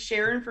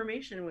share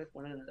information with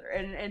one another.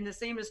 And the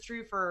same is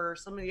true for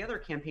some of the other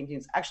campaign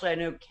teams. Actually, I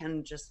know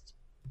Ken just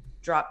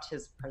dropped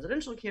his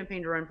presidential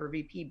campaign to run for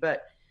VP,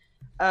 but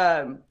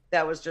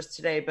that was just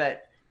today.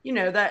 But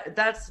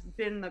that's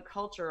been the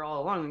culture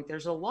all along. Like,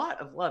 there's a lot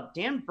of love.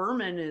 Dan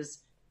Berman is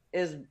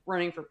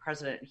running for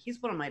president.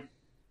 He's one of my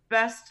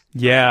best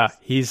friends.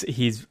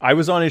 He's I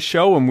was on his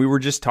show and we were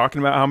just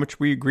talking about how much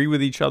we agree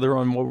with each other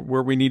on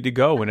where we need to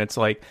go. And it's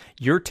like,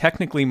 you're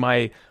technically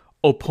my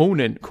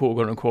opponent, quote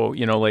unquote,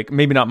 like,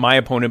 maybe not my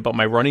opponent, but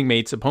my running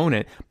mate's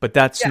opponent. But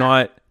that's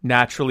not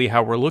naturally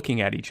how we're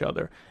looking at each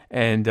other.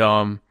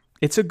 And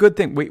it's a good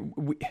thing. We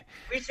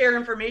share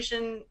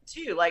information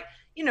too. Like,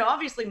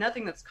 obviously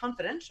nothing that's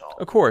confidential.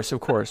 Of course.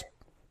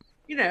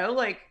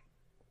 Like,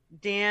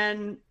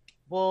 Dan,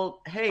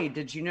 well, hey,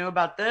 did you know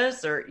about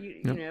this? Or,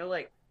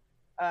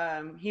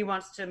 he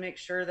wants to make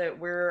sure that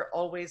we're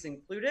always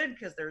included,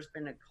 because there's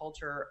been a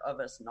culture of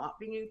us not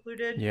being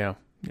included.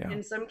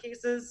 In some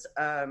cases,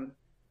 and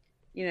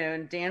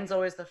Dan's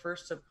always the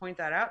first to point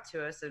that out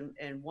to us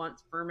and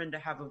wants Berman to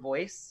have a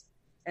voice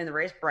in the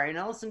race. Brian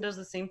Ellison does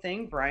the same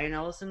thing. Brian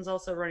Ellison's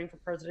also running for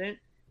president.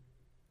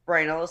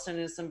 Brian Ellison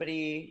is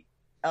somebody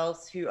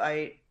else who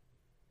I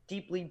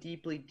deeply,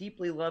 deeply,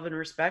 deeply love and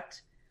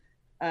respect.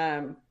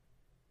 And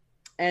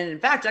in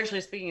fact, actually,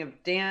 speaking of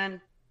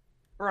Dan,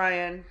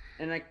 Brian,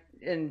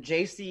 and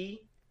JC,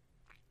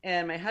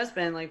 and my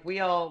husband, like, we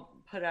all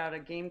put out a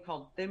game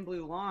called Thin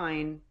Blue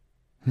Line,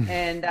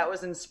 and that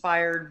was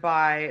inspired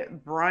by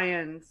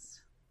Brian's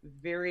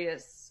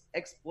various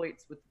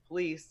exploits with the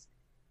police,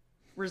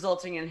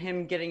 resulting in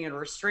him getting a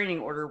restraining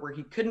order where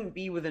he couldn't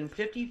be within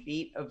 50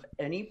 feet of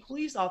any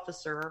police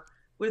officer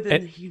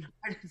within the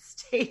United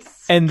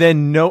States. And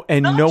then no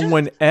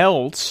one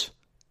else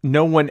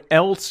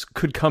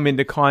could come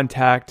into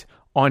contact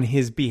on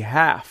his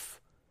behalf.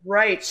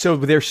 Right. So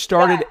there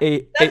started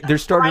there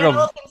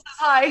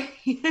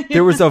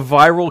was a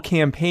viral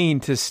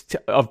campaign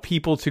of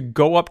people to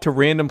go up to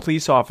random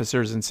police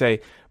officers and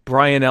say,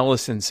 Brian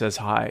Ellison says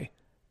hi.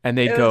 And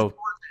they'd go,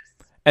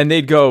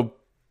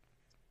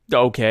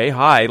 Okay,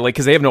 hi. Like,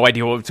 because they have no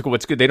idea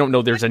what's good. They don't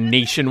know there's a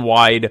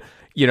nationwide,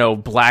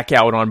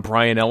 blackout on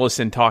Brian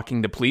Ellison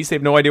talking to police. They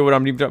have no idea what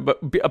I'm even doing.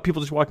 But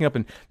people just walking up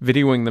and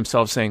videoing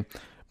themselves saying,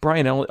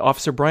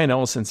 Officer Brian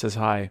Ellison says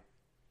hi.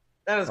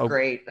 That was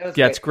great. That was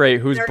it's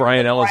great. Who's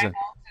Brian Ellison?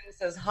 Brian Ellison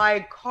says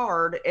hi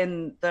card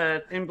in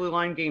the Thin Blue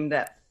Line game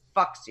that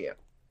fucks you.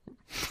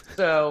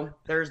 So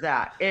there's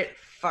that. It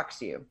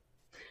fucks you.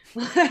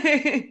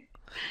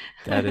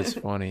 That is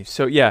funny.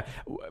 So yeah,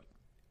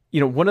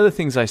 one of the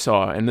things I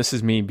saw, and this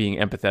is me being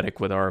empathetic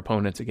with our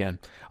opponents again,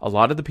 a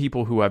lot of the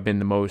people who have been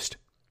the most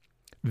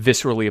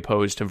viscerally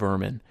opposed to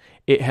Vermin,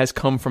 it has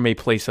come from a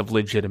place of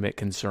legitimate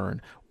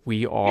concern.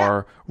 We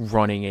are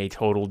running a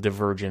total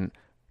divergent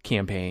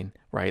campaign,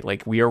 right?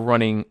 Like, we are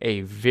running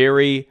a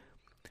very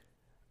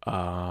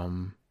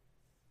divergent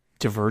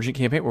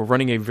campaign. We're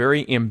running a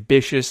very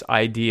ambitious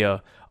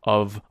idea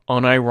of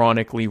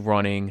unironically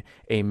running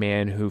a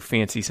man who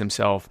fancies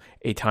himself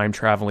a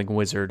time-traveling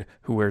wizard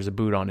who wears a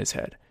boot on his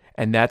head.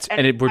 And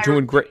we're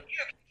doing great. You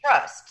can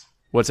trust.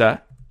 What's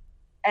that?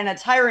 And a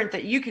tyrant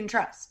that you can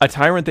trust. A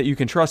tyrant that you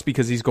can trust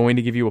because he's going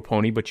to give you a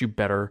pony, but you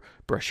better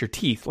brush your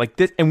teeth. Like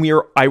this, and we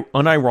are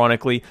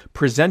unironically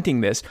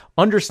presenting this,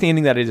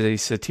 understanding that it is a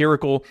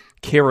satirical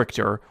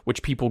character,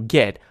 which people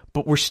get,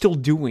 but we're still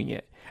doing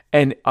it.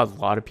 And a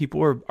lot of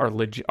people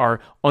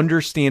are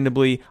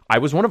understandably, I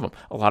was one of them,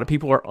 a lot of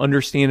people are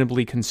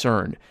understandably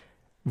concerned.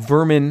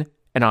 Vermin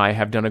and I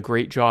have done a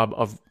great job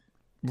of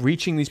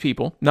reaching these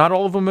people. Not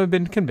all of them have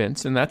been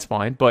convinced, and that's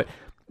fine, but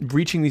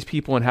reaching these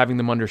people and having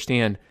them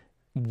understand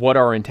what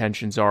our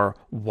intentions are,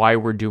 why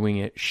we're doing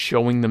it,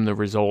 showing them the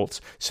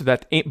results,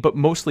 but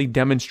mostly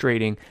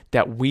demonstrating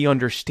that we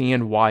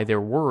understand why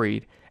they're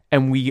worried,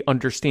 and we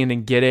understand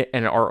and get it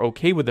and are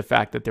okay with the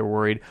fact that they're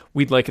worried.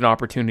 We'd like an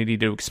opportunity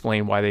to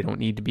explain why they don't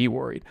need to be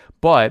worried.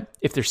 But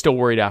if they're still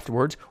worried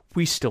afterwards,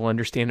 we still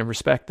understand and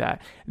respect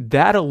that.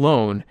 That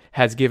alone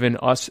has given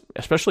us,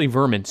 especially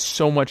Vermin,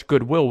 so much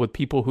goodwill with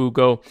people who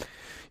go,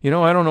 I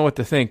don't know what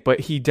to think,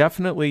 but he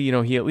definitely,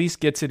 he at least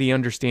gets it, he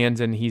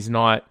understands, and he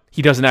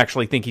doesn't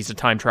actually think he's a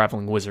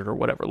time-traveling wizard or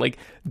whatever. Like,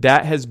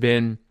 that has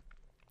been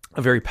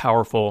a very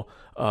powerful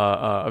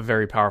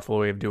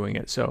way of doing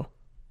it. So,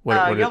 you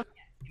can't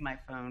see my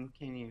phone,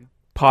 can you?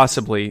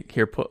 Possibly.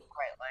 Here, put.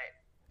 Bright light.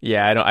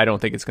 Yeah, I don't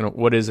think it's gonna.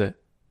 What is it?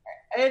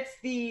 It's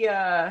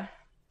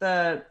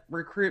the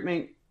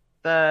recruitment,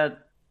 the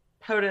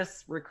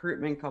POTUS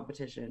recruitment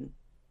competition.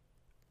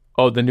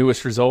 Oh, the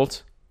newest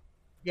results?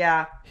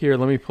 Yeah. Here,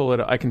 let me pull it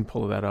up. I can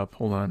pull that up.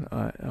 Hold on.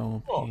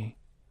 LP. Cool.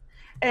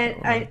 And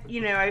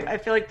I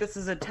feel like this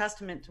is a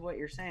testament to what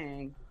you're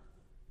saying,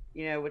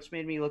 which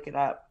made me look it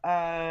up.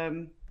 Yeah,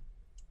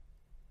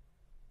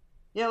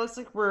 it looks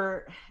like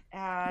we're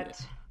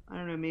at, I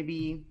don't know,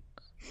 maybe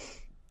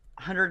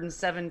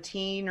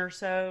 117 or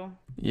so.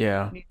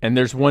 Yeah, and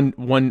there's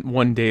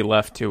one day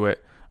left to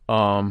it.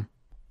 Hold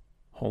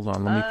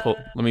on,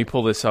 let me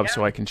pull this up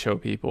so I can show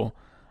people.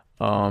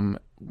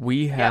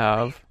 We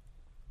have.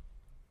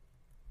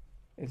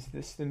 Is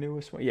this the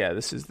newest one? Yeah,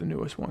 this is the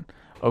newest one.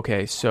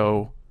 Okay,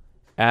 so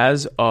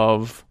as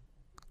of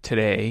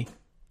today,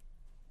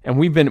 and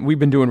we've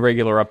been doing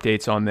regular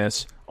updates on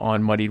this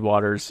on Muddied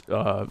Waters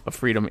of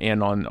Freedom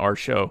and on our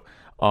show.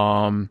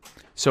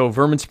 So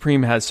Vermin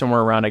Supreme has somewhere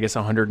around, I guess,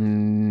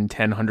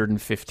 110,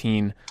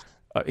 115.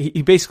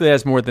 He basically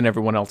has more than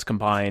everyone else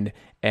combined,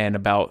 and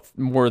about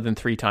more than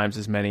 3 times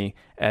as many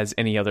as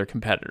any other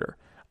competitor.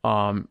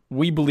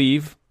 We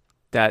believe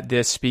that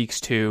this speaks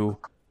to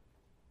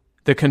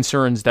the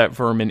concerns that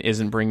Vermin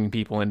isn't bringing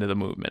people into the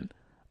movement.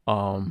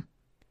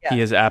 He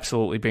is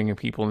absolutely bringing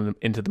people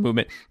into the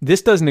movement.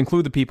 This doesn't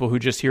include the people who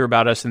just hear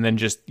about us and then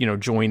just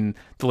join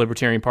the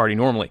Libertarian Party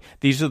normally.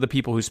 These are the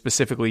people who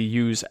specifically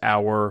use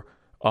our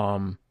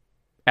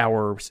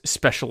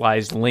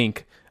specialized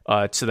link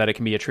so that it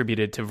can be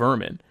attributed to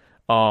Vermin.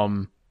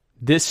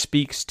 This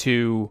speaks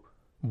to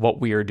what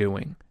we are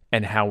doing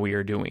and how we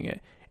are doing it.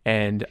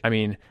 And I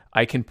mean,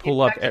 I can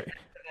pull up.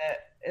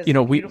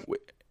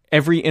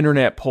 Every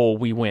internet poll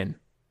we win.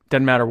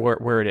 Doesn't matter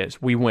where it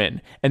is, we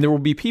win. And there will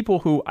be people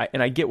who,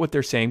 and I get what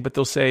they're saying, but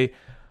they'll say,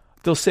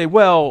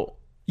 well,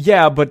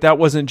 yeah, but that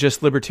wasn't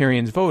just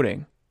libertarians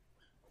voting.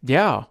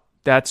 Yeah,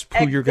 that's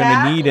who you're going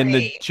to need in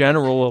the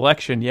general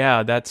election.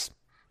 Yeah,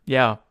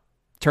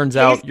 turns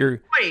out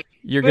you're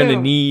going to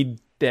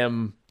need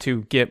them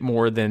to get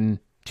more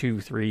than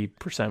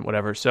 2-3%,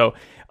 whatever. So,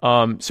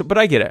 but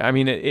I get it. I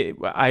mean,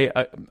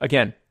 I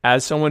again,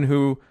 as someone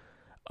who,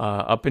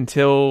 up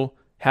until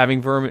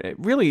having Vermin,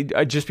 really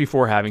just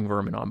before having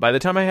Vermin on. By the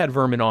time I had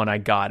Vermin on, I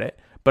got it.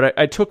 But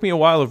it took me a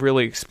while of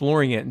really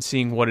exploring it and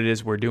seeing what it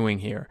is we're doing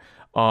here.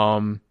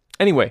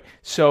 Anyway,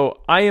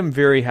 so I am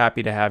very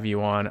happy to have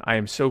you on. I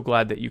am so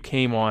glad that you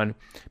came on.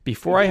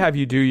 Before I have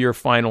you do your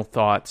final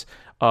thoughts,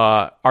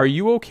 are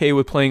you okay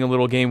with playing a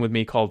little game with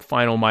me called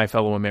Final My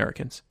Fellow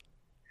Americans?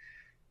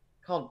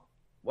 Called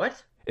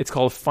what? It's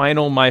called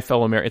Final My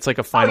Fellow Americans. It's like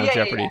a Final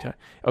Jeopardy time.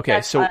 Okay,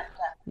 That's so...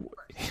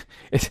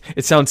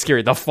 It sounds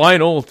scary. The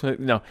final,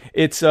 no,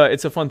 it's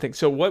a fun thing.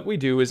 So what we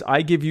do is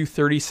I give you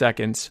 30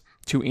 seconds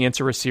to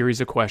answer a series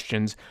of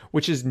questions,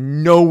 which is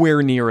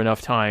nowhere near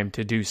enough time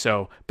to do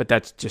so, but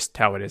that's just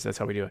how it is. That's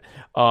how we do it,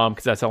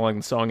 because that's how long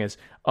the song is.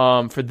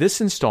 For this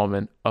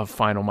installment of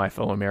Final My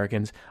Fellow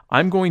Americans,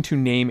 I'm going to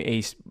name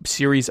a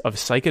series of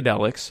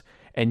psychedelics,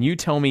 and you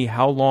tell me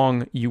how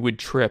long you would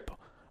trip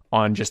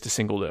on just a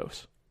single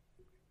dose.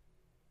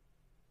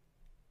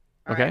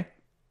 All Okay? right.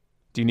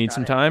 Do you need Got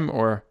some it. time,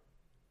 or?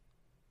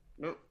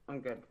 Nope, I'm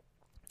good.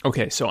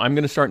 Okay, so I'm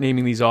going to start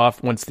naming these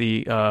off once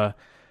the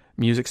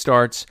music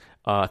starts.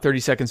 30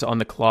 seconds on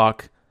the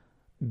clock.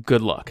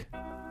 Good luck.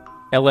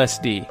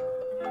 LSD.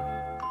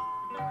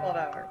 12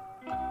 hours.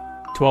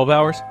 12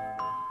 hours?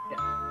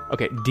 Yeah.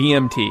 Okay,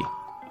 DMT.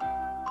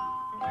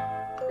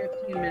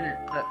 15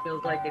 minutes. That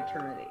feels like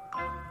eternity.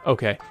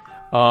 Okay.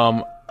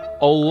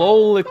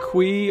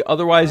 Ololiqui,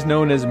 otherwise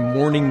known as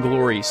morning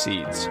glory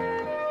seeds. Do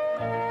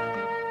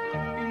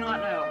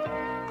not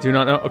know. Do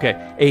not know?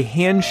 Okay. A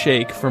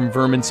handshake from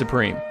Vermin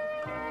Supreme.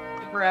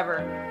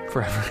 Forever.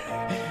 Forever.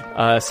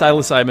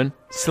 Psilocybin.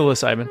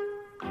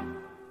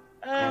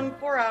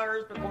 4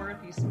 hours, but more if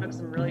you smoke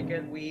some really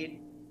good weed.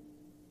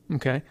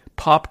 Okay.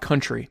 Pop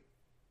country.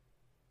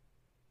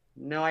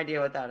 No idea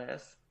what that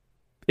is.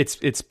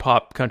 It's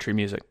pop country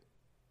music.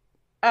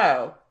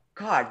 Oh,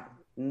 God.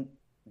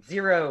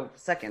 0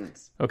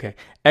 seconds. Okay.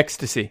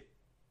 Ecstasy.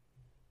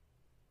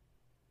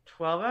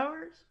 12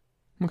 hours?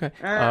 Okay.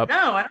 No,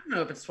 I don't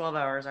know if it's 12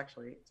 hours,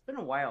 actually. It's been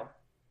a while.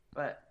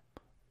 But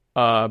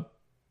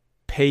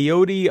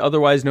Peyote,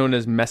 otherwise known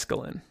as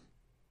mescaline.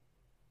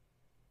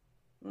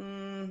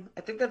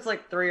 I think that's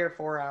like 3 or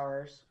 4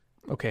 hours.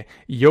 Okay.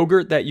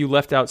 Yogurt that you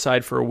left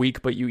outside for a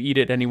week, but you eat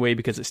it anyway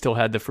because it still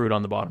had the fruit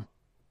on the bottom.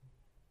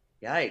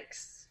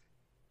 Yikes.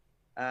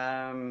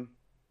 I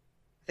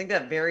think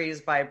that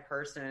varies by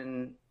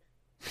person.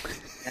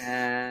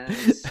 And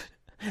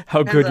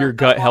How good your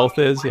gut how health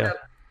long you is, wind yeah.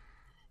 up-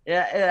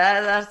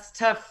 Yeah, that's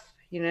tough.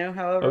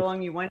 However Okay.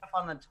 long you wind up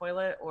on the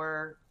toilet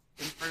or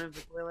in front of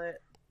the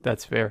toilet.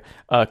 That's fair.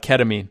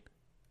 Ketamine.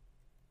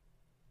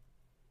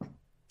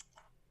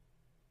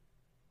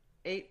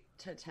 8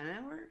 to 10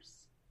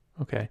 hours?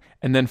 Okay.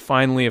 And then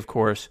finally, of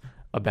course,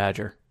 a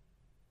badger.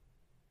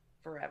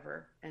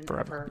 Forever and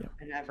Forever, ever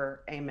and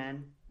ever.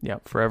 Amen. Yeah,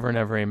 forever and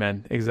ever,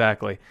 amen.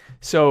 Exactly.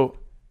 So,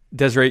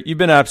 Desiree, you've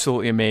been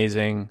absolutely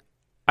amazing.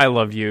 I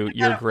love you. Had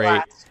You're a great.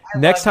 blast. I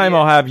Next love time you.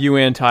 I'll have you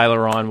and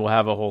Tyler on. We'll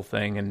have a whole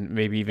thing, and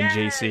maybe even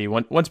Yay. JC.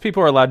 Once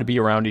people are allowed to be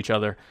around each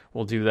other,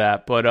 we'll do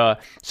that. But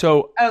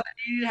so Oh,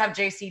 you need to have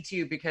JC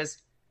too because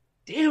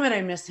damn it,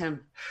 I miss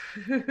him.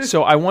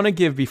 so I want to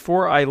give,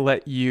 before I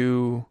let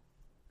you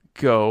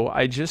go,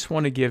 I just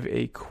want to give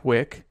a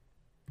quick,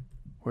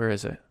 where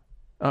is it?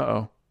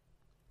 Uh-oh.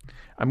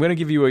 I'm going to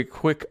give you a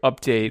quick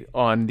update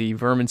on the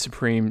Vermin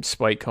Supreme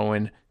Spike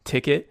Cohen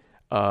ticket.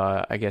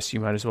 I guess you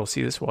might as well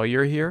see this while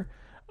you're here.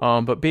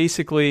 But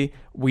basically,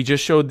 we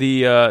just showed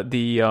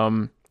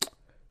the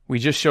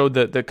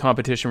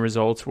competition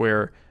results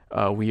where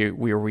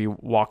we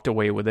walked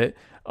away with it.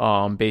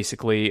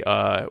 Basically,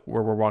 where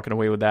we're walking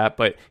away with that.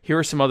 But here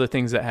are some other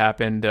things that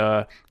happened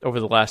over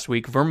the last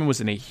week. Vermin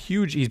was in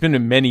he's been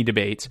in many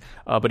debates,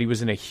 but he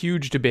was in a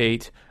huge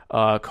debate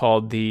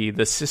called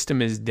the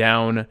System is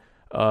Down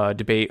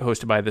debate,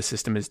 hosted by The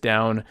System is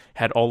Down.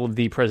 Had all of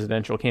the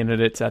presidential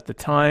candidates at the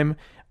time.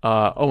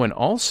 And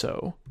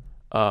also,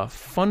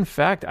 fun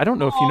fact, I don't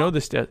know if you know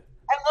this, I love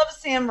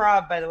Sam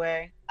Robb, by the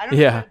way. I don't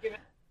Yeah. know if give it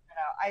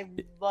out. I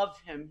love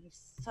him.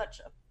 He's such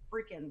a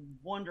freaking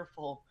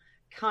wonderful,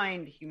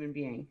 kind human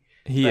being.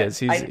 He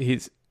But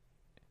is.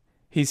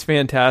 He's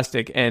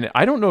fantastic. And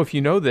I don't know if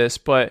you know this,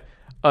 but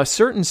a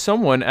certain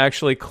someone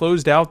actually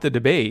closed out the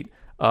debate.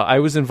 I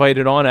was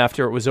invited on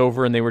after it was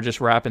over and they were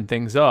just wrapping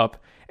things up.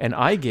 And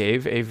I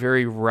gave a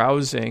very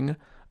rousing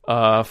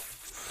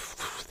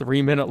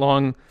 3-minute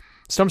long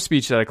stump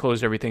speech that I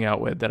closed everything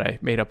out with, that I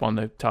made up on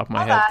the top of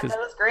my head. That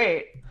was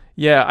great.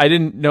 Yeah, I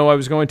didn't know I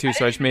was going to,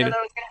 so I just didn't made know it. that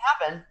was going to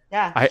happen.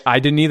 Yeah. I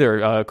didn't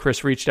either.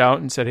 Chris reached out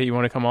and said, "Hey, you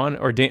want to come on?"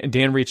 Or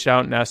Dan reached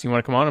out and asked, "You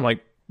want to come on?" I'm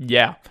like,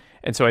 "Yeah,"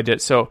 and so I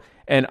did. So,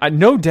 and I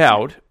no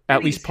doubt,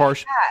 at least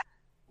partial. hat.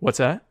 What's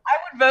that? I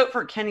would vote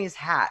for Kenny's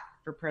hat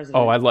for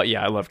president. Oh, I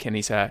love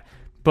Kenny's hat,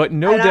 but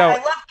no And doubt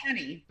I love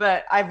Kenny,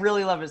 but I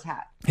really love his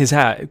hat. his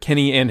hat,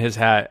 Kenny and his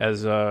hat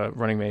as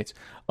running mates.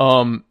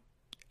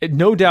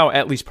 No doubt,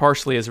 at least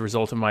partially as a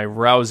result of my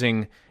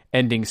rousing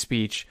ending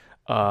speech,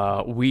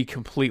 Vermin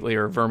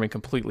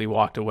completely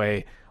walked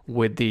away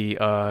with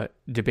the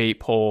debate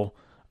poll.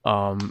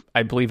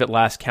 I believe at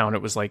last count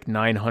it was like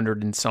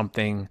 900 and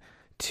something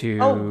to.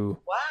 Oh,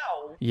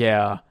 wow.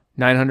 Yeah,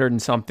 900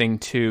 and something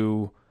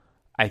to,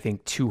 I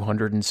think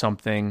 200 and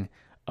something.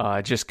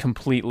 Just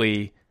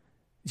completely,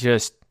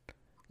 just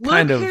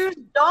kind Look of who's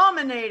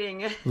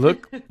dominating.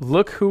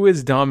 look who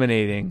is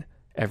dominating,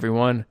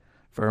 everyone.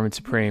 Vermin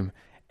Supreme.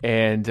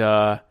 And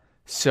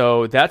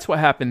so that's what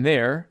happened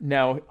there.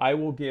 Now I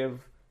will give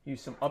you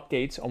some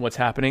updates on what's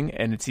happening,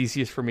 and it's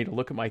easiest for me to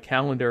look at my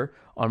calendar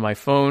on my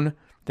phone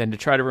than to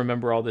try to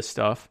remember all this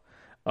stuff.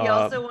 He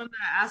also won the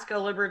Ask a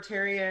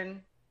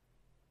Libertarian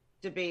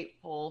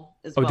debate poll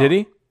as well. Oh, did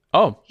he?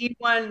 Oh, He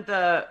won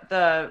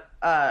the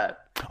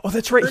oh,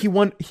 that's right. He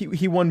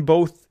won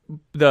both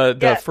the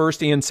Yeah.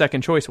 first and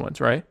second choice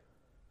ones, right?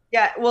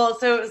 yeah. Well,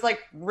 so it was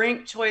like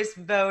ranked choice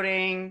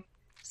voting.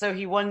 So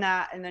he won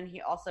that, and then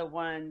he also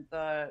won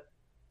the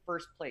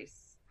first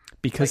place.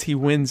 Because Like- he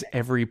wins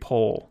every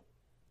poll.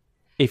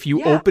 If you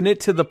Yeah. open it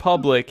to the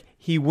public,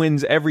 he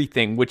wins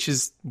everything, which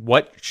is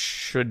what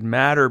should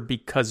matter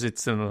because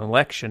it's an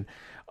election.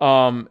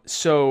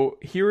 So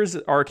here is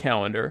our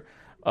calendar.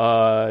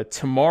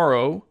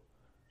 Tomorrow,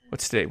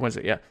 what's today?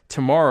 Wednesday. Yeah,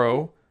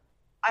 tomorrow.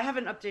 I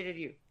haven't updated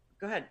you.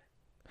 Go ahead.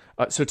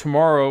 So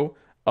tomorrow,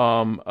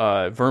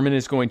 Vermin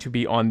is going to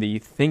be on the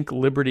Think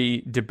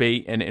Liberty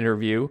debate and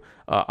interview.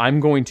 I'm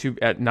going to,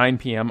 at 9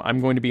 p.m., I'm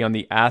going to be on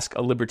the Ask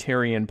a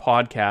Libertarian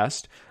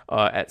podcast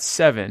at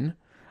 7.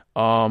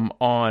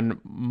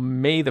 On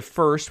May the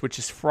 1st, which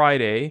is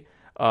Friday,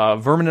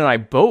 Vermin and I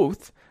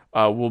both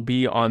will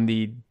be on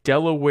the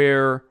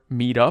Delaware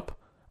meetup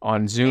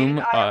on Zoom.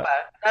 In Iowa.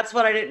 That's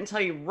what I didn't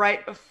tell you.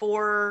 Right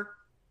before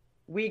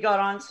we got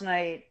on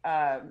tonight,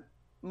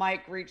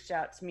 Mike reached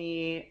out to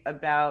me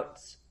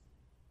about.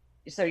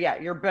 So yeah,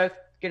 you're both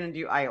gonna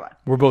do Iowa.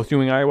 We're both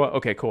doing Iowa.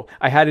 Okay, cool.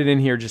 I had it in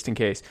here just in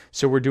case.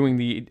 So we're doing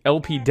the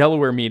LP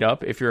Delaware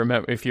meetup. If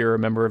you're a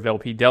member of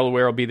LP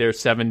Delaware, I'll be there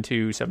 7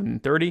 to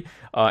 7:30,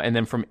 and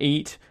then from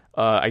 8,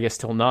 I guess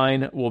till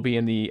 9, we'll be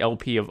in the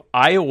LP of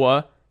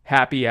Iowa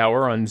happy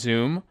hour on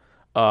Zoom.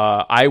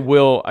 I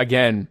will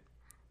again.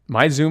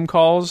 My Zoom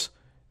calls.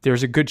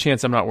 There's a good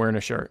chance I'm not wearing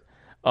a shirt.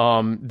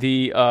 On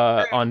May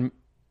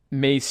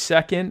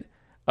 2nd,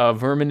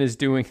 Vermin is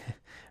doing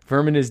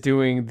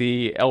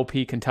the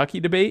LP Kentucky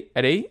debate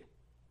at 8.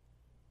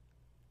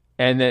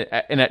 And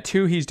at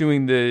 2 he's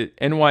doing the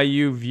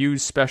NYU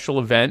Views special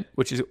event,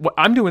 which is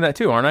I'm doing that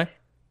too, aren't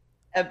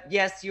I?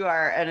 Yes, you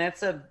are, and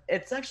it's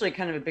actually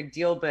kind of a big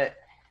deal, but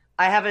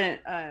I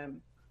haven't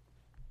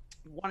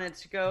wanted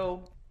to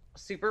go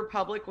super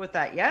public with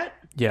that yet.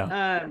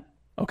 Yeah.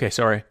 Okay,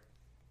 sorry.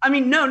 I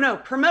mean, no,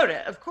 promote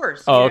it, of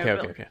course. Oh, you know,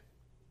 okay.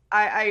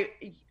 I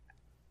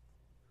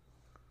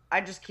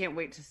just can't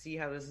wait to see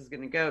how this is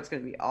going to go. It's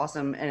going to be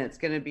awesome, and it's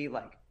going to be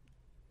like,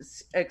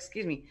 it's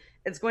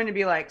going to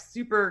be like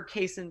super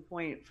case in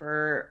point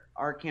for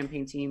our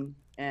campaign team.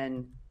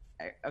 And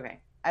I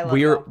love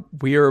we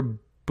are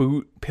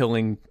boot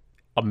pilling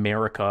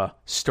America,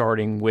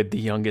 starting with the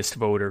youngest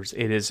voters.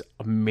 It is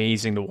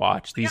amazing to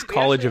watch these we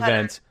college actually had an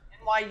events.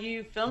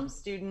 NYU film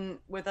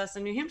student with us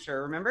in New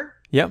Hampshire. Remember?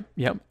 Yep.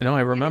 No, I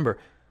remember.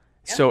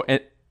 Yeah. So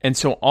and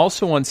so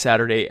also on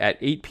Saturday at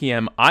 8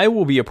 p.m., I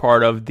will be a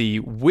part of the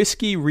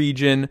Whiskey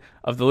region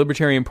of the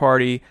Libertarian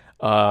Party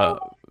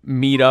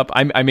meetup.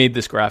 I made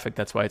this graphic,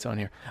 that's why it's on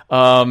here.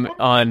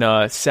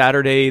 On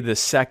Saturday the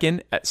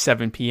 2nd at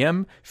 7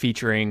 p.m.,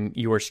 featuring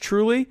yours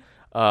truly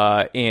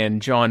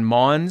and John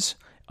Mons,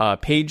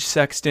 Paige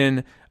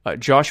Sexton,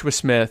 Joshua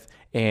Smith,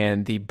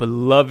 and the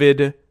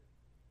beloved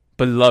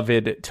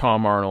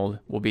Tom Arnold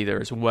will be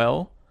there as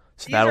well.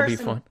 So that'll be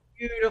fun.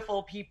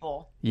 Beautiful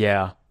people.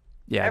 Yeah.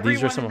 Everyone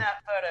these are some in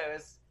that photo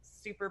is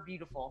super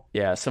beautiful.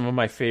 Yeah, some of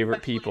my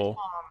favorite people.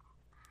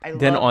 I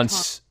then love on Tom.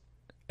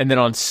 And then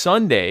on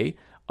Sunday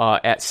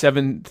at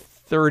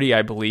 7:30,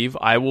 I believe,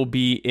 I will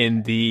be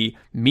in the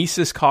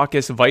Mises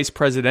Caucus Vice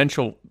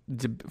Presidential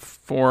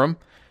Forum.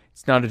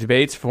 It's not a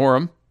debate; it's a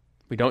forum.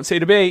 We don't say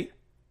debate.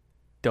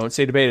 Don't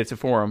say debate. It's a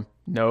forum.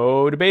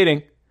 No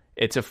debating.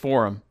 It's a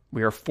forum.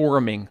 We are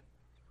forming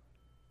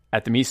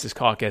at the Mises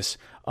Caucus.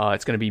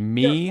 It's going to be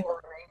me.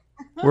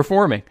 We're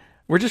forming.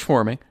 We're just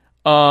forming.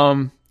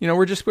 I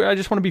just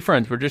want to be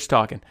friends. We're just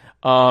talking.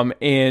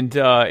 And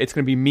it's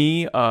going to be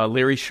me,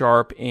 Larry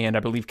Sharp, and I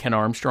believe Ken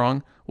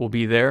Armstrong will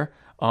be there.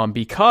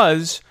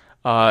 Because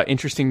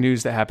interesting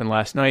news that happened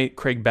last night.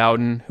 Craig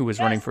Bowden, who was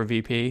running for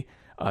VP,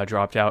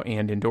 dropped out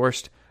and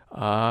endorsed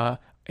a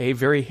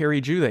very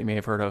hairy Jew that you may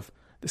have heard of.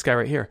 This guy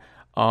right here.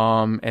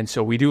 And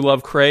so we do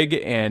love Craig,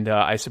 and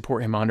I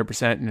support him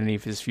 100% in any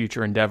of his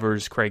future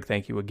endeavors. Craig,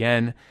 thank you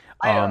again.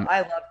 I love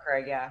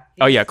Craig,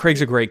 yeah.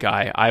 Craig's a great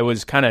guy.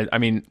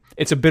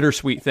 It's a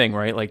bittersweet thing,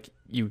 right? Like,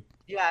 you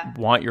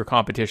want your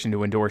competition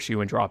to endorse you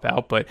and drop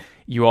out, but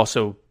you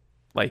also,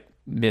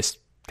 miss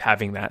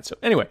having that. So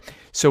anyway,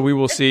 we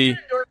will see. It's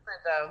a good endorsement,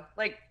 though.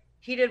 Like,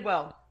 he did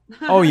well.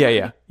 Oh,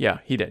 yeah,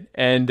 he did.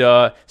 And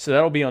so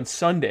that'll be on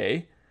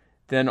Sunday.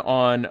 Then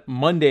on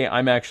Monday,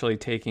 I'm actually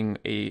taking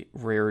a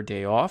rare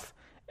day off.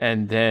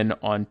 And then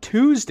on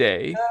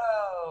Tuesday...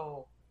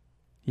 Oh.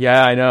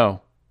 Yeah, I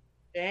know.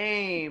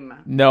 Shame.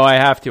 No, I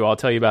have to. I'll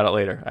tell you about it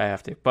later. I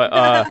have to.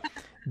 But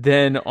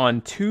then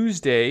on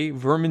Tuesday,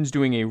 Vermin's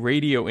doing a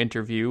radio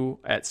interview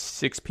at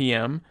 6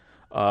 p.m.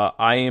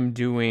 I am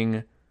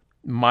doing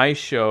my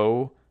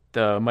show,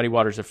 The Muddy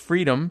Waters of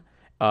Freedom,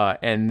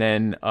 and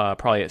then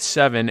probably at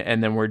 7.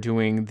 And then we're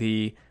doing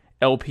the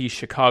LP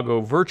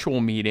Chicago virtual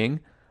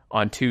meeting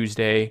on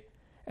Tuesday.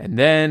 And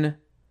then,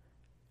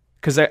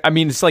 because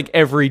it's like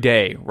every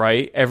day,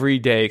 right? Every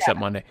day except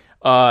Monday.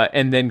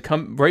 And then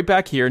come right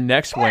back here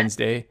next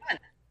Wednesday.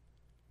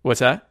 What's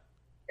that?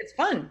 It's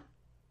fun.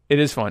 It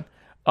is fun.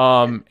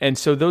 And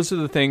so those are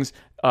the things.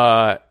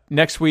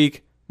 Next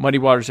week, Muddy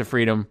Waters of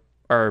Freedom,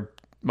 or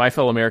My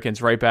Fellow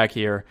Americans, right back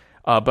here.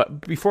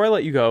 But before I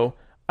let you go,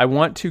 I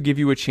want to give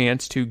you a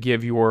chance to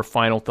give your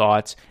final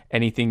thoughts,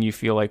 anything you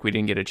feel like we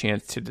didn't get a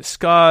chance to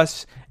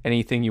discuss,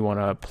 anything you want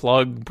to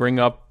plug, bring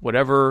up,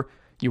 whatever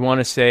you want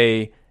to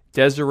say.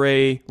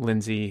 Desiree,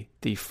 Lindsay,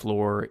 the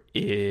floor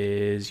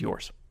is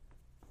yours.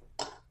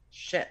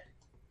 Shit.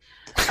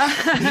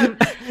 I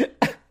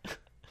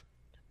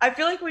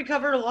feel like we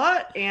covered a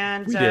lot,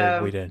 and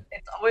we did.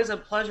 It's always a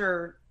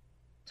pleasure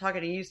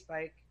talking to you,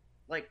 Spike.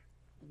 Like,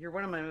 you're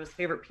one of my most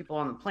favorite people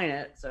on the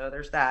planet, so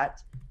there's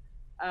that.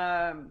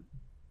 I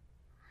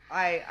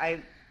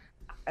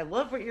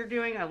love what you're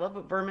doing. I love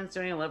what Vermin's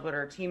doing. I love what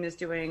our team is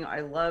doing.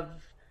 I love,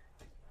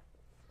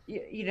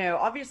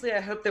 obviously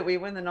I hope that we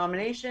win the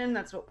nomination.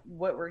 That's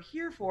what we're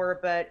here for.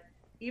 But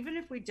even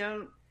if we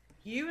don't,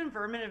 you and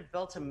Vermin have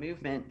built a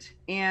movement,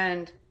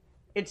 and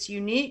it's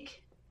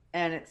unique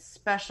and it's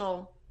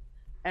special,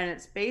 and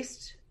it's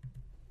based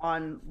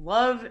on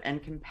love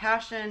and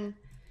compassion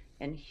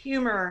and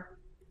humor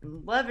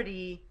and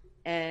levity.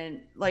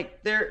 And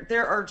like,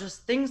 there are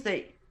just things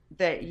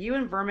that you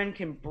and Vermin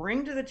can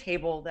bring to the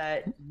table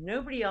that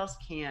nobody else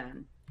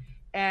can.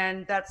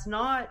 And that's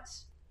not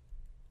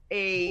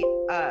a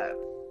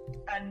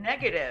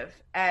negative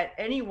at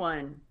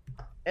anyone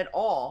at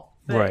all,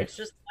 but right. It's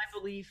just my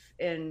belief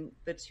in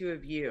the two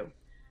of you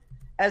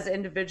as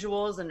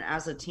individuals and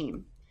as a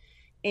team.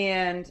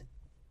 And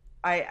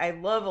I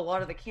love a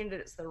lot of the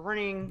candidates that are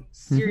running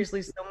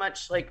seriously so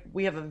much. Like,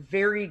 we have a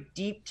very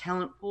deep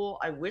talent pool.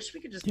 I wish we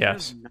could just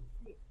yes. unite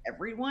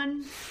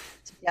everyone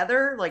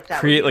together, like that.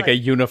 Create like a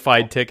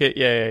unified ticket.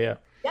 Yeah.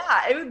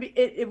 Yeah, it would be.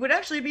 It would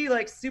actually be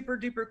like super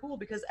duper cool,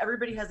 because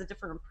everybody has a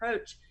different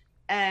approach,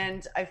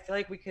 and I feel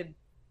like we could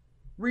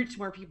reach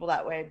more people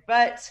that way.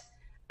 But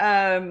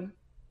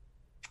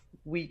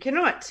we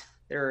cannot.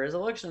 There is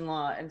election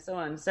law and so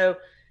on. So,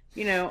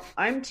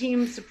 I'm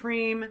Team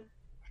Supreme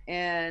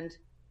and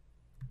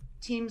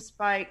Team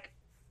Spike,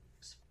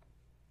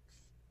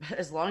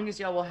 as long as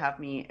y'all will have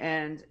me.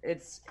 And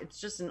it's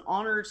just an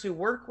honor to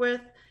work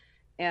with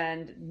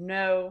and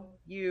know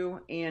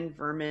you and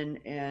Vermin,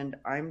 and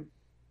I'm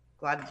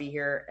glad to be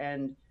here.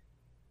 And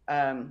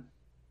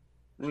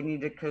we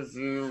need to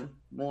kazoo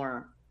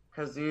more.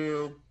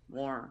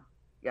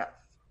 Yes.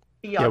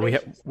 Yeah,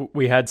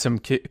 we had some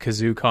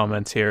kazoo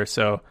comments here,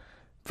 so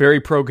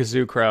very pro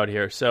kazoo crowd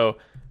here. So,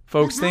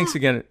 folks, thanks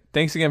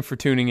again for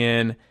tuning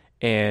in.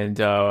 And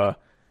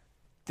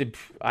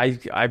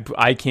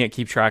I can't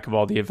keep track of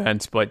all the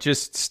events, but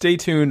just stay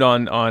tuned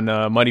on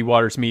Muddy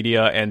Waters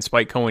Media and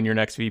Spike Cohen, your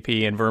next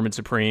VP, and Vermin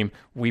Supreme.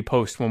 We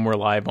post when we're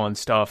live on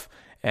stuff,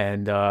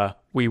 and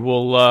we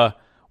will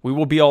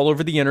be all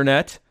over the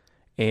internet.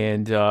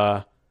 And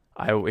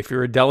if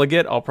you're a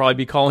delegate, I'll probably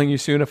be calling you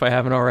soon if I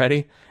haven't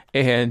already.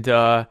 And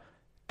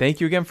thank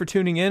you again for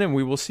tuning in, and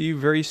we will see you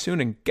very soon.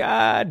 And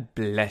God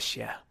bless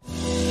you.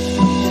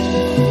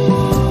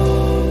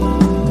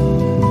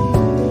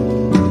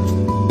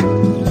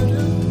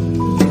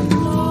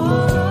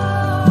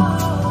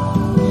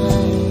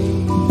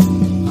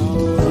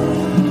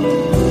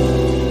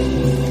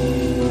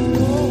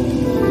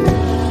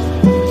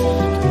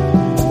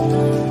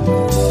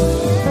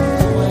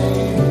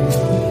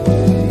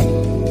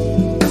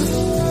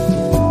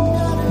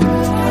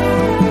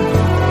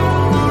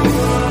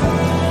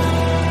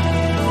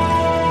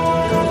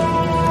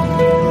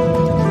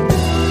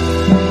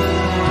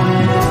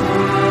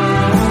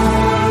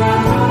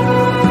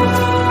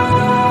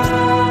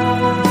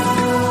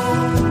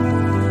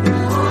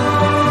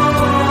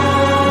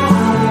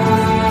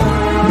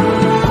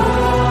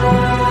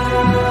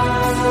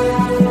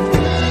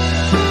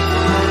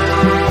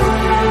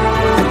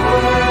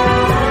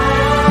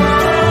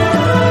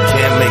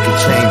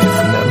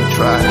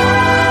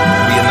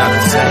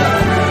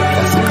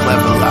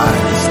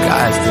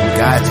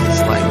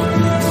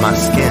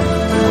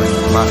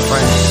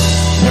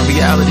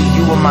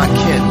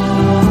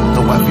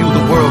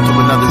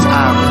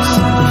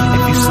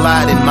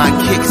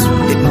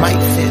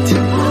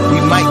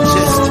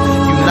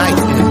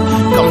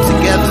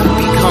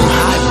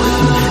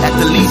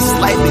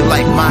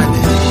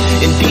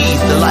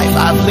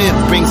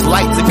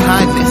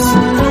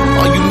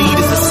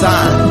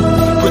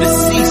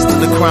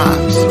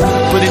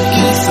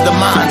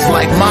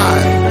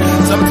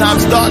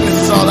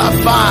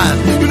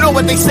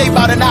 They say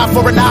about an eye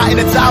for an eye in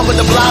a time when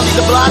the blind lead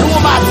the blind. Who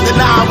am I to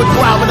deny I would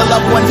cry when a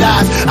loved one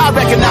dies? I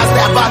recognize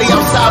that body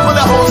outside, but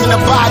the holes in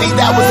the body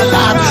that was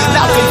alive.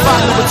 Now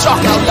confined to a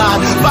chalk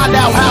outline. Find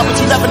out how, but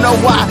you never know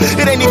why.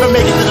 It ain't even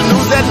make it to the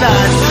news at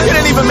 9. It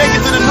ain't even make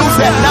it to the news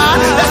at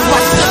 9. That's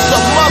my sister,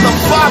 mother,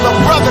 father,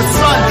 brother,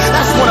 son.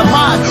 That's one of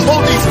mine.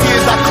 Hold these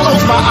tears, I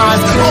close my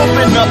eyes.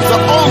 Open up to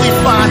only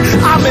find